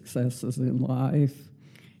big successes in life.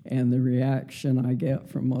 And the reaction I get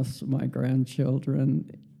from most of my grandchildren,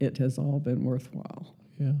 it has all been worthwhile.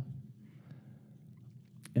 Yeah.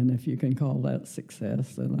 And if you can call that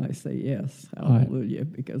success, then I say yes, hallelujah,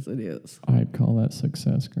 because it is. I'd call that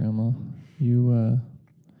success, Grandma. You've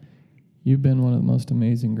been one of the most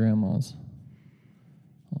amazing grandmas,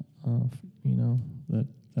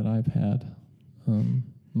 that I've had.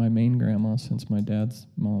 My main grandma, since my dad's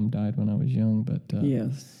mom died when I was young, but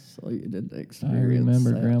yes, so you did experience I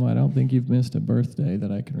remember, that. Grandma. I don't think you've missed a birthday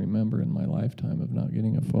that I can remember in my lifetime of not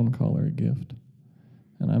getting a phone call or a gift.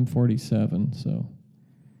 And I'm 47, so.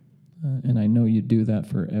 And I know you do that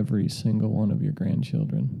for every single one of your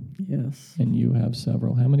grandchildren. Yes. And you have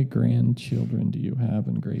several. How many grandchildren do you have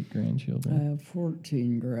and great-grandchildren? I have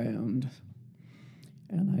 14 grand,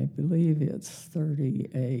 and I believe it's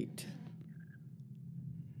 38.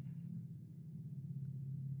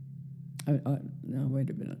 No, wait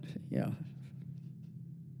a minute. Yeah.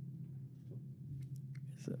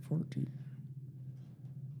 Is it 14?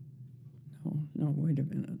 No, wait a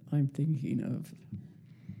minute. I'm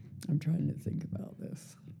trying to think about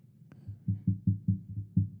this.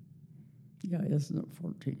 Yeah, isn't it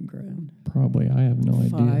 14 grand? Probably. I have no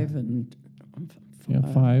idea.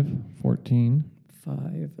 14. 5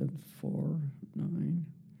 and 4, 9,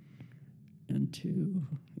 and 2,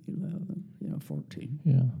 11. 14.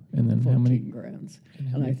 Yeah. And then 14 how many grands.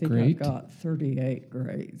 And I think great? I've got 38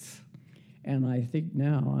 grades. And I think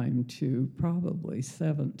now I'm to probably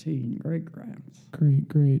 17 great-grands.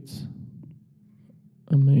 Greats.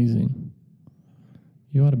 Amazing.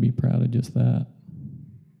 You ought to be proud of just that.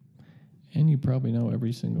 And you probably know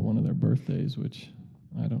every single one of their birthdays, which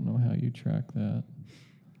I don't know how you track that.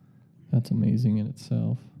 That's amazing in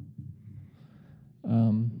itself.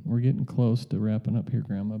 We're getting close to wrapping up here,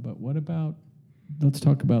 Grandma, but let's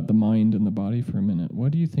talk about the mind and the body for a minute.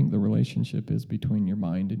 What do you think the relationship is between your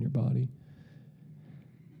mind and your body?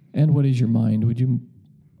 And what is your mind?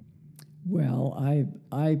 Well,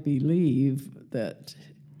 I believe that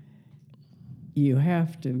you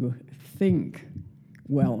have to think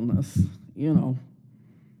wellness. You know,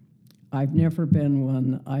 I've never been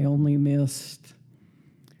one. I only missed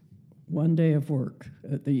one day of work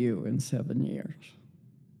at the U in 7 years.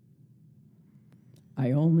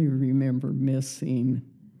 I only remember missing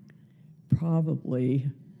probably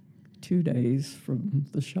 2 days from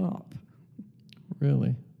the shop.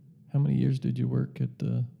 Really? How many years did you work at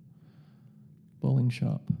the bowling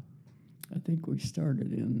shop? I think we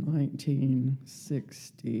started in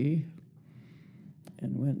 1960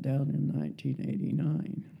 and went down in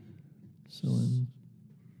 1989. So in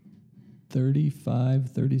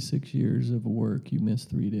 36 years of work, you missed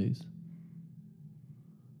 3 days.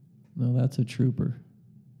 No, that's a trooper.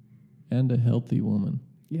 And a healthy woman.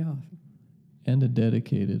 Yeah. And a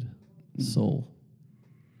dedicated soul.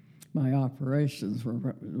 My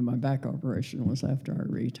back operation was after I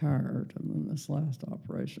retired, and then this last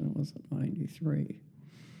operation was at 93.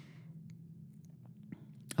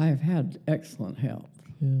 I have had excellent health.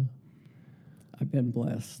 Yeah. I've been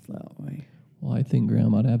blessed that way. Well, I think,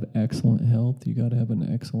 Grandma, to have excellent health, you got to have an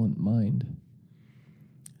excellent mind.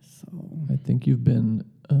 So I think you've been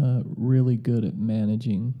really good at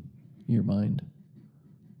managing your mind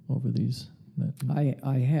over these.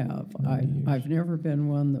 I have. I've never been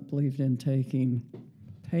one that believed in taking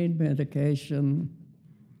pain medication.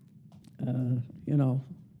 Mm-hmm.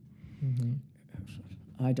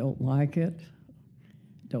 I don't like it.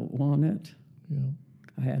 Don't want it. Yeah.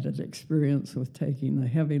 I had an experience with taking a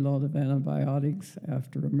heavy load of antibiotics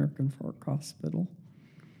after American Fork Hospital.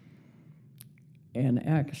 And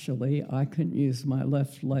actually, I couldn't use my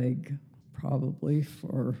left leg probably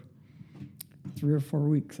for 3 or 4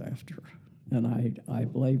 weeks after. And I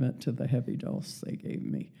blame it to the heavy dose they gave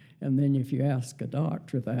me. And then if you ask a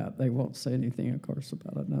doctor that, they won't say anything, of course,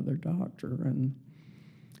 about another doctor. And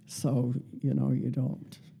so, you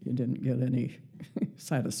didn't get any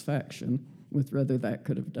satisfaction with whether that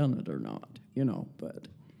could have done it or not, but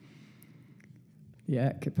the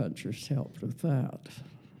acupuncturist helped with that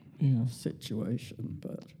situation.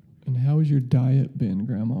 But And how has your diet been,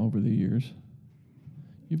 Grandma, over the years?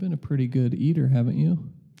 You've been a pretty good eater, haven't you?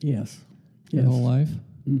 Yes. Your whole life?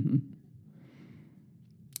 Mm-hmm.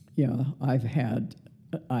 Yeah, I've had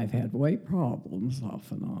weight problems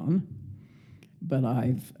off and on, but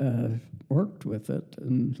I've worked with it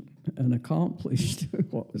and accomplished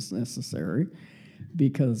what was necessary,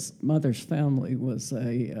 because Mother's family was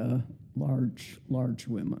a large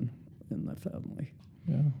women in the family.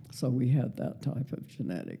 Yeah. So we had that type of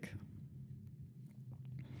genetic.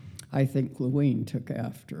 I think Louine took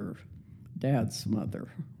after Dad's mother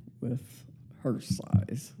with her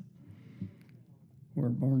size, where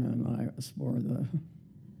Borna and I was more the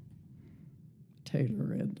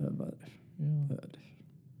tailor end of it. Yeah. But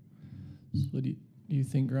So do you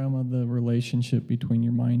think, Grandma, the relationship between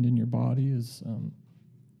your mind and your body is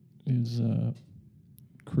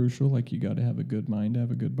crucial? Like, you got to have a good mind to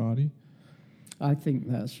have a good body? I think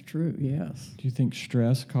that's true, yes. Do you think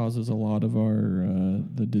stress causes a lot of our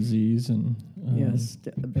the disease and Yes,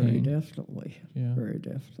 very pain? Definitely. Yeah. Very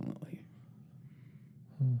definitely.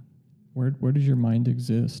 Where does your mind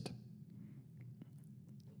exist?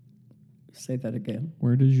 Say that again.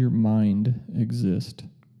 Where does your mind exist?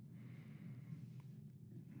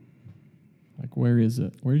 Like, where is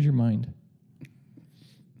it? Where's your mind?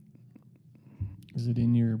 Is it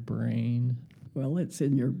in your brain? Well, it's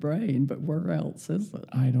in your brain, but where else is it?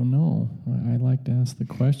 I don't know. I like to ask the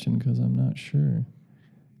question because I'm not sure.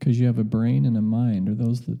 Because you have a brain and a mind. Are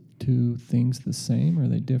those the two things the same, or are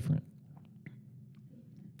they different?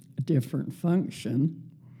 A different function.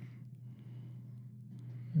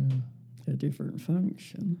 Yeah. A different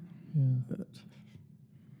function. Yeah. But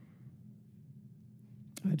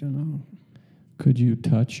I don't know. Could you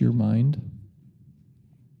touch your mind?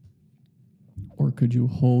 Or could you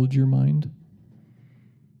hold your mind?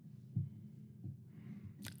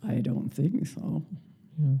 I don't think so.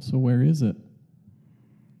 Yeah. So where is it?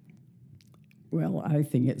 Well, I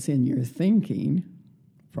think it's in your thinking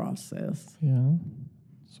process. Yeah.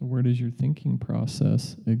 So where does your thinking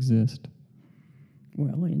process exist?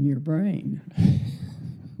 Well, in your brain.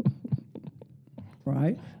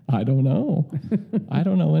 Right? I don't know. I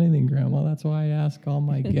don't know anything, Grandma. That's why I ask all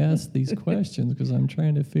my guests these questions, because I'm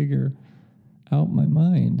trying to figure out my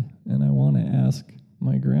mind. And I want to ask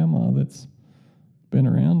my grandma that's been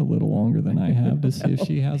around a little longer than I have to see if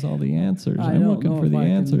she has all the answers. I I'm don't looking know for if the I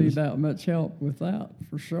answers. can be that much help with that,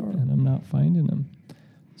 for sure. And I'm not finding them.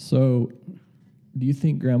 So do you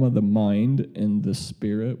think, Grandma, the mind and the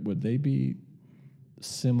spirit, would they be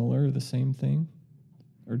similar, the same thing,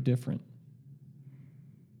 or different?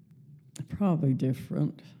 Probably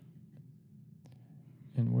different.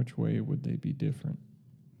 In which way would they be different?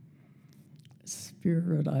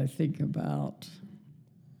 Spirit, I think about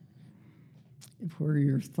where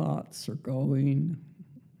your thoughts are going,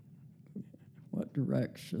 what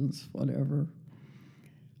directions, whatever.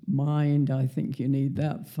 Mind, I think you need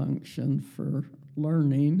that function for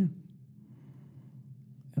learning.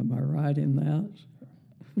 Am I right in that?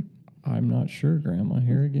 I'm not sure, Grandma.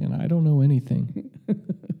 Here again, I don't know anything.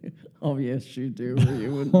 Oh, yes, you do, or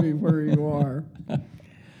you wouldn't be where you are. I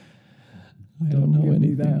don't know give me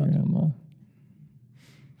anything, that. Grandma.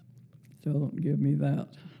 Don't give me that.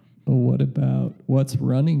 Well, what about what's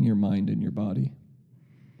running your mind and your body?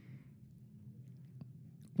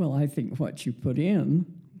 Well, I think what you put in,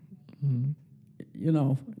 you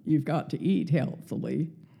know, you've got to eat healthily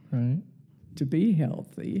Right. to be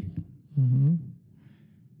healthy. Mm-hmm.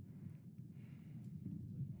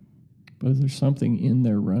 But is there something in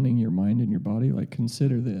there running your mind and your body? Like,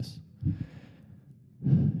 consider this.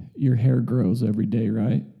 Your hair grows every day,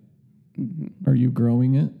 right? Mm-hmm. Are you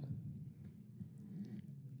growing it?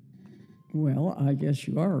 Well, I guess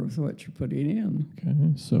you are with what you're putting in.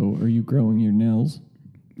 Okay. So are you growing your nails?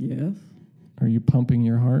 Yes, Are you pumping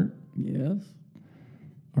your heart? yes,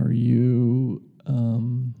 Are you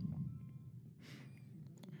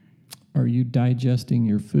digesting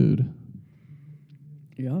your food?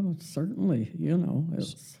 yeah, certainly. You know,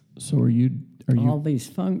 it's So are you all these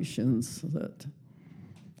functions that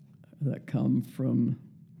come from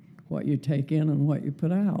what you take in and what you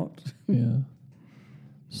put out. Yeah.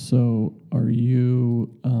 So are you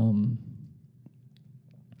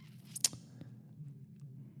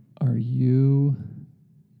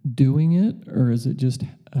doing it, or is it just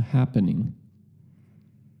a happening?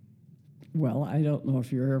 Well, I don't know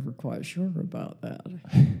if you're ever quite sure about that.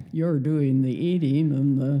 You're doing the eating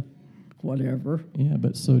and the whatever. Yeah,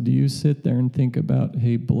 but so do you sit there and think about,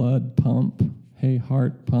 hey, blood pump, hey,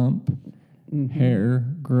 heart pump, hair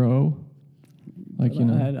grow? Like,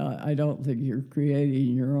 But I don't think you're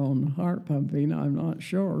creating your own heart pumping. I'm not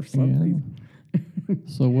sure. Something. Yeah.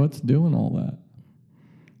 So what's doing all that?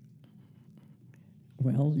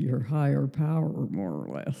 Well, your higher power, more or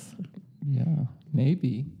less. Yeah,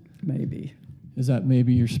 maybe. Maybe. Is that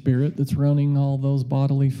maybe your spirit that's running all those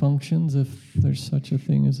bodily functions, if there's such a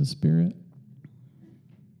thing as a spirit?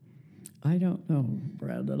 I don't know,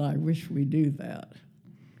 Brandon. I wish we do that.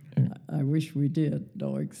 I wish we did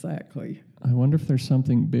know exactly. I wonder if there's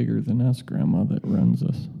something bigger than us, Grandma, that runs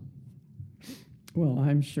us. Well,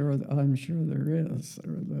 I'm sure there is,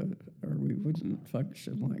 or we wouldn't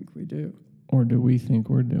function like we do. Or do we think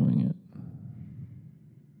we're doing it?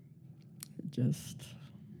 Just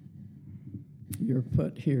you're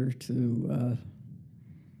put here to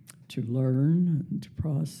learn and to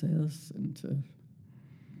process and to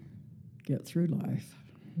get through life.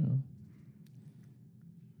 Yeah.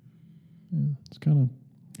 Yeah, it's kind of...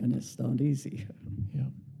 And it's not easy. Yeah.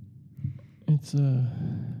 It's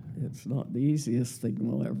not the easiest thing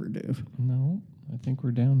we'll ever do. No, I think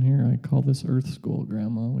we're down here. I call this Earth School,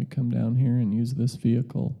 Grandma. We come down here and use this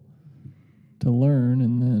vehicle to learn,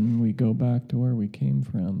 and then we go back to where we came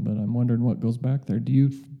from. But I'm wondering what goes back there. Do you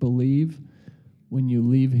believe when you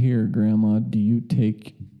leave here, Grandma, do you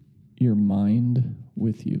take your mind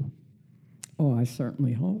with you? Oh, I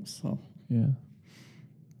certainly hope so. Yeah.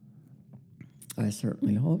 I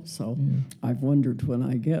certainly hope so. Yeah. I've wondered when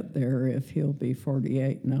I get there if he'll be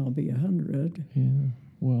 48 and I'll be 100. Yeah.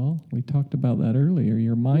 Well, we talked about that earlier.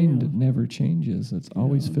 Your mind never changes. It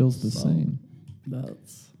always feels the same.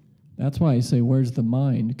 That's why I say, where's the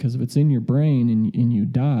mind? Because if it's in your brain and you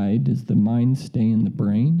die, does the mind stay in the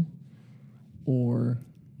brain? Or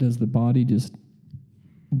does the body just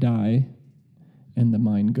die and the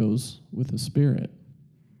mind goes with the spirit?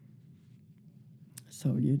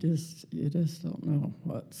 So you just don't know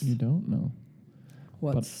You don't know.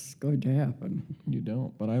 what's going to happen. You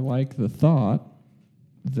don't. But I like the thought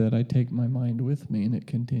that I take my mind with me and it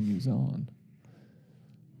continues on.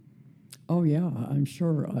 Oh yeah, I'm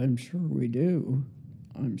sure we do.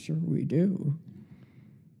 I'm sure we do.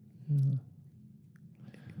 Yeah.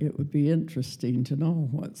 It would be interesting to know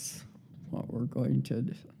what we're going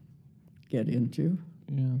to get into.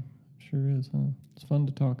 Yeah, sure is, huh? It's fun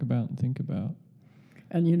to talk about and think about.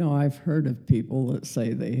 And you know, I've heard of people that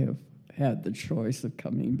say they have had the choice of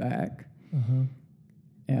coming back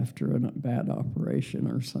after a bad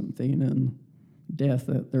operation or something, and death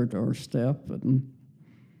at their doorstep, and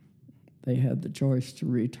they had the choice to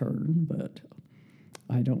return. But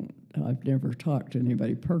I've never talked to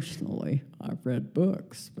anybody personally. I've read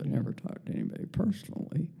books, but never talked to anybody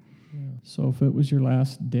personally. Yeah. So if it was your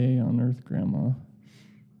last day on Earth, Grandma,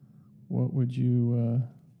 what would you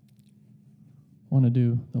want to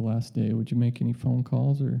do the last day? Would you make any phone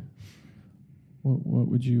calls, or what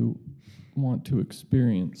would you want to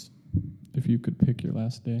experience if you could pick your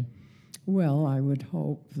last day? Well, I would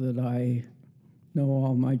hope that I know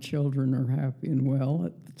all my children are happy and well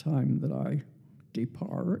at the time that I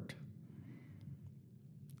depart.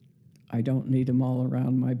 I don't need them all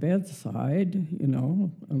around my bedside,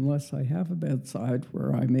 unless I have a bedside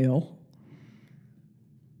where I'm ill.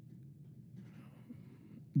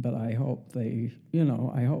 But I hope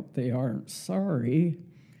I hope they aren't sorry.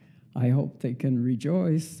 I hope they can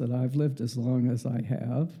rejoice that I've lived as long as I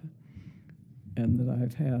have and that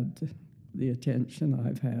I've had the attention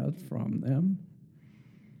I've had from them.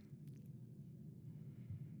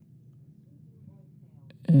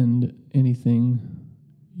 And anything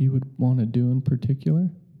you would want to do in particular,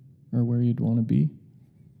 or where you'd want to be?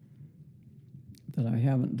 That I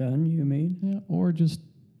haven't done, you mean? Yeah, or just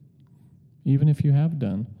even if you have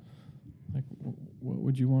done, like what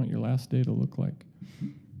would you want your last day to look like?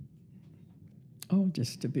 Oh,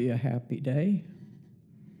 just to be a happy day.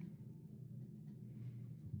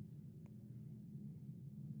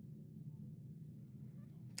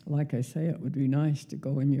 Like I say, it would be nice to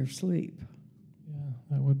go in your sleep. Yeah,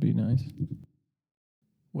 that would be nice.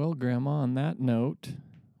 Well, Grandma, on that note,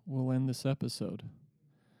 we'll end this episode.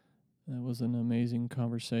 That was an amazing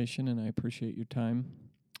conversation, and I appreciate your time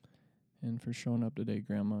and for showing up today,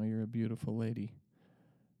 Grandma. You're a beautiful lady.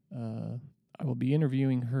 I will be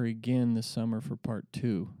interviewing her again this summer for part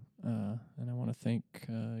 2, and I want to thank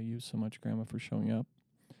you so much, Grandma, for showing up,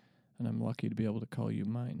 and I'm lucky to be able to call you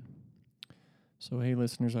mine. So, hey,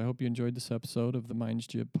 listeners, I hope you enjoyed this episode of the Minds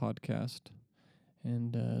Jib podcast.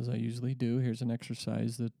 And as I usually do, here's an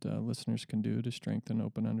exercise that listeners can do to strengthen,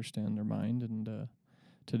 open, understand their mind. And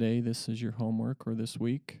today, this is your homework, or this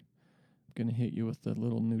week, I'm going to hit you with a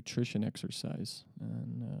little nutrition exercise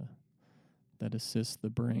and that assists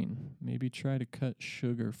the brain. Maybe try to cut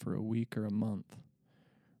sugar for a week or a month.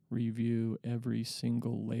 Review every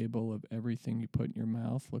single label of everything you put in your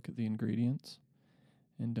mouth. Look at the ingredients.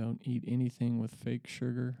 And don't eat anything with fake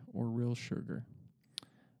sugar or real sugar.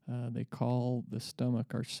 They call the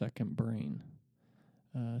stomach our second brain.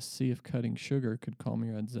 See if cutting sugar could calm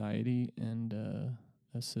your anxiety and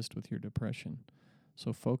assist with your depression.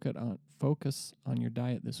 So focus on your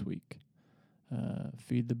diet this week.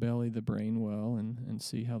 Feed the belly, the brain well, and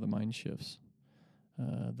see how the mind shifts.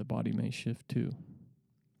 The body may shift too.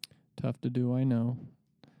 Tough to do, I know.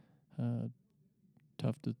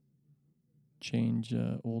 Tough to change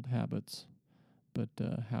old habits, but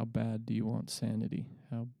how bad do you want sanity?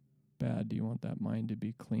 How bad do you want that mind to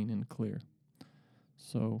be clean and clear?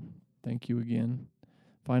 So thank you again.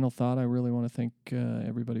 Final thought, I really want to thank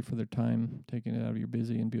everybody for their time, taking it out of your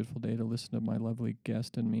busy and beautiful day to listen to my lovely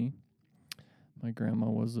guest and me. My grandma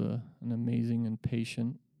was an amazing and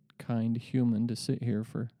patient, kind human to sit here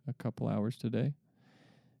for a couple hours today.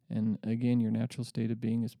 And again, your natural state of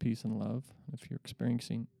being is peace and love. If you're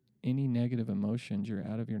experiencing any negative emotions, you're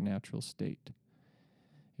out of your natural state.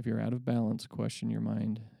 If you're out of balance, question your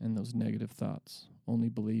mind and those negative thoughts. Only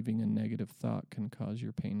believing a negative thought can cause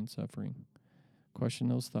your pain and suffering. Question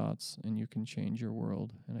those thoughts, and you can change your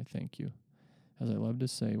world, and I thank you. As I love to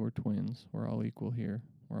say, we're twins. We're all equal here.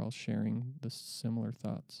 We're all sharing the similar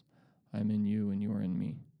thoughts. I'm in you, and you are in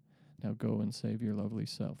me. Now go and save your lovely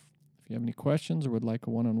self. If you have any questions or would like a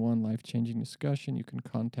one-on-one life-changing discussion, you can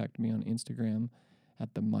contact me on Instagram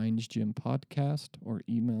at the Minds Gym Podcast, or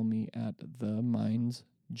email me at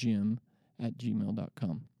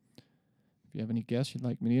themindsgym@gmail.com. If you have any guests you'd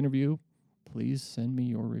like me to interview, please send me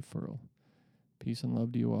your referral. Peace and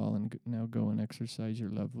love to you all, and now go and exercise your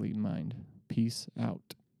lovely mind. Peace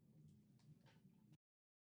out.